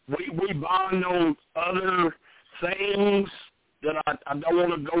we bond on other things that I don't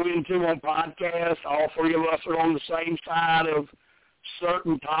want to go into on podcasts. All three of us are on the same side of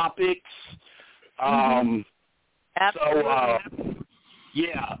certain topics. Absolutely.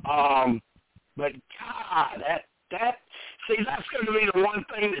 But God, that's going to be the one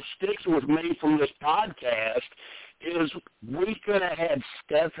thing that sticks with me from this podcast is we could have had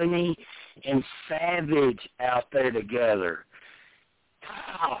Stephanie and Savage out there together.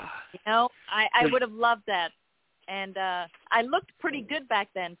 God. I would have loved that. And I looked pretty good back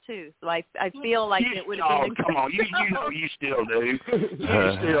then, too. So I feel like it would have been... Oh, come on. You still do. You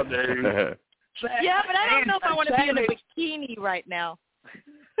still do. Yeah, but I don't know if I want to be in a bikini right now.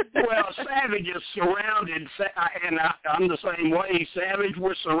 Well, Savage is surrounded, and I'm the same way. Savage,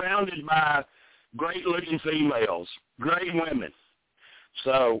 we're surrounded by great-looking females, great women.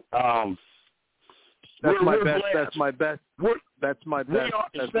 So, that's my best. Blessed. That's my best. That's my best.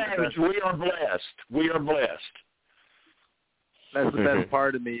 Savage, we are blessed. We are blessed. That's the best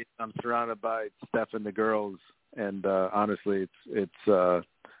part of me. I'm surrounded by Steph and the girls, and honestly, it's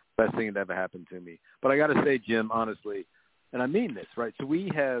best thing that ever happened to me. But I got to say, Jim, honestly, and I mean this, right? So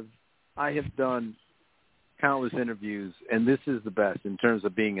I have done countless interviews, and this is the best in terms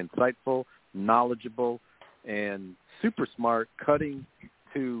of being insightful, knowledgeable, and super smart, cutting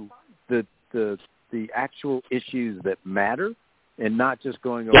to the actual issues that matter, and not just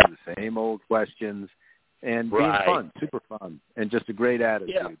going over the same old questions, and being fun, super fun, and just a great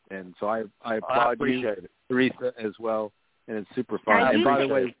attitude. Yeah. And so I applaud you, Teresa, as well, and it's super fun. And by the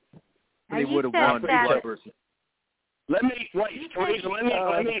way, they would have won whoever. Let me let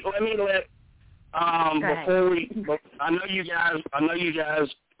before we. I know you guys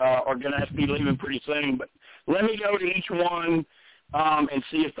are going to have to be leaving pretty soon, but let me go to each one and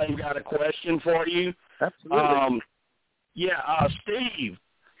see if they've got a question for you. Absolutely. Steve.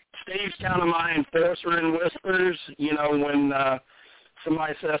 Steve's kind of my enforcer in whispers. When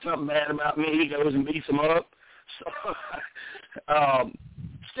somebody says something bad about me, he goes and beats them up. So,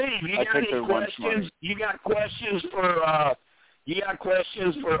 Steve, you got any questions? You got questions for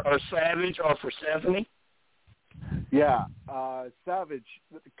Savage or for Stephanie? Yeah, Savage.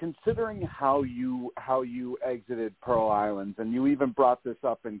 Considering how you exited Pearl Islands, and you even brought this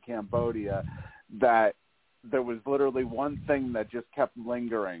up in Cambodia, that there was literally one thing that just kept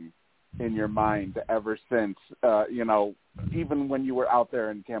lingering in your mind ever since, even when you were out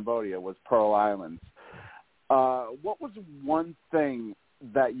there in Cambodia, was Pearl Islands. What was one thing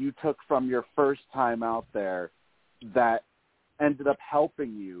that you took from your first time out there that ended up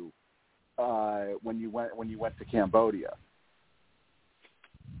helping you when you went to Cambodia?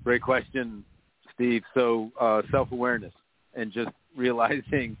 Great question, Steve. So self-awareness and just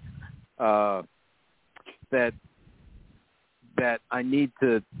realizing that I need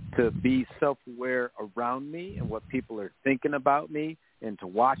to be self-aware around me and what people are thinking about me, and to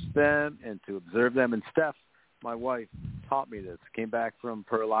watch them and to observe them. And Steph, my wife, taught me this. Came back from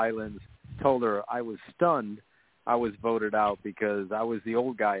Pearl Islands, told her I was stunned I was voted out because I was the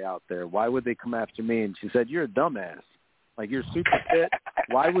old guy out there. Why would they come after me? And she said, "You're a dumbass. Like, you're super fit.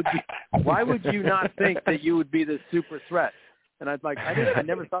 Why would you not think that you would be the super threat?" And I was like, I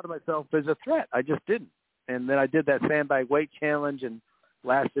never thought of myself as a threat. I just didn't. And then I did that sandbag weight challenge and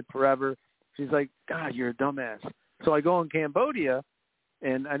lasted forever. She's like, "God, you're a dumbass." So I go in Cambodia,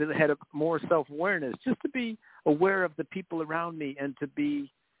 and I had more self-awareness, just to be aware of the people around me and to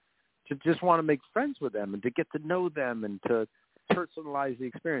just want to make friends with them and to get to know them and to personalize the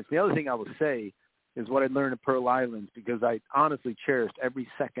experience. The other thing I will say is what I learned at Pearl Islands, because I honestly cherished every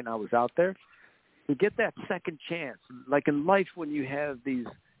second I was out there, to get that second chance. Like in life, when you have these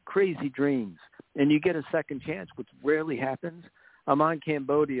crazy dreams and you get a second chance, which rarely happens. I'm on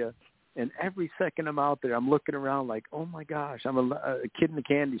Cambodia, and every second I'm out there, I'm looking around like, oh my gosh, I'm a kid in the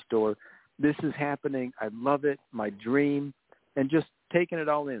candy store. This is happening. I love it. My dream, and just taking it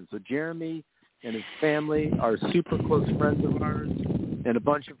all in. So Jeremy and his family are super close friends of ours. and a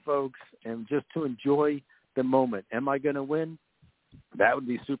bunch of folks, and just to enjoy the moment. Am I going to win? That would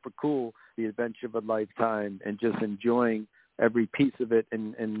be super cool, the adventure of a lifetime, and just enjoying every piece of it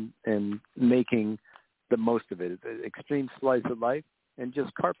and making the most of it. It's an extreme slice of life, and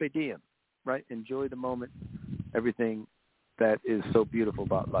just carpe diem, right? Enjoy the moment, everything that is so beautiful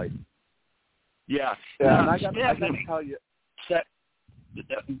about life. Yeah. And I got to tell you.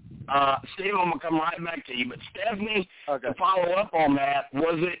 Steve, I'm going to come right back to you. But Stephanie, to follow up on that,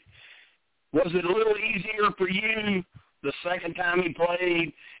 was it a little easier for you the second time you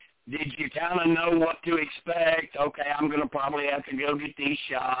played? Did you kind of know what to expect? Okay, I'm going to probably have to go get these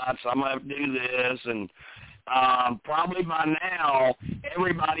shots. I'm going to have to do this. And probably by now,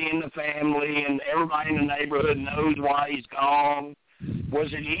 everybody in the family and everybody in the neighborhood knows why he's gone.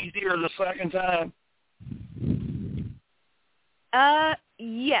 Was it easier the second time?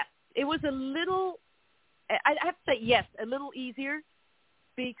 Yes. It was a little, I have to say yes, a little easier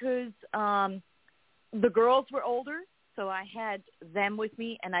because the girls were older, so I had them with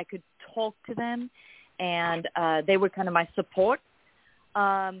me and I could talk to them, and they were kind of my support.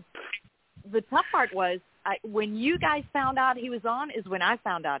 The tough part was when you guys found out he was on is when I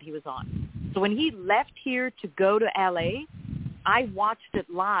found out he was on. So when he left here to go to L.A., I watched it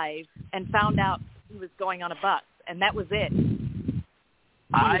live and found out he was going on a bus, and that was it.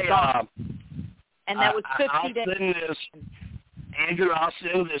 And that was 50 days. Andrew, I'll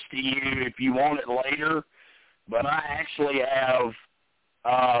send this to you if you want it later, but I actually have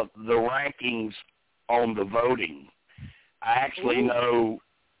the rankings on the voting. I actually know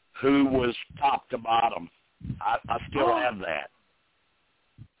who was top to bottom. I still have that.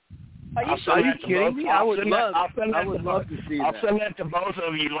 Are you kidding me? I would love to see that. I'll send that to both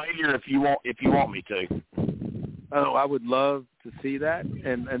of you later if you want me to. Oh, I would love to see that,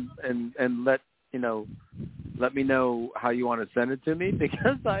 and let me know how you want to send it to me,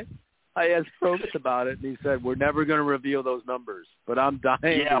 because I asked Probst about it and he said we're never going to reveal those numbers, but I'm dying to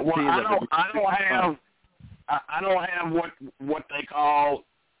see them. I don't have what they call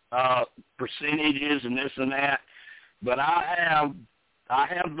percentages and this and that, but I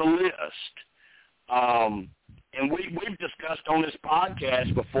have the list, and we've discussed on this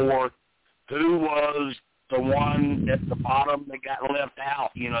podcast before who was the one at the bottom that got left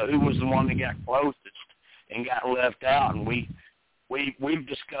out. Who was the one that got closest and got left out, and we've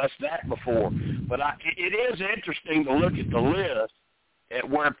discussed that before. But it is interesting to look at the list at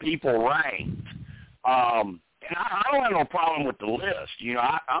where people ranked. And I don't have no problem with the list.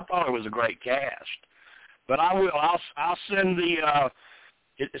 I thought it was a great cast. But I'll send the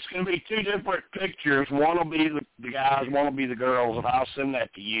it's going to be two different pictures. One will be the guys, one will be the girls, and I'll send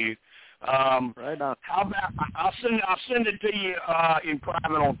that to you. Right on. How about I'll send it to you in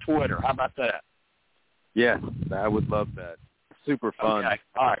private on Twitter. How about that? Yes, I would love that. Super fun. Okay.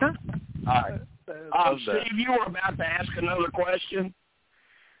 All right. Steve, you were about to ask another question.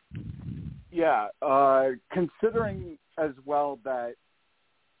 Yeah. Considering as well that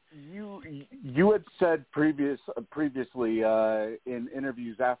you had said previously in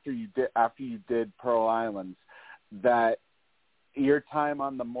interviews after you did Pearl Islands that your time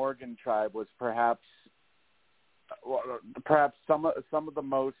on the Morgan tribe was perhaps some of the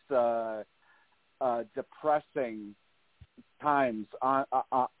most depressing times on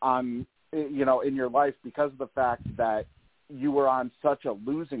in your life, because of the fact that you were on such a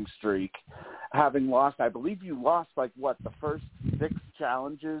losing streak, having lost, I believe you lost the first 6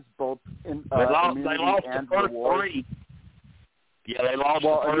 challenges, both in immunity and reward. 3. Yeah, they lost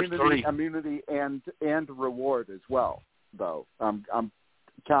the first 3. Immunity and reward as well, though. I'm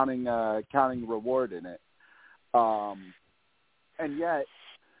counting reward in it. And yet,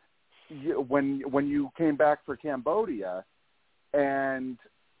 when you came back for Cambodia, and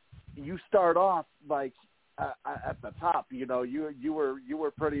you start off at the top, you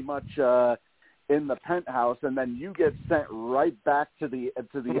were pretty much in the penthouse, and then you get sent right back to the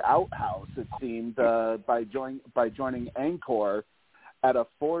outhouse. It seemed by joining Angkor at a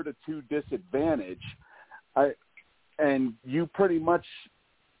 4-2 disadvantage, and you pretty much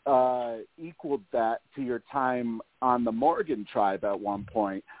equaled that to your time on the Morgan tribe at one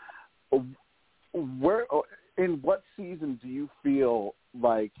point. In what season do you feel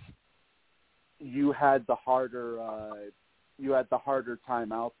like you had the harder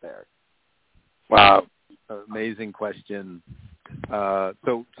time out there? Wow, amazing question.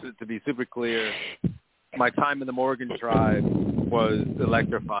 So to be super clear, my time in the Morgan tribe was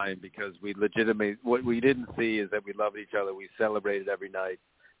electrifying, because what we didn't see is that we loved each other. We celebrated every night,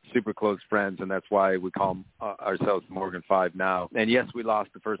 super close friends, and that's why we call ourselves Morgan 5 now. And yes, we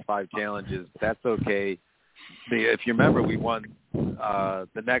lost the first 5 challenges. But that's okay. if you remember, we won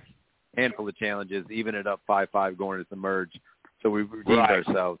the next handful of challenges, even it up 5-5 going into the merge. So we redeemed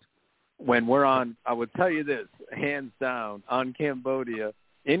ourselves. When we're on, I would tell you this, hands down, in Cambodia,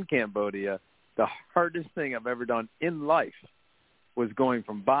 the hardest thing I've ever done in life was going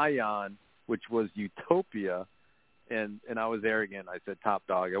from Bayon, which was Utopia, and I was arrogant. I said top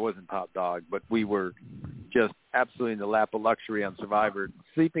dog. I wasn't top dog, but we were just absolutely in the lap of luxury on Survivor,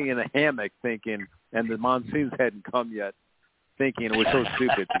 sleeping in a hammock thinking, and the monsoons hadn't come yet, thinking it was so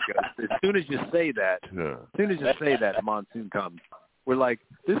stupid because as soon as you say that, the monsoon comes. We're like,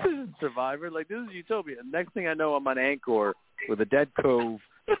 this isn't Survivor. Like, this is Utopia. And next thing I know, I'm on Angkor with a dead cove,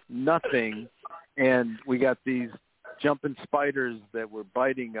 nothing, and we got these jumping spiders that were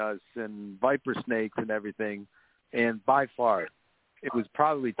biting us and viper snakes and everything. And by far, it was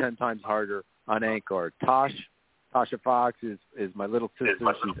probably 10 times harder on Angkor. Tasha Fox is my little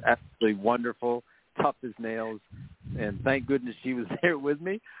sister. She's absolutely wonderful, tough as nails, and thank goodness she was there with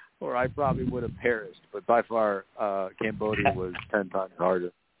me, or I probably would have perished. But by far, Cambodia was 10 times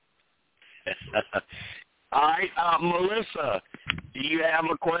harder. All right, Melissa, do you have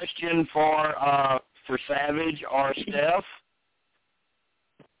a question for Savage or Steph?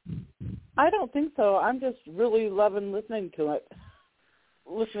 I don't think so. I'm just really loving listening to it.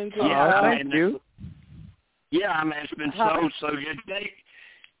 Thank you. Yeah, I mean, it's been so good.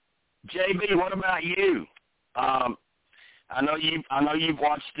 JB, what about you? I know you've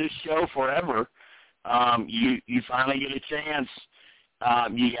watched this show forever. You finally get a chance.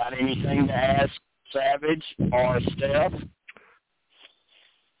 You got anything to ask Savage or Steph?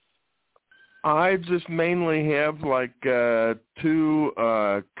 I just mainly have like 2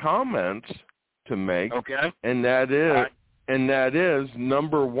 comments to make. Okay. And that is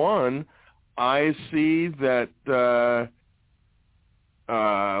number 1, I see that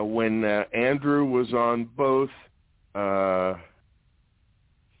when Andrew was on both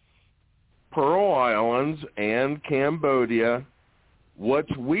Pearl Islands and Cambodia,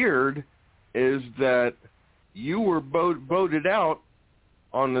 what's weird is that you were voted out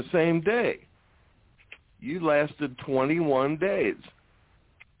on the same day. You lasted 21 days.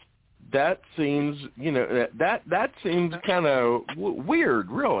 That seems, that seems kind of weird,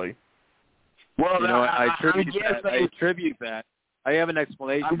 really. Well, I attribute that. I have an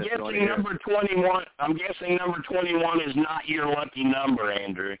explanation. I'm guessing number 21. I'm guessing number 21 is not your lucky number,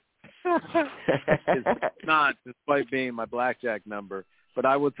 Andrew. It's not, despite being my blackjack number. But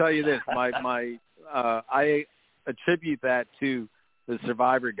I will tell you this: I attribute that to the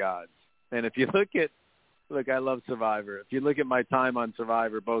Survivor gods. And if you look, I love Survivor. If you look at my time on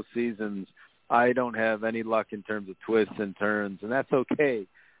Survivor, both seasons, I don't have any luck in terms of twists and turns, and that's okay.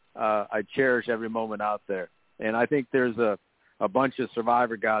 I cherish every moment out there. And I think there's a bunch of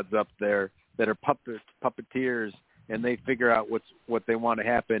Survivor gods up there that are puppeteers, and they figure out what they want to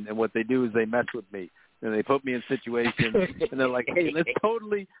happen, and what they do is they mess with me. And they put me in situations, and they're like, hey, let's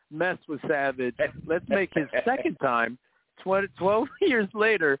totally mess with Savage. Let's make his second time 12 years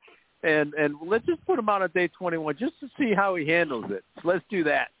later, and let's just put him out on day 21 just to see how he handles it. So let's do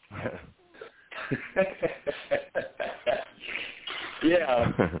that.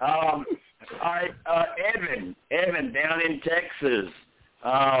 Yeah. All right, Evan down in Texas.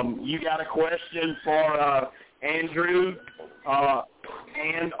 You got a question for Andrew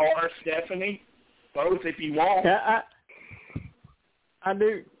and or Stephanie? Both, if you want. Yeah, I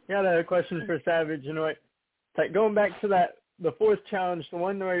do got a question for Savage. Like going back to the 4th challenge, the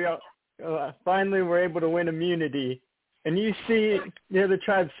one where y'all finally were able to win immunity, and you see the other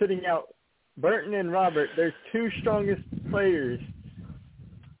tribe sitting out Burton and Robert, their 2 strongest players.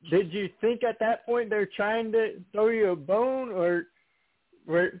 Did you think at that point they're trying to throw you a bone, or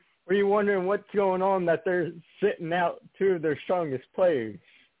were you wondering what's going on that they're sitting out 2 of their strongest players?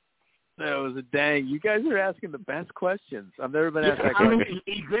 That was a dang. You guys are asking the best questions. I've never been asked that question.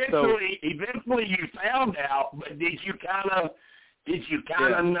 Eventually you found out, but did you kind of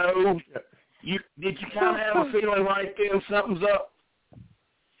know? Did you kind of have a feeling like something's up?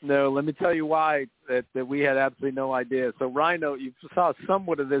 No, let me tell you why that we had absolutely no idea. So Rhino, you saw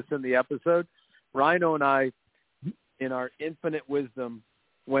somewhat of this in the episode. Rhino and I, in our infinite wisdom,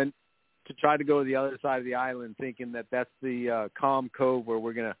 went to try to go to the other side of the island, thinking that that's the calm cove where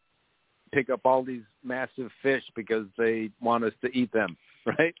we're going to pick up all these massive fish because they want us to eat them,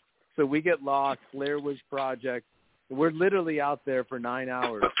 right? So we get lost, Blair Witch Project. We're literally out there for 9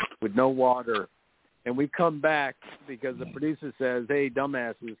 hours with no water. And we come back because the producer says, hey,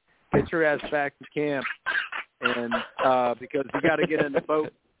 dumbasses, get your ass back to camp. And because you got to get in the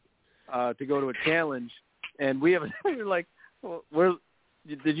boat to go to a challenge. And we're like,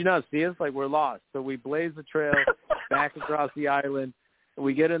 did you not see us? Like, we're lost. So we blaze the trail back across the island.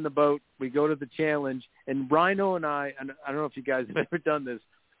 We get in the boat. We go to the challenge. And Rhino and I don't know if you guys have ever done this,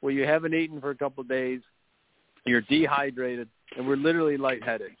 where you haven't eaten for a couple of days, you're dehydrated, and we're literally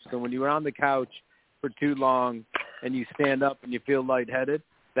lightheaded. So when you're on the couch for too long and you stand up and you feel lightheaded,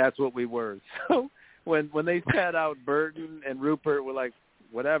 that's what we were. So when they sat out Burton and Rupert, we're like,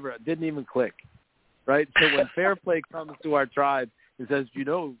 whatever. It didn't even click, right? So when Fair Play comes to our tribe and says, we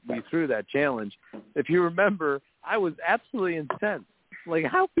threw that challenge, if you remember, I was absolutely incensed. Like,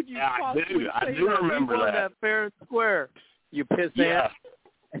 how could you possibly say remember that fair and square, you pissant? Yeah.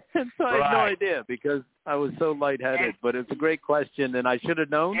 And so I had no idea because I was so lightheaded. But it's a great question, and I should have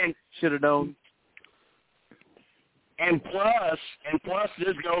known. And plus,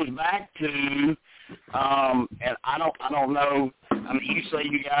 this goes back to, and I don't know. I mean, you say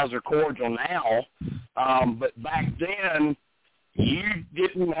you guys are cordial now, but back then, you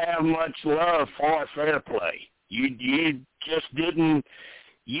didn't have much love for Fair Play. You just didn't.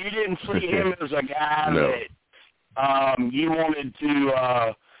 You didn't see him as a guy that you wanted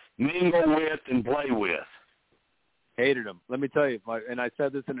to mingle with and play with. Hated him. Let me tell you, and I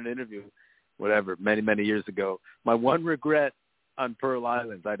said this in an interview, many years ago. My one regret on Pearl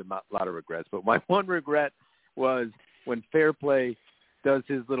Islands, I had a lot of regrets, but my one regret was when Fair Play does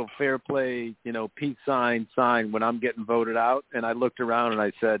his little Fair Play, peace sign when I'm getting voted out, and I looked around and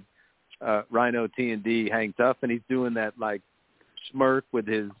I said, Rhino T&D Hank Duff, and he's doing that like smirk with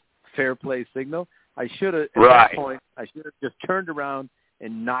his Fair Play signal. I should have, at that point, just turned around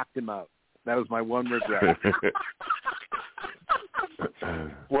and knocked him out. That was my one regret.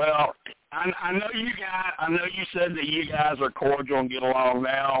 Well, I know you said that you guys are cordial and get along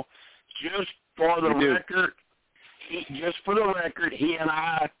now. Just for the record, he and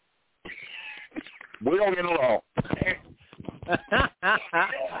I, we don't get along.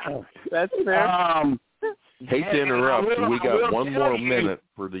 That's fair. Hate to interrupt. We got one more minute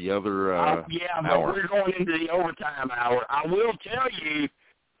for the other hour. But we're going into the overtime hour. I will tell you,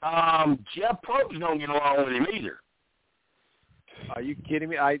 Jeff Probst don't get along with him either. Are you kidding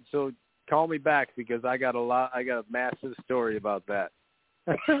me? So call me back because I got a massive story about that.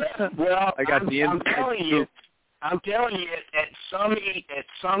 Well, I'm telling you, at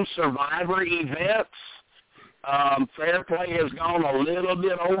some Survivor events, Fair Play has gone a little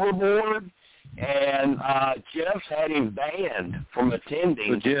bit overboard, and Jeff's had him banned from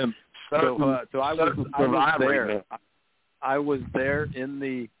attending. So Jim, I was there. I was there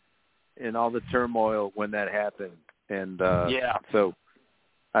in all the turmoil when that happened, and so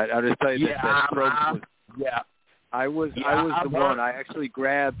I'll just tell you I was the one. I actually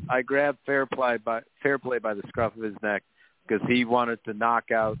grabbed Fair Play by the scruff of his neck because he wanted to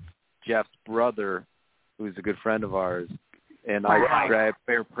knock out Jeff's brother, who's a good friend of ours, and I grabbed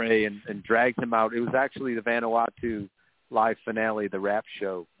Fair Play and dragged him out. It was actually the Vanuatu live finale, the rap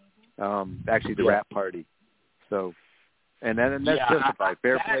show, the rap party. So, and that's justified.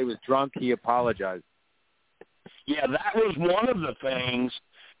 Fair Play was drunk. He apologized. Yeah, that was one of the things,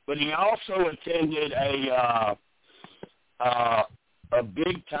 but he also attended a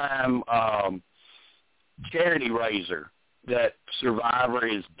big time charity raiser that Survivor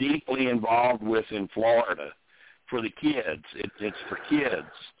is deeply involved with in Florida for the kids. It's for kids.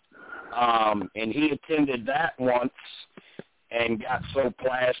 And he attended that once and got so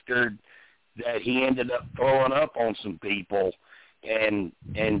plastered that he ended up throwing up on some people. And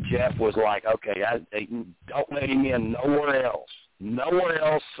Jeff was like, okay, don't let him in nowhere else. Nowhere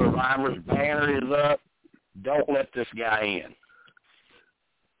else. Survivor's banner is up. Don't let this guy in.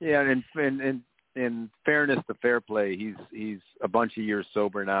 Yeah, and in fairness to Fair Play, he's a bunch of years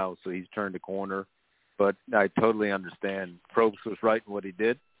sober now, so he's turned a corner. But I totally understand. Probst was right in what he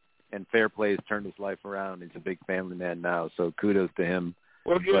did, and Fair Play has turned his life around. He's a big family man now, so kudos to him.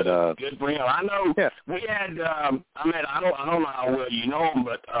 Well, good, good for him. I know we had. I don't know how well you know him,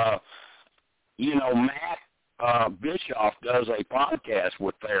 but Matt Bischoff does a podcast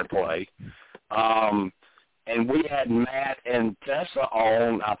with Fair Play. And we had Matt and Tessa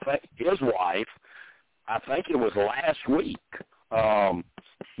on, I think, his wife, I think it was last week when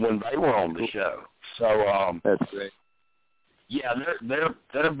they were on the show. So that's great. Yeah,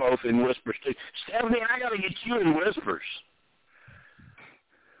 they're both in Whispers too. Stephanie, I got to get you in Whispers.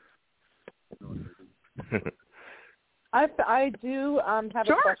 I do have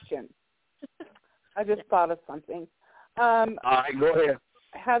a question. I just thought of something. All right, go ahead.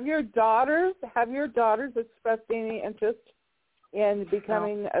 Have your daughters expressed any interest in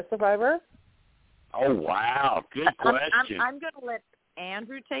becoming a survivor? Oh, wow. Good question. I'm going to let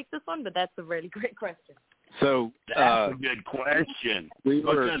Andrew take this one, but that's a really great question. So that's a good question. We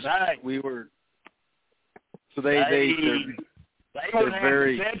were. So they're very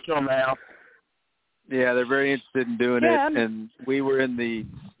essential now. Yeah, they're very interested in doing it, and we were in the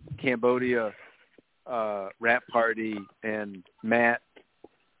Cambodia rap party, and Matt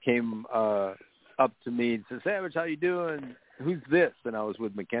came up to me and said, "Savage, how you doing? Who's this?" And I was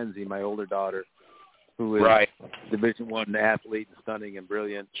with Mackenzie, my older daughter, who is Division I athlete and stunning and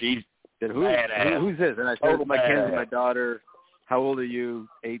brilliant. She's who's this? And I said, Mackenzie, my daughter. How old are you?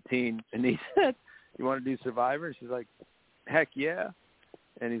 18. And he said, "You want to do Survivor?" She's like, "Heck yeah."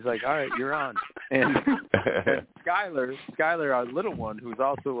 And he's like, "All right, you're on." And Skylar, our little one, who's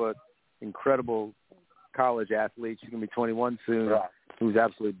also an incredible college athlete, she's going to be 21 soon, who's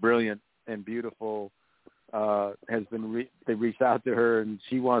absolutely brilliant and beautiful, they reached out to her, and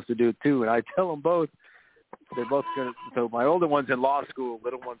she wants to do it too. And I tell them both, they're both going to, so my older one's in law school,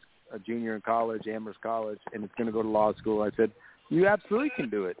 little one's a junior in college, Amherst College, and it's going to go to law school. I said, you absolutely can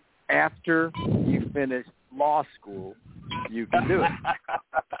do it. After you finish law school, you can do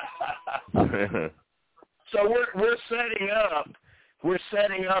it. So we're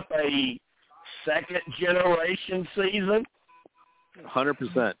setting up a second generation season.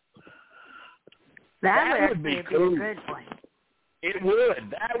 100%. That would be cool. cool. A good one. It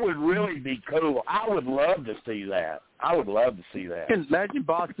would. That would really be cool. I would love to see that. Imagine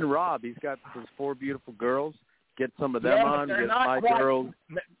Boston Rob. He's got those 4 beautiful girls. Get some of them on. Get my girls.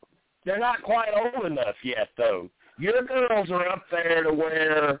 They're not quite old enough yet, though. Your girls are up there to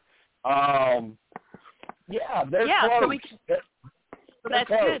where, they're close. So that's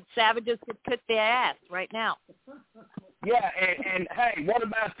good. Savages could kick their ass right now. Yeah, and hey, what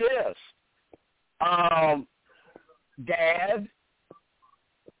about this? Dad,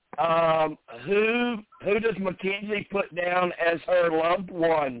 who does Mackenzie put down as her loved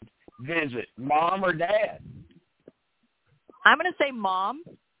one visit, Mom or Dad? I'm going to say Mom.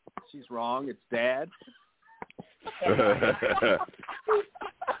 She's wrong. It's Dad.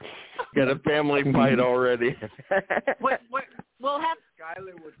 Got a family fight already. We'll have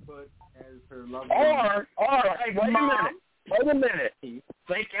Skylar would put as her loved one. Or hey, wait Mom. a minute.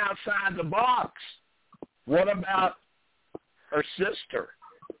 Think outside the box. What about her sister?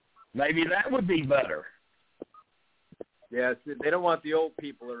 Maybe that would be better. Yes, they don't want the old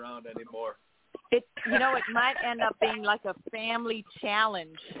people around anymore. It might end up being like a family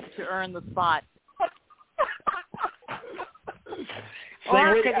challenge to earn the spot.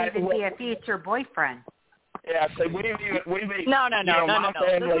 Or it could even be a future boyfriend. Yeah, so we No.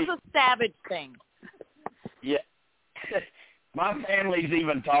 Family, this is a Savage thing. Yeah. My family's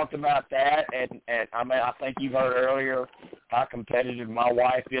even talked about that, and I mean, I think you heard earlier how competitive my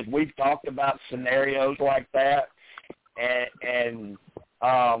wife is. We've talked about scenarios like that, and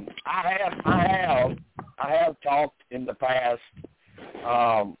I have talked in the past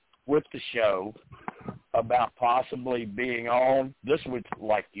with the show about possibly being on. This was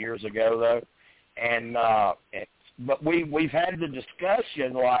like years ago though, but we've had the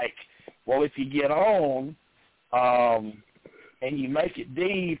discussion like, well, if you get on, and you make it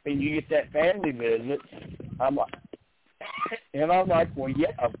deep and you get that family visit, I'm like, well,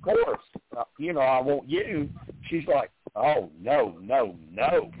 yeah, of course, I want you. She's like, oh, no.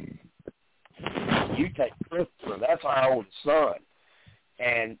 You take Christopher. That's our oldest son.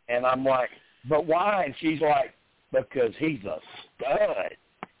 And I'm like, but why? And she's like, because he's a stud.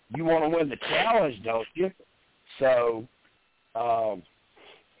 You want to win the challenge, don't you? So,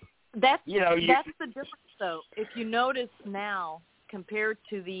 that's the difference, though. If you notice now, compared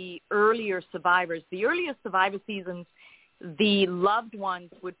to the earlier Survivors, the earlier Survivor seasons, the loved ones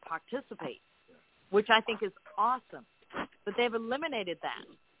would participate, which I think is awesome. But they've eliminated that.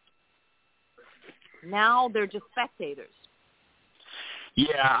 Now they're just spectators.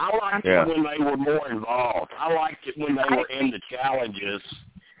 Yeah, I liked it when they were more involved. I liked it when they were in the challenges.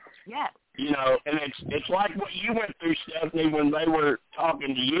 Yeah. And it's like what you went through, Stephanie, when they were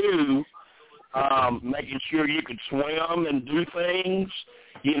talking to you, making sure you could swim and do things,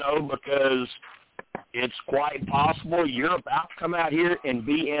 because it's quite possible you're about to come out here and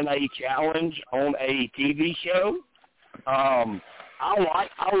be in a challenge on a TV show. I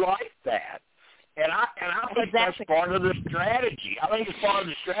like that. And I think that's part of the strategy. I think it's part of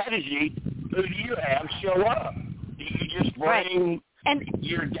the strategy. Who do you have show up? Do you just bring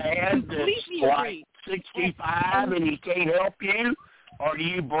your dad that's like 65 and he can't help you? Or do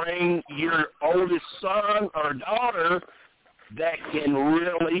you bring your oldest son or daughter that can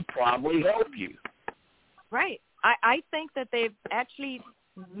really probably help you? Right. I think that they've actually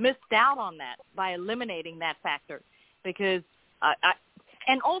missed out on that by eliminating that factor because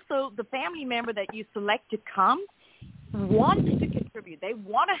And also the family member that you select to come wants to contribute. They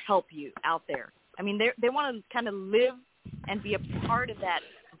want to help you out there. I mean, they want to kind of live and be a part of that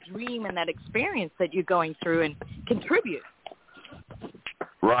dream and that experience that you're going through and contribute.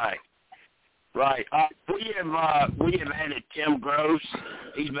 Right. Right. We have added Tim Gross.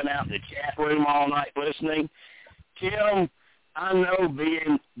 He's been out in the chat room all night listening. Tim, I know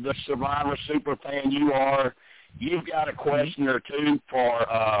being the Survivor superfan you are, you've got a question or two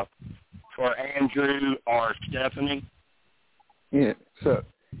for Andrew or Stephanie. Yeah. So,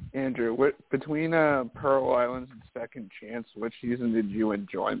 Andrew, between Pearl Islands and Second Chance, which season did you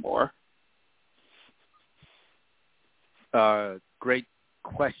enjoy more? Great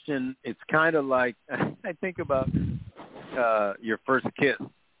question. It's kind of like I think about your first kiss,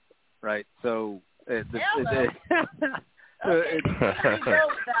 right? So I know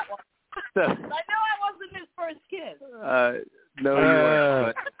I wasn't his first kiss. No, you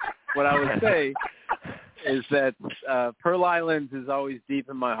weren't. But what I would say is that Pearl Islands is always deep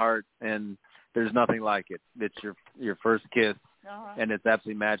in my heart, and there's nothing like it. It's your first kiss, and it's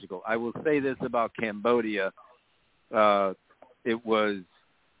absolutely magical. I will say this about Cambodia. It was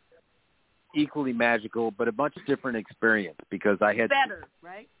equally magical, but a much different experience because I had better,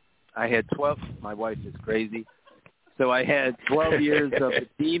 right? I had 12. My wife is crazy, so I had 12 years of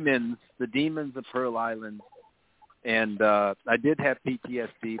the demons of Pearl Islands, and I did have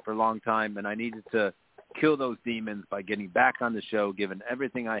PTSD for a long time, and I needed to kill those demons by getting back on the show, giving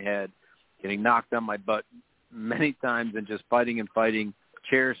everything I had, getting knocked on my butt many times, and just fighting and fighting,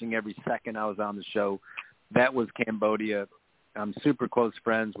 cherishing every second I was on the show. That was Cambodia. I'm super close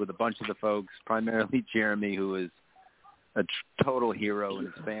friends with a bunch of the folks, primarily Jeremy, who is a total hero, and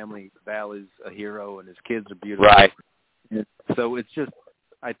his family. Val is a hero, and his kids are beautiful. Right. So it's just,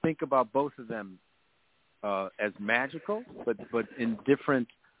 I think about both of them as magical, but in different,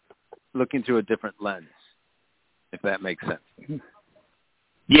 looking through a different lens, if that makes sense.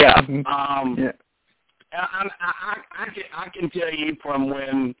 Yeah. Yeah. I can tell you from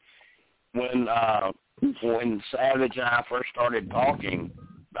when Savage and I first started talking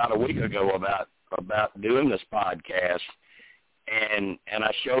about a week ago about doing this podcast, and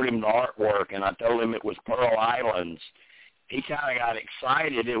I showed him the artwork, and I told him it was Pearl Islands. He kind of got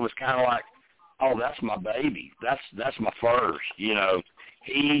excited. It was kind of like, oh, that's my baby. That's my first. You know,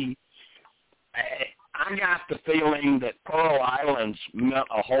 I got the feeling that Pearl Islands meant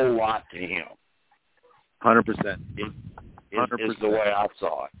a whole lot to him. 100%. Is the way I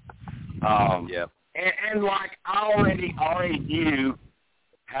saw it. Yeah. And like I already knew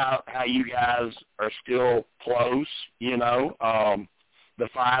how you guys are still close, you know, the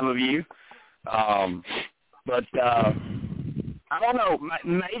five of you. But I don't know,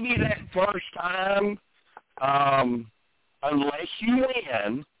 maybe that first time, unless you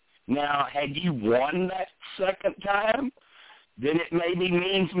win, now had you won that second time, then it maybe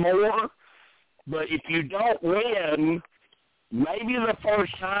means more. But if you don't win, maybe the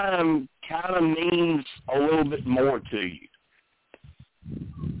first time kind of means a little bit more to you.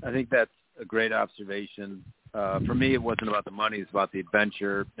 I think that's a great observation. For me, it wasn't about the money. It's about the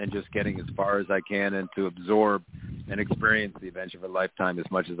adventure and just getting as far as I can and to absorb and experience the adventure of a lifetime as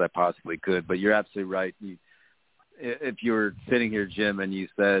much as I possibly could. But you're absolutely right. If you were sitting here, Jim, and you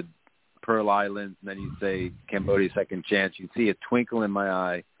said Pearl Islands and then you say Cambodia Second Chance, you'd see a twinkle in my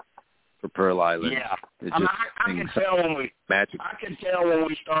eye for Pearl Islands. Yeah, I can tell when we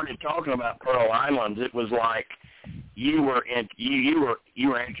started talking about Pearl Islands, it was like you were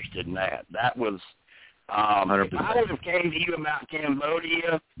interested in that. That was 100%. If I would have came to you about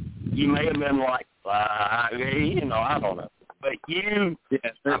Cambodia, you may have been like, I don't know. But you,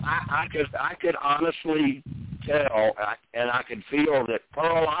 I could honestly tell, and I could feel that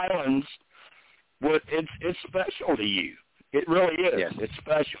Pearl Islands, it's special to you. It really is. Yes. It's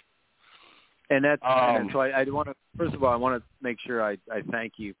special. And that's so I want to, first of all, I want to make sure I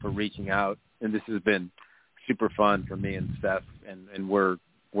thank you for reaching out. And this has been super fun for me and Steph, and we're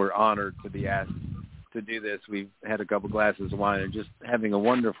honored to be asked to do this. We've had a couple glasses of wine and just having a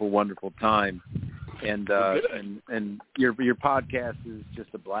wonderful, wonderful time. And your podcast is just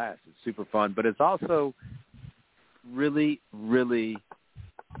a blast. It's super fun, but it's also really, really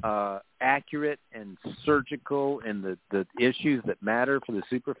accurate and surgical in the issues that matter for the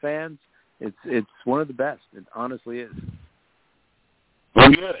super fans. It's one of the best. It honestly is.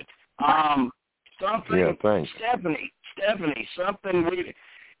 Well, good. Something. Yeah, thanks. Stephanie, something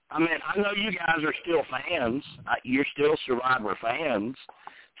I know you guys are still fans. You're still Survivor fans.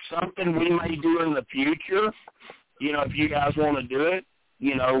 Something we may do in the future, you know, if you guys want to do it,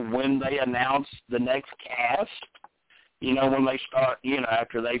 you know, when they announce the next cast, when they start,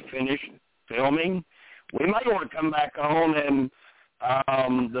 after they finish filming, we may want to come back on and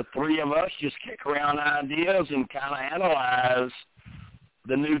the three of us just kick around ideas and kind of analyze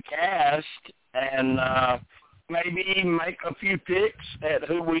the new cast and maybe make a few picks at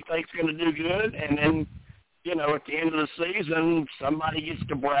who we think's going to do good, and then, at the end of the season, somebody gets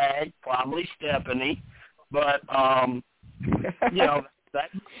to brag, probably Stephanie, but,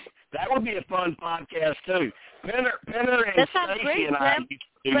 that would be a fun podcast, too. Penner and Stacey and I used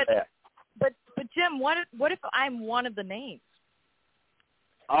to do that. But Jim, what if I'm one of the names?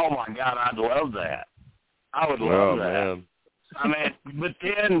 Oh, my God, I'd love that. I would love that. Man. I mean, but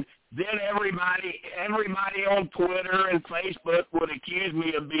then everybody on Twitter and Facebook would accuse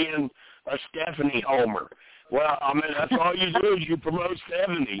me of being a Stephanie homer. Well, I mean, that's all you do is you promote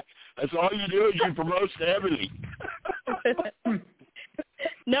Stephanie. That's all you do is you promote Stephanie.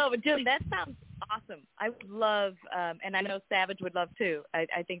 No, but Jim, that sounds awesome. I would love, and I know Savage would love too.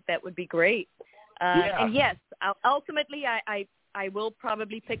 I think that would be great. And yes, ultimately, I will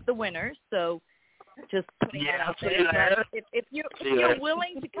probably pick the winner. So just putting that out there. If you're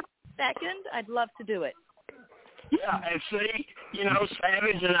willing to come second, I'd love to do it. Yeah, and see,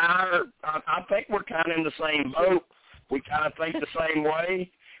 Savage and I think we're kind of in the same boat. We kind of think the same way.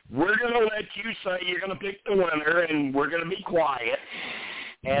 We're going to let you say you're going to pick the winner, and we're going to be quiet.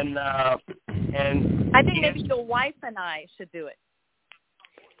 And I think maybe your wife and I should do it.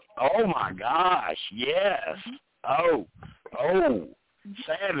 Oh, my gosh, yes. Oh,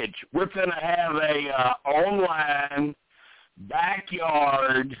 Savage, we're going to have a online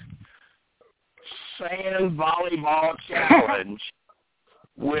backyard sand volleyball challenge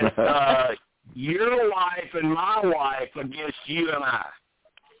with your wife and my wife against you and I.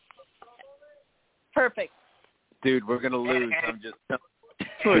 Perfect. Dude, we're going to lose. I'm just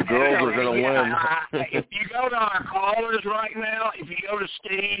the girls are going to win. If you go to our callers right now, if you go to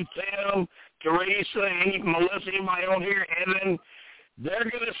Steve, Tim, Teresa, Melissa, anybody on here, Evan, they're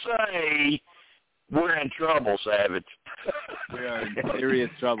going to say we're in trouble, Savage. We are in serious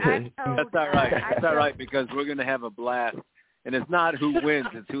trouble. That's all right. That's all right, because we're going to have a blast. And it's not who wins,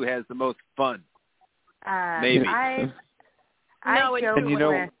 it's who has the most fun. Maybe.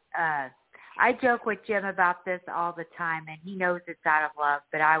 I joke with Jim about this all the time, and he knows it's out of love,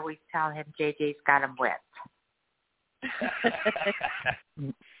 but I always tell him JJ's got him whipped.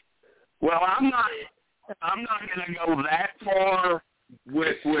 Well, I'm not going to go that far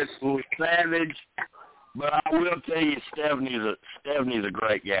with Savage, but I will tell you, Stephanie's a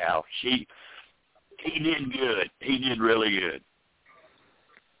great gal. He did good. He did really good.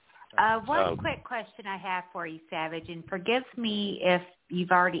 One quick question I have for you, Savage, and forgive me if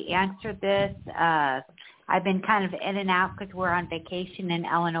you've already answered this. I've been kind of in and out because we're on vacation in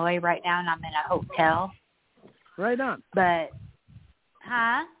Illinois right now, and I'm in a hotel. Right on. But,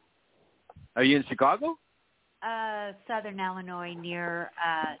 Are you in Chicago? Southern Illinois near,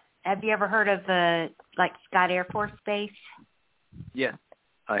 have you ever heard of, Scott Air Force Base? Yes,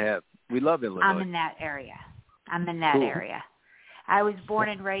 I have. We love Illinois. I'm in that area. Area. I was born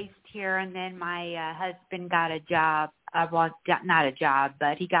and raised here, and then my husband got a job. Not a job,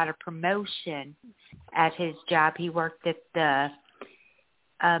 but he got a promotion at his job. He worked at the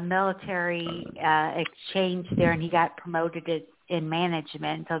military exchange there, and he got promoted in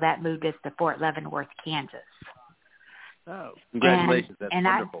management, so that moved us to Fort Leavenworth, Kansas. Oh, congratulations. That's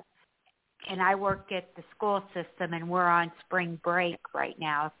wonderful. I work at the school system, and we're on spring break right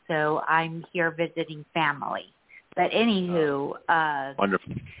now, so I'm here visiting family. But anywho,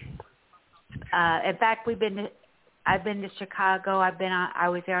 wonderful. In fact, I've been to Chicago. I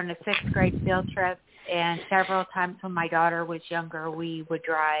was there on a 6th grade field trip, and several times when my daughter was younger, we would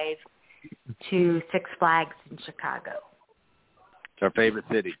drive to Six Flags in Chicago. It's our favorite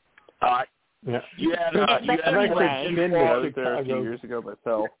city. I've actually been there a few years ago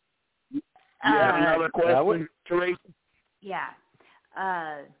myself. You have another question, Teresa? Yeah.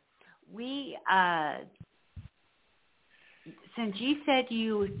 Since you said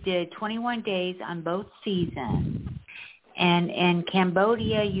you did 21 days on both seasons, and in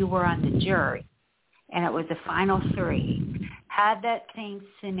Cambodia you were on the jury, and it was the final 3, had that same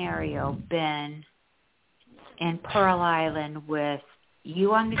scenario been in Pearl Island with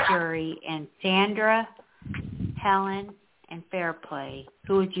you on the jury and Sandra, Helen, and Fairplay,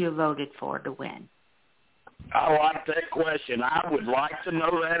 who would you have voted for to win? I like that question. I would like to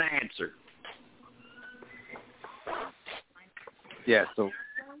know that answer. Yeah, so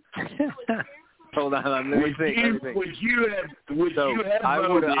hold on, let me think. Would you have I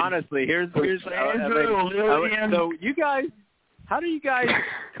would honestly. Here's so you guys, how do you guys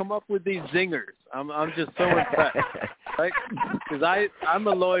come up with these zingers? I'm just so impressed. right? Because I'm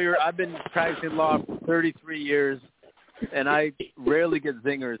a lawyer. I've been practicing law for 33 years, and I rarely get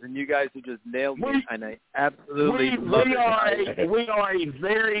zingers, and you guys have just nailed me, and I absolutely love it. We are a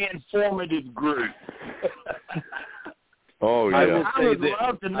very informative group. Oh, yeah. I would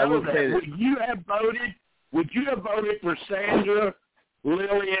love to know that. Would you have voted for Sandra,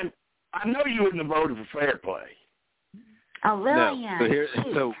 Lillian? I know you wouldn't have voted for Fair Play. Oh, Lillian.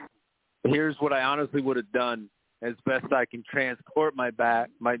 No. So here's what I honestly would have done as best I can transport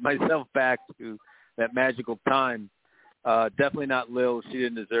myself back to that magical time. Definitely not Lil. She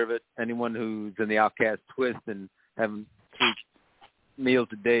didn't deserve it. Anyone who's in the Outcast twist and having 3 meals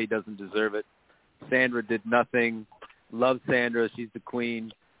a day doesn't deserve it. Sandra did nothing. Love Sandra. She's the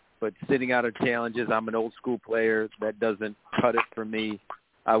queen. But sitting out of challenges, I'm an old school player. That doesn't cut it for me.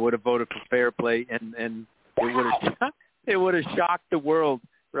 I would have voted for Fair Play, and it would have shocked the world,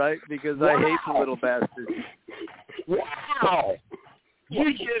 right? Because I hate the little bastards. Wow!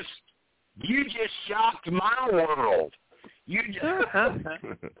 You just shocked my world. You just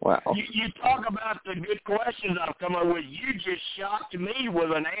wow. You talk about the good questions I've come up with. You just shocked me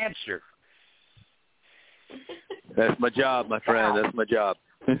with an answer. That's my job, my friend. That's my job.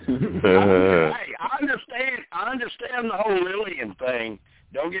 Hey, I understand the whole Lillian thing.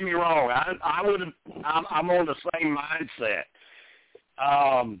 Don't get me wrong. I would have. I'm on the same mindset.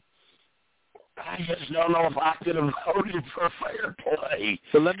 I just don't know if I could have voted for Fair Play.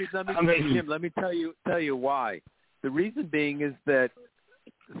 So let me Jim, let me tell you why. The reason being is that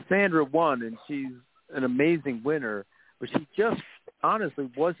Sandra won, and she's an amazing winner, but she just honestly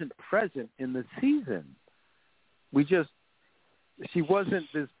wasn't present in the season. She wasn't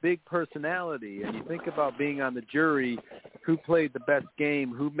this big personality. And you think about being on the jury, who played the best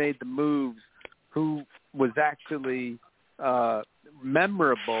game, who made the moves, who was actually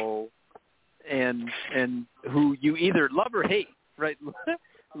memorable, and who you either love or hate, right?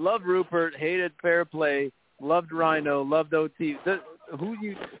 Loved Rupert, hated Fair Play, loved Rhino, loved OT.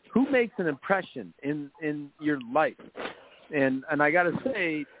 Who makes an impression in your life? And I got to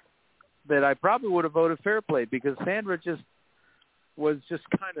say that I probably would have voted Fair Play because Sandra was just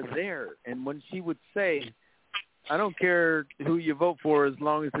kind of there. And when she would say, I don't care who you vote for as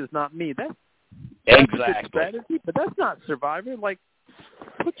long as it's not me, that's exactly a strategy, but that's not Survivor. Like,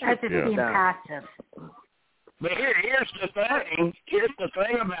 that's just being passive. But here's the thing. Here's the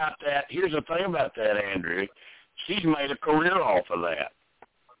thing about that, Andrew. She's made a career off of that.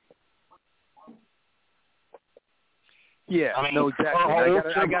 Yeah, I mean, no, exactly.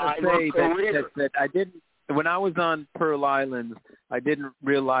 I got to say that I didn't. When I was on Pearl Islands, I didn't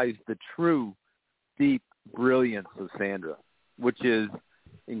realize the true, deep brilliance of Sandra, which is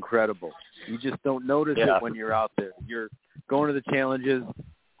incredible. You just don't notice it when you're out there. You're going to the challenges.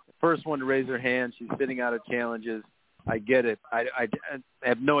 First one to raise her hand. She's sitting out of challenges. I get it. I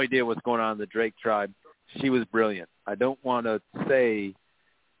have no idea what's going on in the Drake tribe. She was brilliant. I don't want to say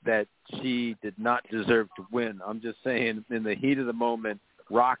that she did not deserve to win. I'm just saying in the heat of the moment,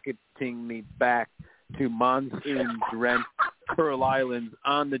 rocketing me back to monsoon-drenched Pearl Islands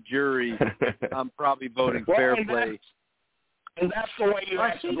on the jury, I'm probably voting Fair Play. And that's the way you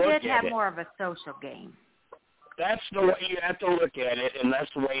have to look at it. Well, she did have more of a social game. That's the way you have to look at it, and that's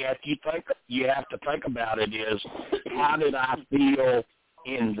the way you have to think about it is, how did I feel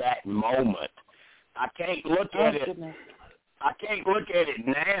in that moment? I can't look at it. I can't look at it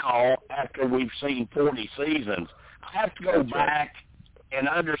now after we've seen 40 seasons. I have to go back and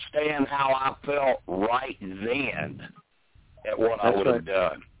understand how I felt right then at what I would have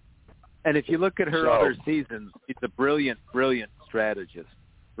done. And if you look at her other seasons, she's a brilliant, brilliant strategist,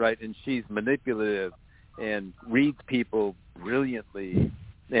 right? And she's manipulative and reads people brilliantly.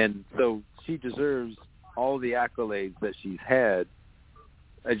 And so she deserves all the accolades that she's had.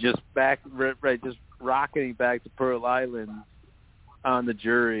 Just rocketing back to Pearl Islands on the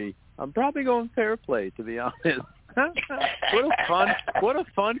jury. I'm probably going Fair Play, to be honest. What a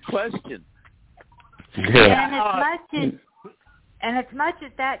fun question. Yeah. And as much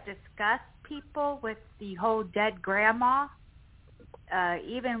as that disgusts people with the whole dead grandma,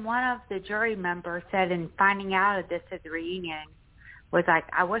 even one of the jury members said in finding out of this at the reunion was like,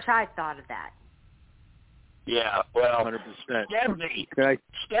 I wish I'd thought of that. Yeah, well, 100%.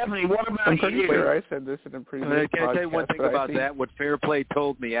 Stephanie, what about I'm pretty sure I said this in a previous podcast. Can I tell you one thing about that? What Fair Play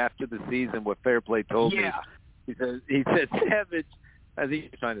told me after the season, me, he said, Savage, I think he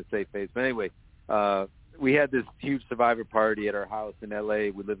was trying to save face, but anyway, we had this huge Survivor party at our house in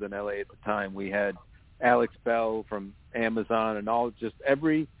L.A. We lived in L.A. at the time. We had Alex Bell from Amazon and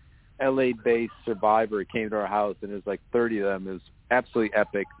every L.A.-based Survivor came to our house, and there was like 30 of them. It was absolutely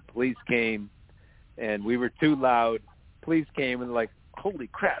epic. The police came, and we were too loud, police came and like, holy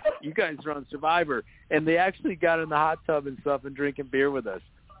crap, you guys are on Survivor, and they actually got in the hot tub and stuff and drinking beer with us,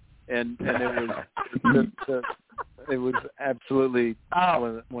 and it was absolutely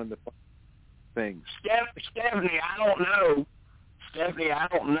one of the things. Stephanie, I don't know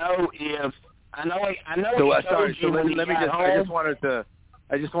if I know. So sorry. So let me just.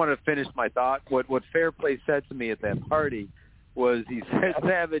 I just wanted to finish my thought. What Fairplay said to me at that party was, he said,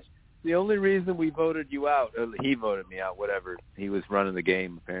 Savage, the only reason we voted you out, he voted me out, whatever. He was running the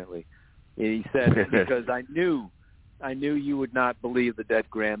game apparently. He said because I knew you would not believe the dead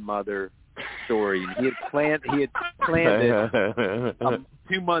grandmother story. He had planned it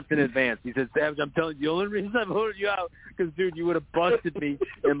 2 months in advance. He said, Savage, I'm telling you, the only reason I voted you out because, dude, you would have busted me,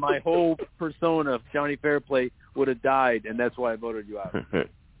 and my whole persona of Johnny Fairplay would have died, and that's why I voted you out.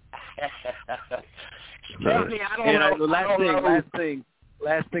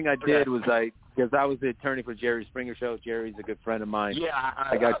 Last thing I did was because I was the attorney for Jerry Springer Show. Jerry's a good friend of mine. Yeah,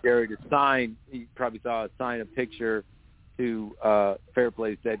 I got Jerry to sign. He probably saw sign a picture to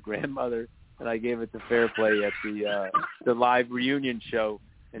Fairplay's dead grandmother, and I gave it to Fairplay at the live reunion show,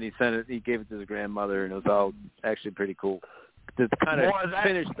 and he sent it. He gave it to his grandmother, and it was all actually pretty cool to kind of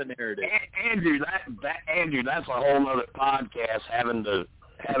finish the narrative. Andrew, that's a whole other podcast. Having to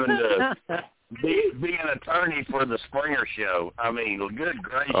be an attorney for the Springer Show. I mean, good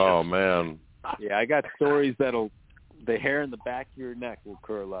gracious. Oh man. Yeah, I got stories the hair in the back of your neck will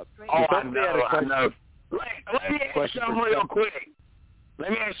curl up. Oh, I know. Let me ask you something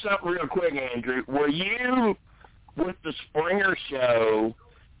real quick, Andrew. Were you with the Springer Show,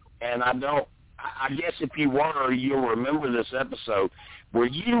 and I guess if you were, you'll remember this episode. Were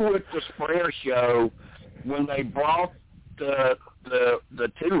you with the Springer Show when they brought the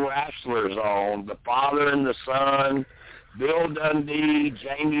two wrestlers on, the father and the son, Bill Dundee,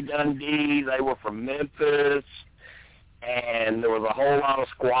 Jamie Dundee? They were from Memphis, and there was a whole lot of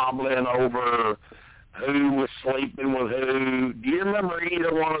squabbling over who was sleeping with who. Do you remember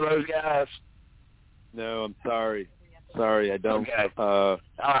either one of those guys? No, I'm sorry. Sorry, I don't. Okay. All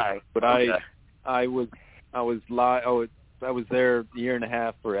right. But okay. I was there a year and a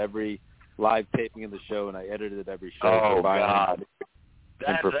half for every live taping of the show, and I edited every show. Oh, God.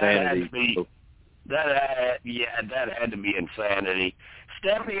 And profanity. That had to be insanity.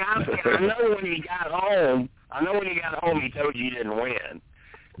 Stephanie, I know when he got home, he told you didn't win.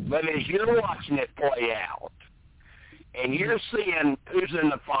 But as you're watching it play out, and you're seeing who's in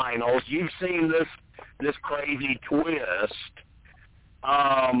the finals, you've seen this crazy twist.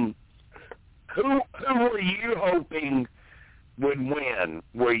 Who were you hoping would win?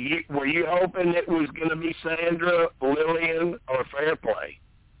 Were you hoping it was going to be Sandra, Lillian, or Fairplay?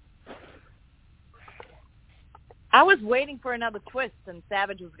 I was waiting for another twist, and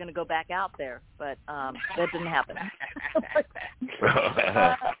Savage was going to go back out there, but that didn't happen.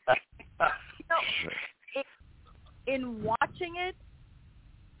 In watching it,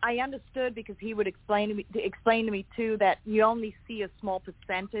 I understood because he would explain to me too that you only see a small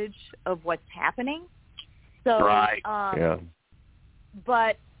percentage of what's happening. So, right. Yeah.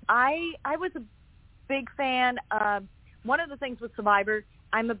 But I was a big fan. One of the things with Survivor,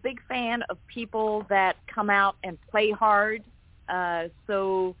 I'm a big fan of people that come out and play hard.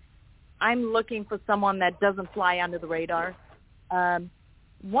 So I'm looking for someone that doesn't fly under the radar.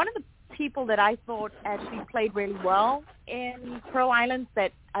 One of the people that I thought actually played really well in Pearl Islands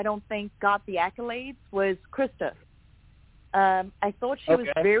that I don't think got the accolades was Krista. I thought she was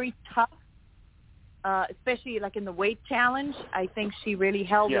very tough, especially like in the weight challenge. I think she really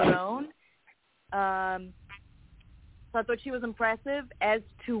held her own. So I thought she was impressive. As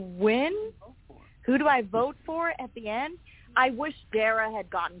to win, who do I vote for at the end? I wish Dara had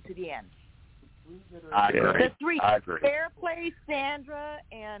gotten to the end. I agree. The three, I agree. Fairplay, Sandra,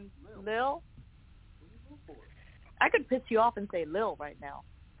 and Lil. I could piss you off and say Lil right now.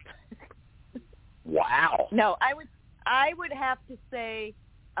 Wow. No, I would have to say,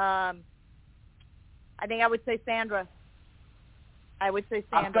 I think I would say Sandra. I would say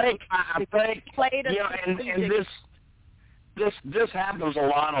Sandra. I think played a and this happens a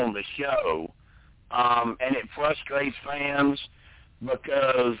lot on the show, and it frustrates fans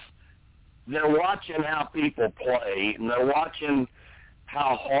because they're watching how people play, and they're watching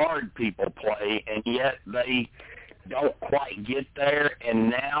how hard people play, and yet they don't quite get there, and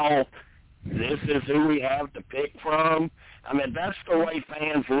now this is who we have to pick from. I mean, that's the way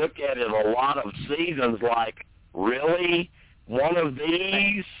fans look at it a lot of seasons, like, really? One of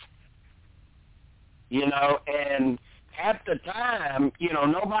these? You know, and at the time, you know,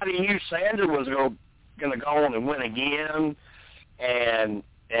 nobody knew Sandra was going to go on and win again and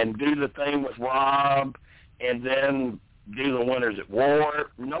do the thing with Rob, and then do the Winners at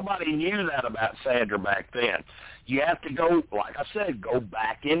War. Nobody knew that about Sandra back then. You have to go, like I said, go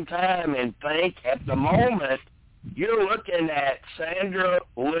back in time and think at the moment you're looking at Sandra,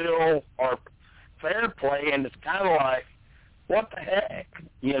 Lil, or Fair Play, and it's kind of like, what the heck?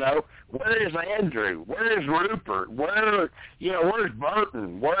 You know, where is Andrew? Where is Rupert? Where's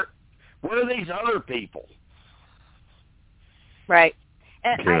Burton? Where are these other people? Right.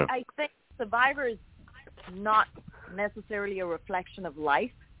 And Yeah. I think Survivor is not necessarily a reflection of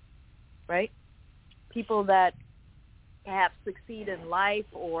life, right? People that perhaps succeed in life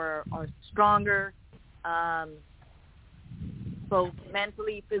or are stronger, both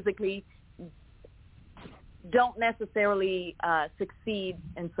mentally, physically, don't necessarily succeed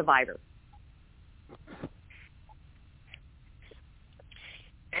in Survivor.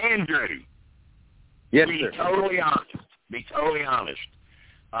 Andrew, Yes, be sir. totally honest.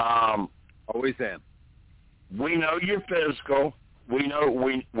 Always am. We know you're physical. We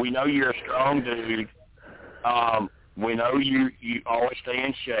know you're a strong dude. We know you always stay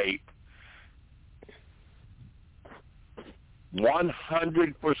in shape.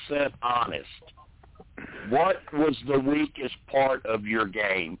 100% honest. What was the weakest part of your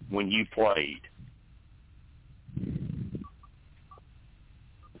game when you played?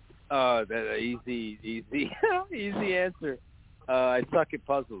 That easy easy answer. I suck at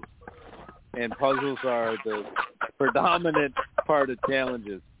puzzles, and puzzles are the predominant part of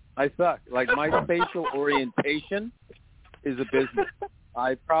challenges. I suck. Like, my spatial orientation is a business.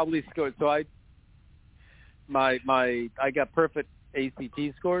 I probably scored. So I got perfect ACT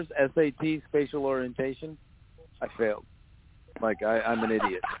scores, SAT, spatial orientation. I failed. Like, I'm an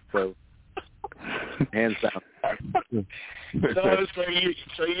idiot. So hands down.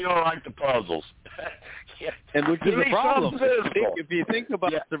 So you don't like the puzzles. Yeah. And which is a problem. If If you think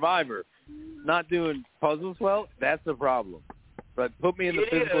about Survivor, not doing puzzles well, that's a problem. But put me in the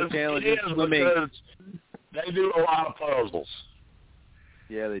physical challenges, swimming. They do a lot of puzzles.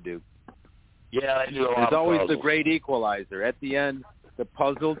 Yeah, they do. Yeah, they do a lot of puzzles. There's always the great equalizer. At the end, the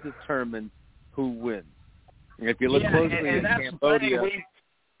puzzle determines who wins. And if you look closely at Cambodia...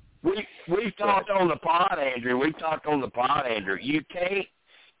 We've talked on the pod, Andrew. You can't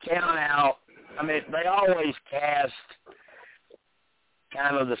count out. I mean, they always cast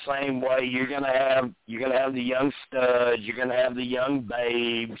kind of the same way. You're gonna have the young studs. You're gonna have the young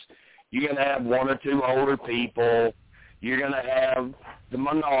babes. You're gonna have one or two older people. You're gonna have the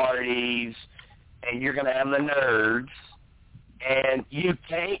minorities, and you're gonna have the nerds. And you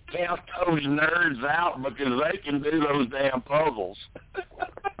can't count those nerds out because they can do those damn puzzles.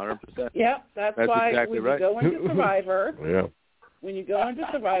 100%. Yep, that's why exactly when you go into Survivor, Yeah.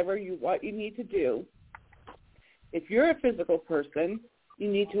 What you need to do, if you're a physical person, you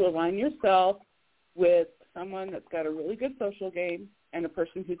need to align yourself with someone that's got a really good social game and a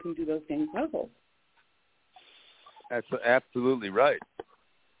person who can do those same puzzles. That's absolutely right.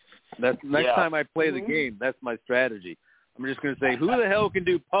 That's next time I play the game, that's my strategy. I'm just going to say, who the hell can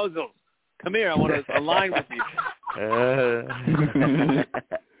do puzzles? Come here, I want to align with you.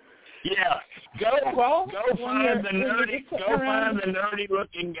 Yeah, go find the nerdy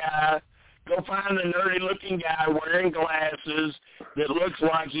looking guy. Go find the nerdy looking guy wearing glasses that looks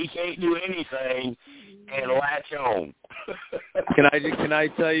like he can't do anything, and latch on. Can I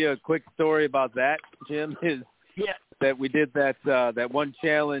tell you a quick story about that, Jim? That we did that one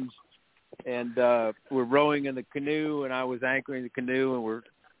challenge. And we're rowing in the canoe, and I was anchoring the canoe, and we're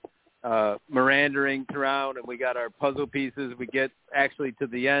meandering around, and we got our puzzle pieces. We get actually to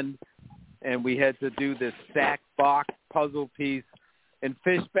the end, and we had to do this sack box puzzle piece. And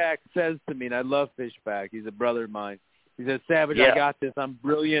Fishback says to me, and I love Fishback. He's a brother of mine. He says, Savage, I got this. I'm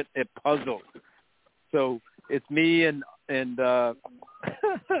brilliant at puzzles. So it's me and and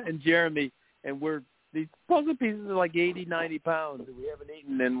Jeremy, and these puzzle pieces are like 80, 90 pounds, and we haven't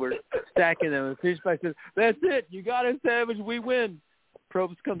eaten, and we're stacking them. And Fishback says, that's it. You got it, Savage. We win.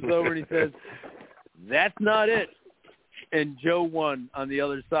 Probst comes over, and he says, that's not it. And Joe won on the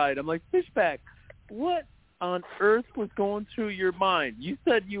other side. I'm like, Fishback, what on earth was going through your mind? You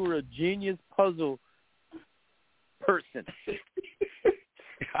said you were a genius puzzle person.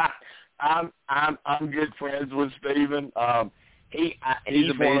 I'm good friends with Steven. He's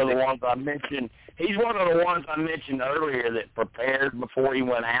one of the ones I mentioned. He's one of the ones I mentioned earlier that prepared before he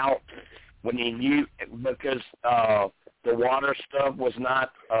went out when he knew, because the water stuff was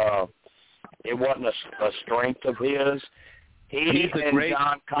not. It wasn't a strength of his. He and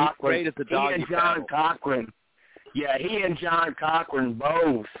John Cochran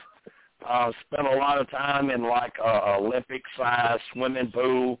both spent a lot of time in like a Olympic-sized swimming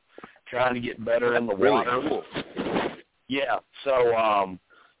pool trying to get better in the water. Really cool. Yeah. So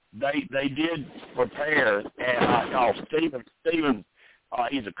they did prepare, and I call Steven.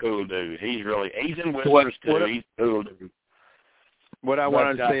 He's a cool dude. He's in Whispers too. He's a cool dude. What I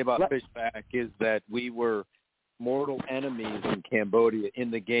wanted to say about Fishback is that we were mortal enemies in Cambodia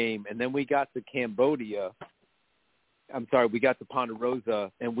in the game, and then we got to Cambodia. We got to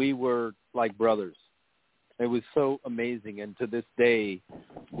Ponderosa, and we were like brothers. It was so amazing, and to this day,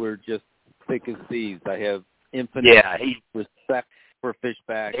 we're just thick as thieves. I have infinite respect for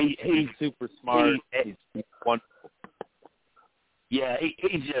Fishback. He's super smart. He's wonderful. Yeah,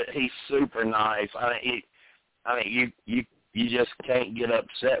 he's super nice. I mean, you just can't get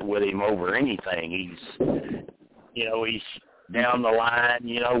upset with him over anything. He's down the line.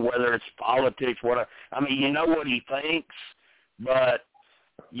 Whether it's politics, whatever. I mean, you know what he thinks, but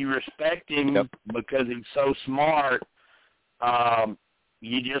you respect him because he's so smart.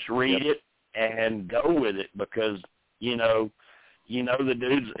 You just read it and go with it because you know the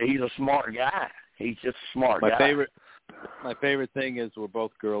dude's he's a smart guy. He's just a smart guy. My favorite thing is we're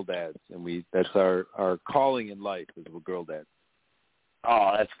both girl dads, and that's our calling in life is we're girl dads.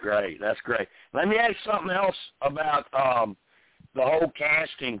 Oh, that's great. That's great. Let me ask something else about the whole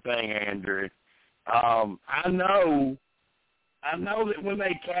casting thing, Andrew. I know that when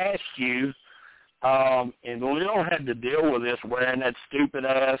they cast you, and Lil had to deal with this wearing that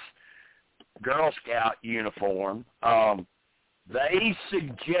stupid-ass Girl Scout uniform, they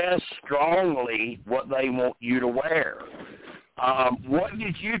suggest strongly what they want you to wear. What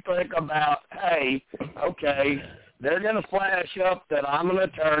did you think about, hey, okay, they're going to flash up that I'm an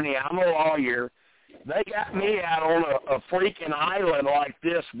attorney, I'm a lawyer. They got me out on a freaking island like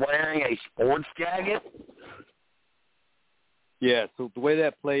this wearing a sports jacket? Yeah, so the way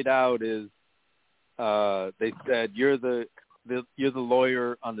that played out is they said, you're the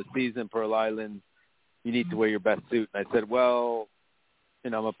lawyer on the season Pearl Island. You need to wear your best suit. And I said, well,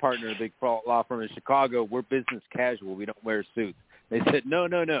 I'm a partner in a big law firm in Chicago. We're business casual. We don't wear suits. They said, no.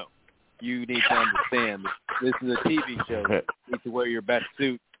 You need to understand this is a TV show. You need to wear your best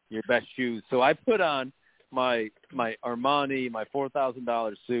suit, your best shoes. So I put on my Armani, my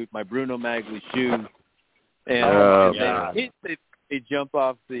 $4,000 suit, my Bruno Magli shoes, and they jump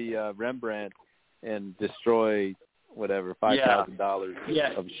off the Rembrandt and destroy whatever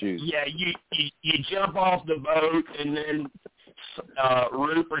 $5,000 of shoes. Yeah, you jump off the boat and then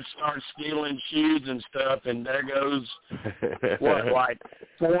Rupert starts stealing shoes and stuff, and there goes like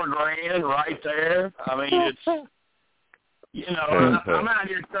 $4,000 right there. I mean, it's I'm out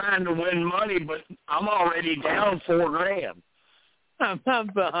here trying to win money, but I'm already down $4,000. I'm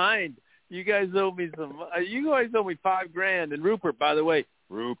behind. You guys owe me You guys owe me $5,000. And Rupert, by the way,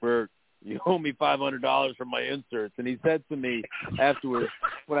 you owe me $500 for my inserts. And he said to me afterwards,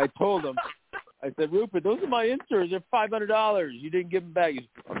 when I told him, I said, Rupert, those are my inserts. They're $500. You didn't give them back. He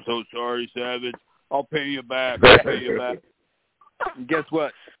said, I'm so sorry, Savage. I'll pay you back. And guess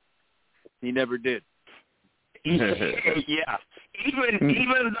what? He never did. Yeah.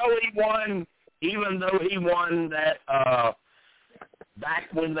 Even though he won that back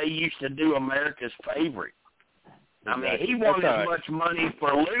when they used to do America's Favorite. I mean, he won as much money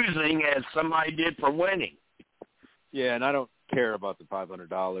for losing as somebody did for winning. Yeah, and I don't care about the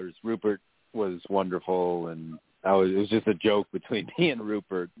 $500. Rupert was wonderful, and it was just a joke between me and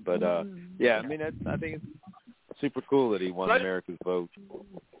Rupert. But, yeah, I mean, I think it's super cool that he won America's vote.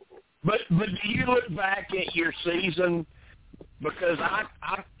 But do you look back at your season? Because I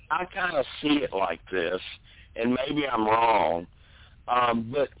kind of see it like this, and maybe I'm wrong.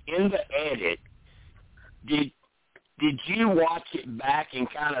 But in the edit, did you watch it back and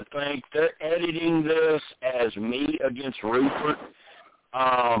kind of think they're editing this as me against Rupert?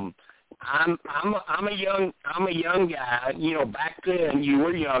 I'm a young guy. Back then you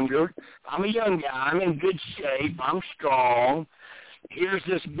were younger. I'm a young guy. I'm in good shape. I'm strong. Here's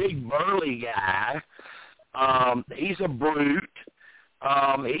this big burly guy. He's a brute.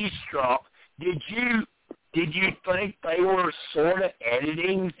 He's strong. Did you think they were sort of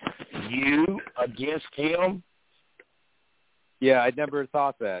editing you against him? Yeah, I never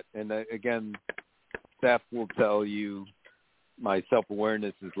thought that. And again, Steph will tell you my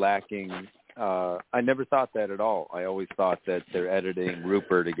self-awareness is lacking. I never thought that at all. I always thought that they're editing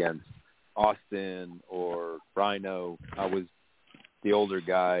Rupert against Austin or Rhino. I was the older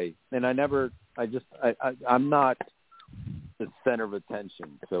guy, and I'm not the center of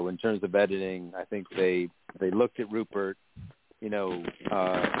attention. So in terms of editing, I think they looked at Rupert.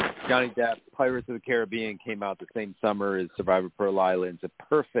 Johnny Depp, Pirates of the Caribbean came out the same summer as Survivor Pearl Island. It's a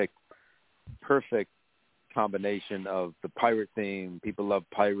perfect combination of the pirate theme. People love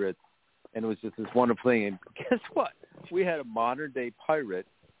pirates. and it was just this wonderful thing. And guess what? We had a modern-day pirate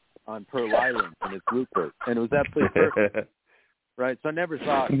on Pearl Island, and it's Rupert, and it was absolutely perfect, right? So I never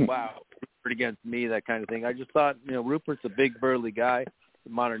thought, wow, Rupert against me, that kind of thing. I just thought, Rupert's a big, burly guy, a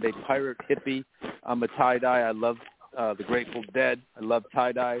modern-day pirate, hippie. I'm a tie-dye. I love the Grateful Dead. I love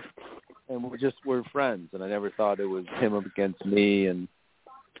tie-dye, and we're friends, and I never thought it was him against me, and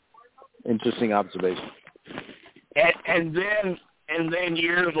interesting observation. And then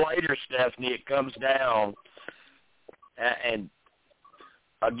years later, Stephanie, it comes down, and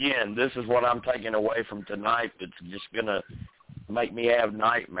again, this is what I'm taking away from tonight that's just going to make me have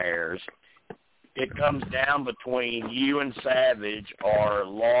nightmares. It comes down between you and Savage or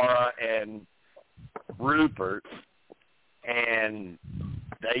Laura and Rupert, and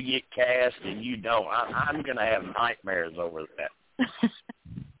they get cast and you don't. I'm going to have nightmares over that.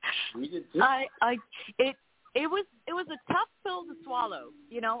 We did too. It was a tough pill to swallow.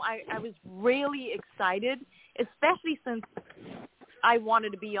 I was really excited, especially since I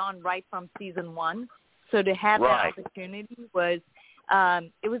wanted to be on right from season 1. So to have that opportunity was,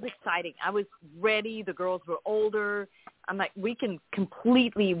 it was exciting. I was ready. The girls were older. I'm like, we can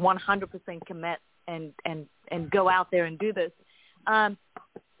completely 100% commit and go out there and do this. I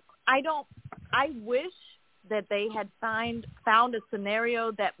wish that they had found a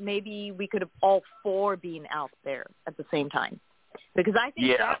scenario that maybe we could have all 4 been out there at the same time, because I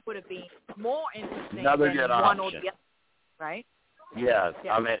think that would have been more interesting than one or the other, right? Yes,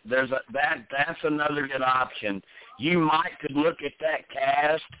 yeah. I mean, that's another good option. You could look at that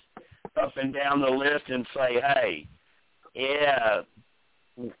cast up and down the list and say, hey, yeah,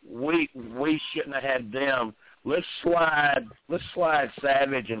 we shouldn't have had them. Let's slide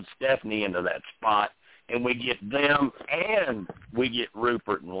Savage and Stephanie into that spot, and we get them and we get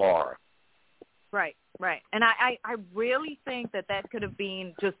Rupert and Laura. Right. And I really think that could have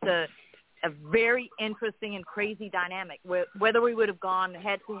been just a very interesting and crazy dynamic. Whether we would have gone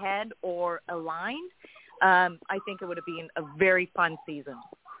head-to-head or aligned, I think it would have been a very fun season.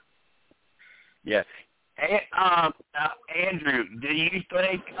 Yeah. Andrew, do you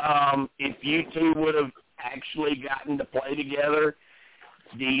think if you two would have actually gotten to play together,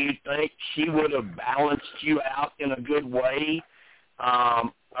 do you think she would have balanced you out in a good way?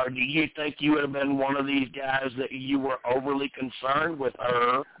 Or do you think you would have been one of these guys that you were overly concerned with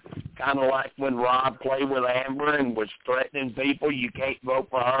her, kind of like when Rob played with Amber and was threatening people, you can't vote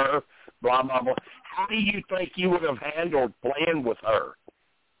for her, blah, blah, blah. How do you think you would have handled playing with her?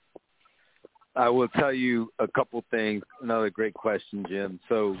 I will tell you a couple things. Another great question, Jim.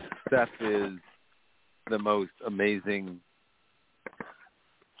 So Steph is the most amazing,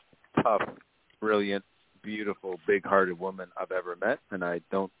 tough, brilliant, beautiful, big-hearted woman I've ever met, and I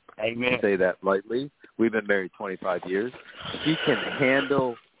don't say that lightly. We've been married 25 years. She can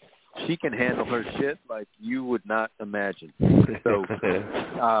handle her shit like you would not imagine. So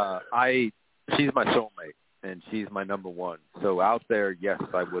she's my soulmate, and she's my number one. So out there, yes,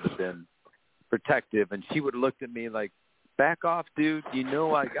 I would have been protective, and she would have looked at me like, back off, dude, you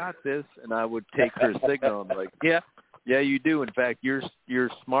know I got this, and I would take her signal. I'm like, yeah, you do. In fact, you're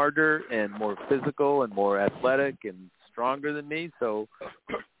smarter and more physical and more athletic and stronger than me, so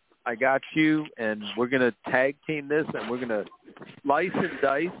I got you, and we're going to tag team this, and we're going to slice and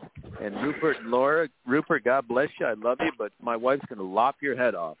dice, and Rupert and Laura, Rupert, God bless you, I love you, but my wife's going to lop your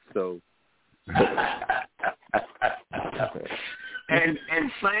head off, so. And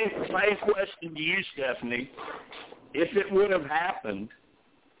same question to you, Stephanie. If it would have happened,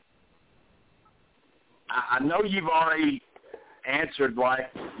 I know you've already answered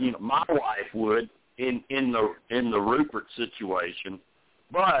like my wife would in the Rupert situation,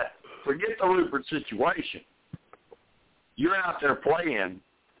 but forget the Rupert situation. You're out there playing.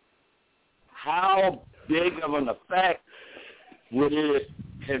 How big of an effect would it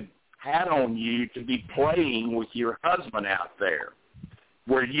have had on you to be playing with your husband out there?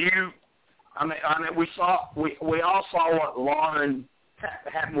 Were you? I mean, we all saw what Lauren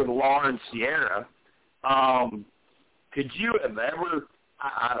happened with Lauren Sierra. Could you have ever?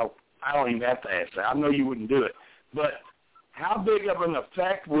 I don't even have to ask that. I know you wouldn't do it. But how big of an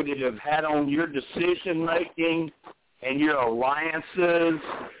effect would it have had on your decision making and your alliances,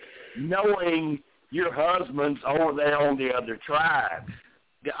 knowing your husband's over there on the other tribe?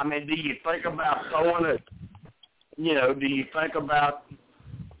 I mean, do you think about throwing a? Do you think about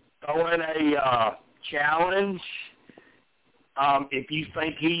throwing a challenge if you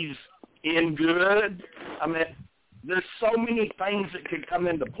think he's in good? I mean, there's so many things that could come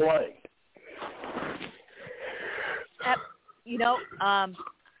into play.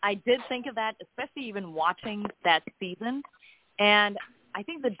 I did think of that, especially even watching that season. And I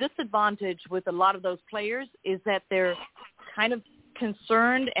think the disadvantage with a lot of those players is that they're kind of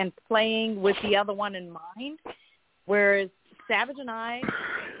concerned and playing with the other one in mind, whereas Savage and I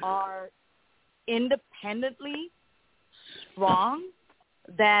are independently strong,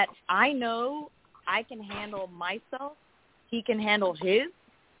 that I know I can handle myself, he can handle his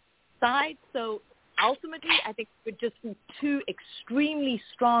side. So ultimately, I think it would just be two extremely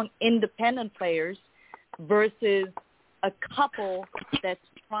strong independent players versus a couple that's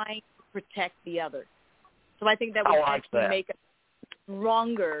trying to protect the other. So I think that would actually make us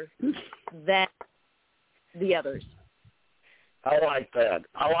stronger than the others. I like that.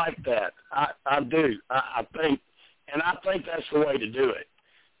 I do. I think that's the way to do it.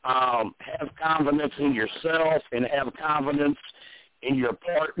 Have confidence in yourself and have confidence in your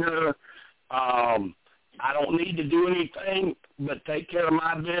partner. I don't need to do anything but take care of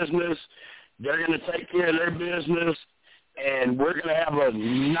my business. They're going to take care of their business, and we're going to have a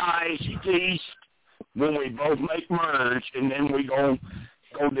nice feast when we both make merge, and then we're going to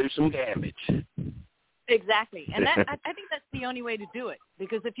go do some damage. Exactly. And that I think that's the only way to do it,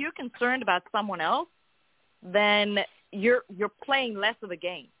 because if you're concerned about someone else, then you're playing less of a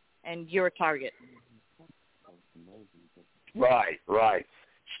game, and you're a target. Right.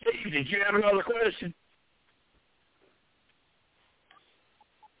 Steve, did you have another question?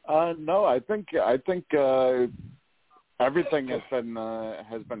 No, I think everything has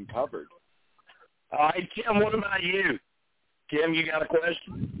been covered. All right, Kim, what about you? Kim, you got a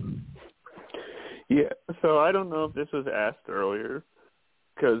question? Yeah, so I don't know if this was asked earlier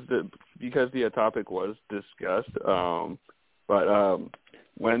because the topic was discussed. But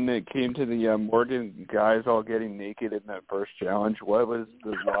when it came to the Morgan guys all getting naked in that first challenge, what was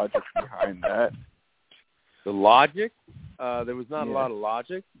the logic behind that? The logic? There was not a lot of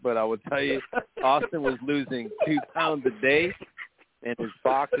logic, but I would tell you Austin was losing 2 pounds a day, and his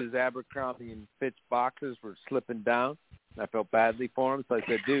boxes, Abercrombie and Fitch boxes, were slipping down. I felt badly for him, so I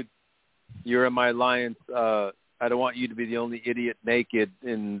said, dude, you're in my alliance. I don't want you to be the only idiot naked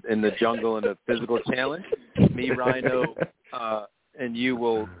in the jungle in a physical challenge. Me, Rhino, and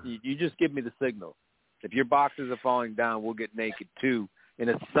you just give me the signal. If your boxes are falling down, we'll get naked too, in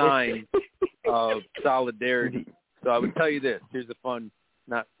a sign of solidarity. So I would tell you this. Here's a fun,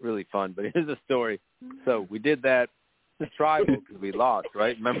 not really fun, but here's a story. So we did that, the tribal, because we lost,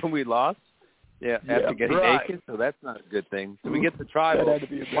 right? Remember we lost? Yeah, after getting naked, so that's not a good thing. So we get the tribal.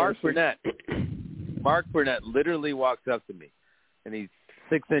 Mark Burnett literally walks up to me, and he's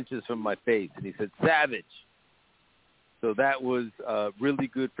 6 inches from my face, and he said, "Savage." So that was really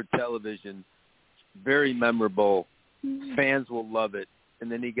good for television, very memorable. Fans will love it.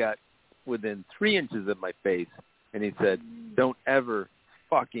 And then he got within 3 inches of my face, and he said, "Don't ever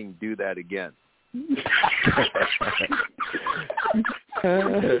fucking do that again."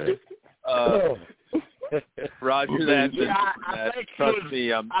 Roger that. Trust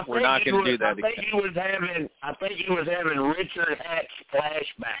me, we're not going to do that again. I think he was having Richard Hatch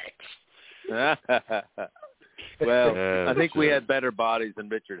flashbacks. Well, I think we had better bodies than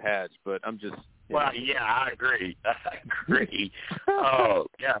Richard Hatch, but I'm just... Well, yeah, I agree. Oh,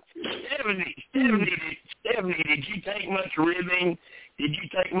 yeah. Stephanie, did you take much ribbing? Did you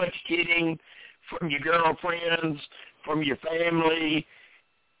take much kidding from your girlfriends, from your family?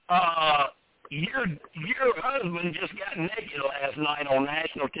 Your husband just got naked last night on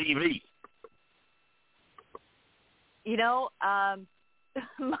national TV. You know,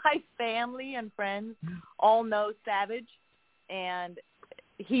 my family and friends all know Savage, and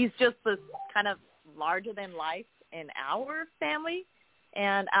he's just this kind of larger than life in our family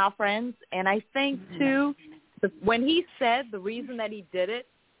and our friends. And I think too, when he said the reason that he did it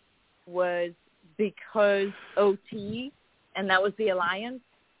was because OT, and that was the alliance,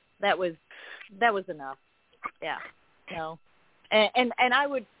 that was enough. Yeah. No. And I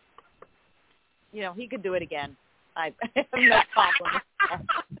would, he could do it again. I have no problem.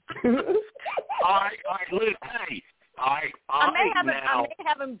 All right, Luke. Hey, I may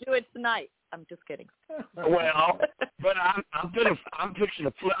have him do it tonight. I'm just kidding. Well, but I'm fixing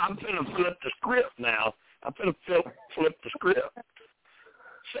to flip the script now. I'm gonna flip the script.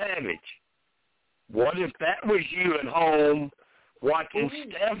 Savage, what if that was you at home watching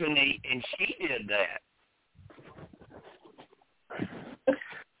Stephanie and she did that?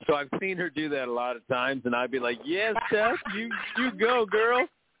 So I've seen her do that a lot of times, and I'd be like, "Yes, Steph, you go, girl."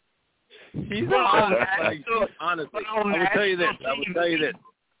 She's honestly. I will tell you this.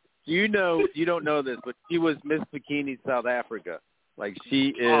 You don't know this, but she was Miss Bikini South Africa. Like, she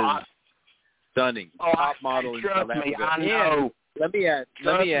is stunning, top model in South Africa. I know. Let me add.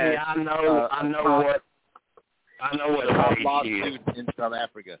 I know what. I know what top age law she is. student in South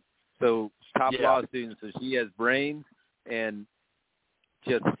Africa. So top law student, so she has brains and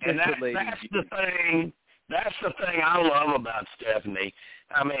just scintillating. That's the thing. That's the thing I love about Stephanie.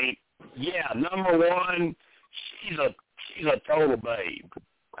 I mean, yeah, number one, she's a total babe.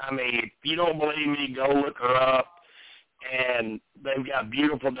 I mean, if you don't believe me, go look her up. And they've got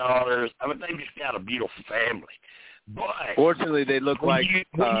beautiful daughters. I mean, they've just got a beautiful family. But fortunately, they look when like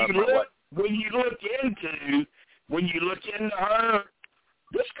when you look into her,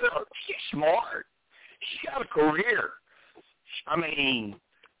 this girl, she's smart. She's got a career. I mean,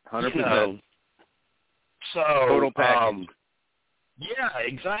 100%. You know, so total package. Yeah,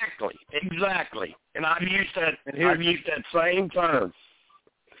 exactly. And I've used that same term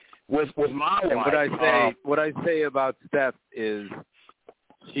with my wife. And what I say about Steph is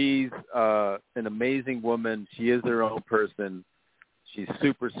she's an amazing woman. She is her own person. She's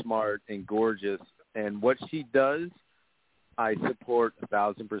super smart and gorgeous. And what she does, I support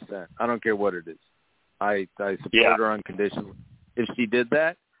 1,000%. I don't care what it is. I support her unconditionally. If she did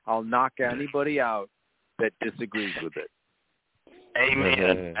that, I'll knock anybody out that disagrees with it.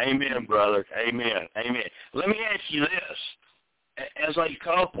 Amen. Amen, brother. Amen. Let me ask you this. As a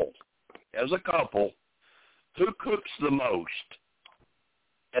couple, who cooks the most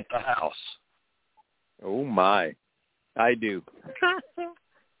at the house? Oh, my. I do.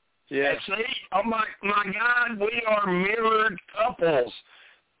 Yeah. See, oh my God, we are mirrored couples.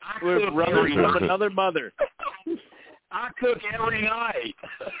 We're brothers from another mother. I cook every night.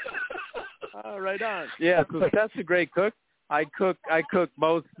 Oh, right on. Yeah, so Steph's a great cook. I cook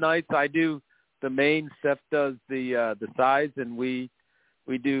most nights. I do the main. Steph does the sides, and we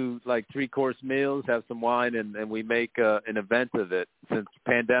do like 3-course meals, have some wine, and we make an event of it. Since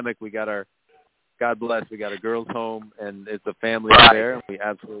the pandemic, we got our, God bless, we got a girls' home, and it's a family affair, and we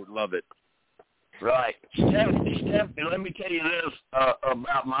absolutely love it. Right. Stephanie, let me tell you this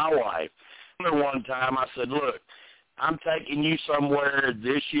about my wife. One time I said, look, I'm taking you somewhere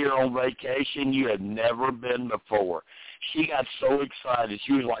this year on vacation you have never been before. She got so excited.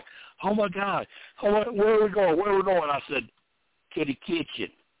 She was like, oh, my God, where are we going? I said, to the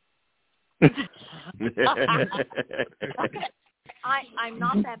kitchen. I'm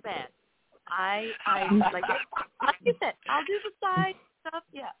not that bad. I like you said, I'll do the side stuff,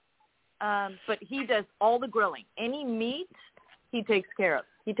 yeah. But he does all the grilling. Any meat, he takes care of.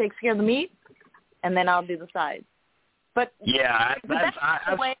 He takes care of the meat, and then I'll do the sides. But yeah,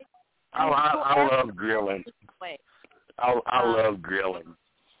 I love grilling. I love grilling.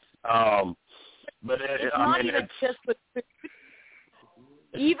 But it's not even just with food.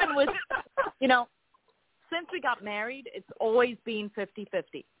 Even with, since we got married, it's always been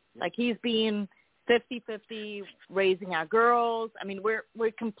 50-50. Like he's been 50-50 raising our girls. I mean,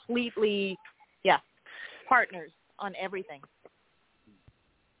 we're completely, partners on everything.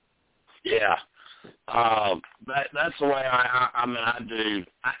 Yeah. That's the way I do.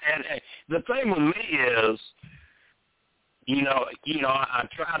 And the thing with me is, I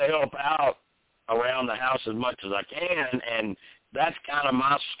try to help out around the house as much as I can, and that's kind of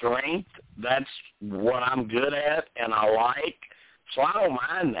my strength. That's what I'm good at and I like. So I don't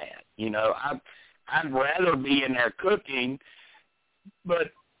mind that. I'd rather be in there cooking,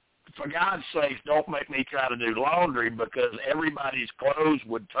 but for God's sake, don't make me try to do laundry because everybody's clothes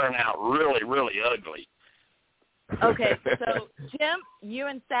would turn out really, really ugly. Okay, so Jim, you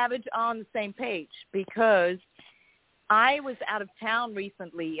and Savage are on the same page because I was out of town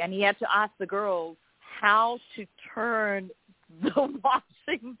recently and he had to ask the girls how to turn the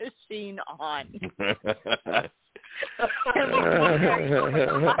washing machine on. And we were there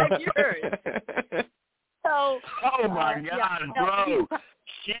for 5 years. So, oh my God, bro!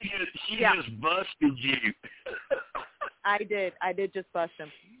 She just busted you. I did just bust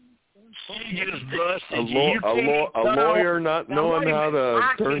him. She just busted you. A lawyer not knowing how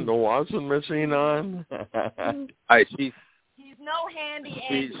to turn the washing machine on. He's no handy.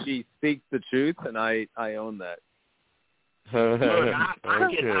 She speaks the truth, and I own that. Look,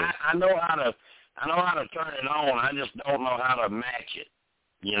 I know how to turn it on. I just don't know how to match it.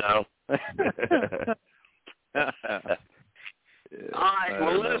 All right.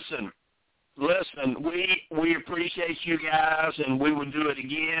 Well, listen. We appreciate you guys, and we will do it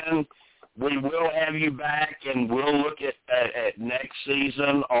again. We will have you back, and we'll look at next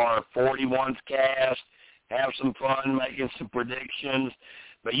season or 41's cast. Have some fun making some predictions.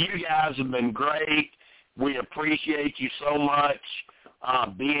 But you guys have been great. We appreciate you so much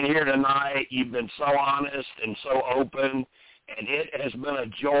being here tonight. You've been so honest and so open, and it has been a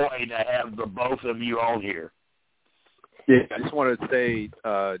joy to have the both of you on here. Yeah, I just wanted to say,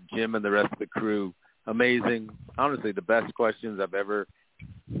 Jim and the rest of the crew, amazing. Honestly, the best questions I've ever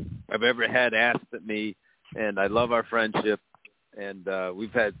had asked at me, and I love our friendship. And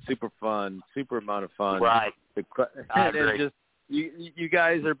we've had super amount of fun. Right. I agree. Just you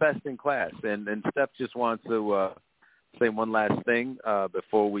guys are best in class. And Steph just wants to say one last thing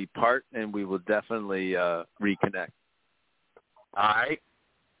before we part, and we will definitely reconnect. All right.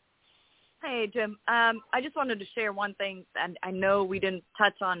 Hey, Jim. I just wanted to share one thing, and I know we didn't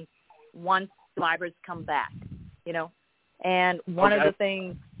touch on once survivors come back, And one of the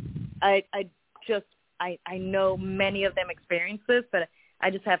things I know many of them experience this, but I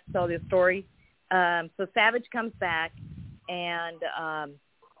just have to tell this story. So Savage comes back, and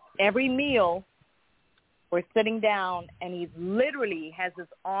every meal we're sitting down, and he literally has his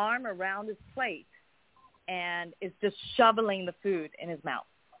arm around his plate and is just shoveling the food in his mouth.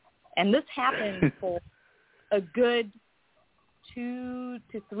 And this happened for a good 2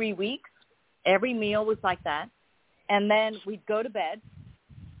 to 3 weeks. Every meal was like that. And then we'd go to bed,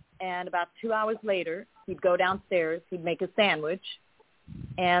 and about 2 hours later, he'd go downstairs, he'd make a sandwich,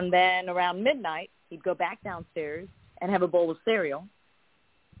 and then around midnight, he'd go back downstairs and have a bowl of cereal.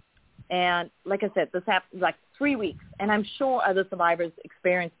 And like I said, this happened like 3 weeks, and I'm sure other survivors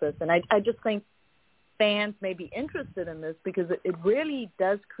experienced this. And I just think fans may be interested in this because it really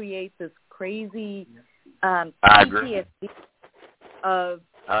does create this crazy PTSD of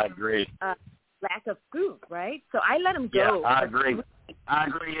lack of food, right? So I let him go. Yeah, I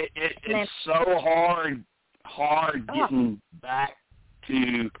agree. It's so hard getting back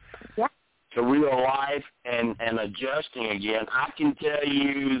to real life and adjusting again. I can tell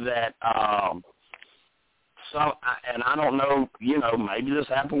you that and I don't know, maybe this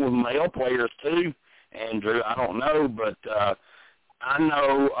happened with male players too, Andrew. I don't know, but I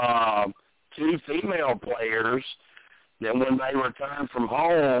know 2 female players that when they returned from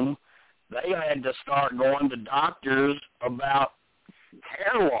home, they had to start going to doctors about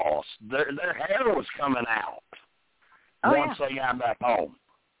hair loss. Their hair was coming out once they got back home.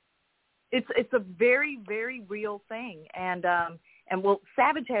 It's a very, very real thing. And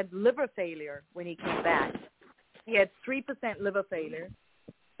Savage had liver failure when he came back. He had 3% liver failure,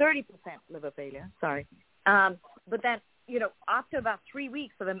 30% liver failure, sorry. But then, after about 3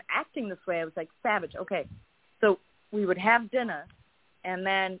 weeks of him acting this way, I was like, Savage, okay. So we would have dinner and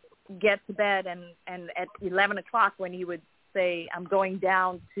then get to bed, and at 11 o'clock when he would say, I'm going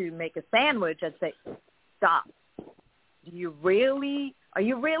down to make a sandwich, I'd say, stop. Are you really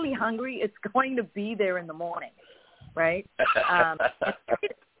hungry? It's going to be there in the morning, right?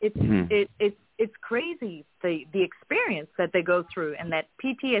 It's crazy, the experience that they go through, and that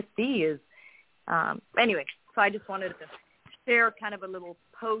PTSD is, anyway, so I just wanted to share kind of a little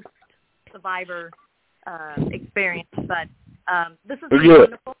post-survivor experience, but this is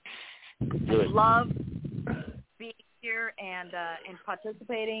wonderful. I love being here and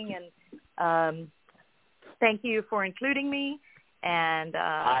participating, and thank you for including me. And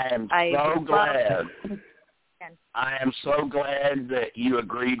I am so glad. I am so glad that you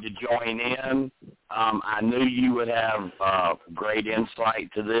agreed to join in. I knew you would have great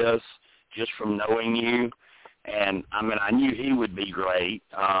insight to this just from knowing you, and I knew he would be great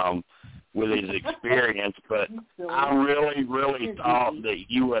with his experience, but I really, really thought that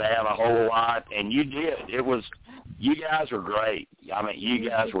you would have a whole lot, and you did. You guys were great. You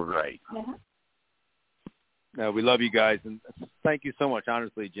guys were great. No, we love you guys, and thank you so much,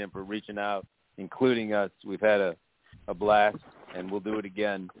 honestly, Jim, for reaching out, including us. We've had a blast, and we'll do it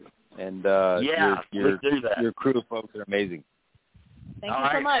again. And let's do that. Your crew of folks are amazing. Thank you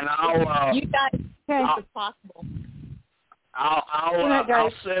so much. And you guys, if possible.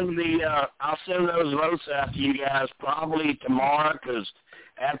 I'll send those votes out to you guys probably tomorrow, because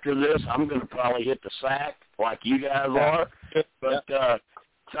after this I'm going to probably hit the sack like you guys are. But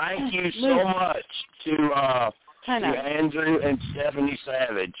thank you so much to Andrew and Stephanie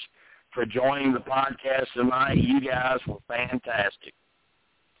Savage for joining the podcast tonight. You guys were fantastic.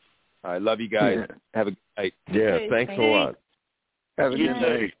 I love you guys. Have a good night. Yeah, thanks a lot. Have a good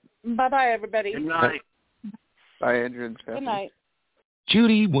night. Bye-bye, everybody. Good night. Bye, Andrew and Stephanie. Good night.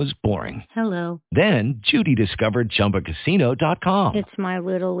 Judy was boring. Hello. Then Judy discovered ChumbaCasino.com. It's my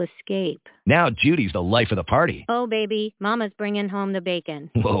little escape. Now Judy's the life of the party. Oh, baby, mama's bringing home the bacon.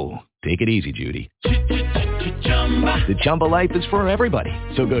 Whoa, take it easy, Judy. The Chumba life is for everybody.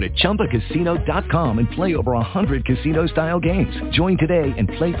 So go to ChumbaCasino.com and play over 100 casino-style games. Join today and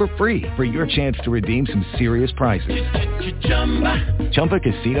play for free for your chance to redeem some serious prizes.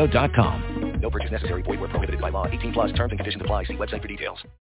 ChumbaCasino.com. No purchase necessary. Void where prohibited by law. 18+ terms and conditions apply. See website for details.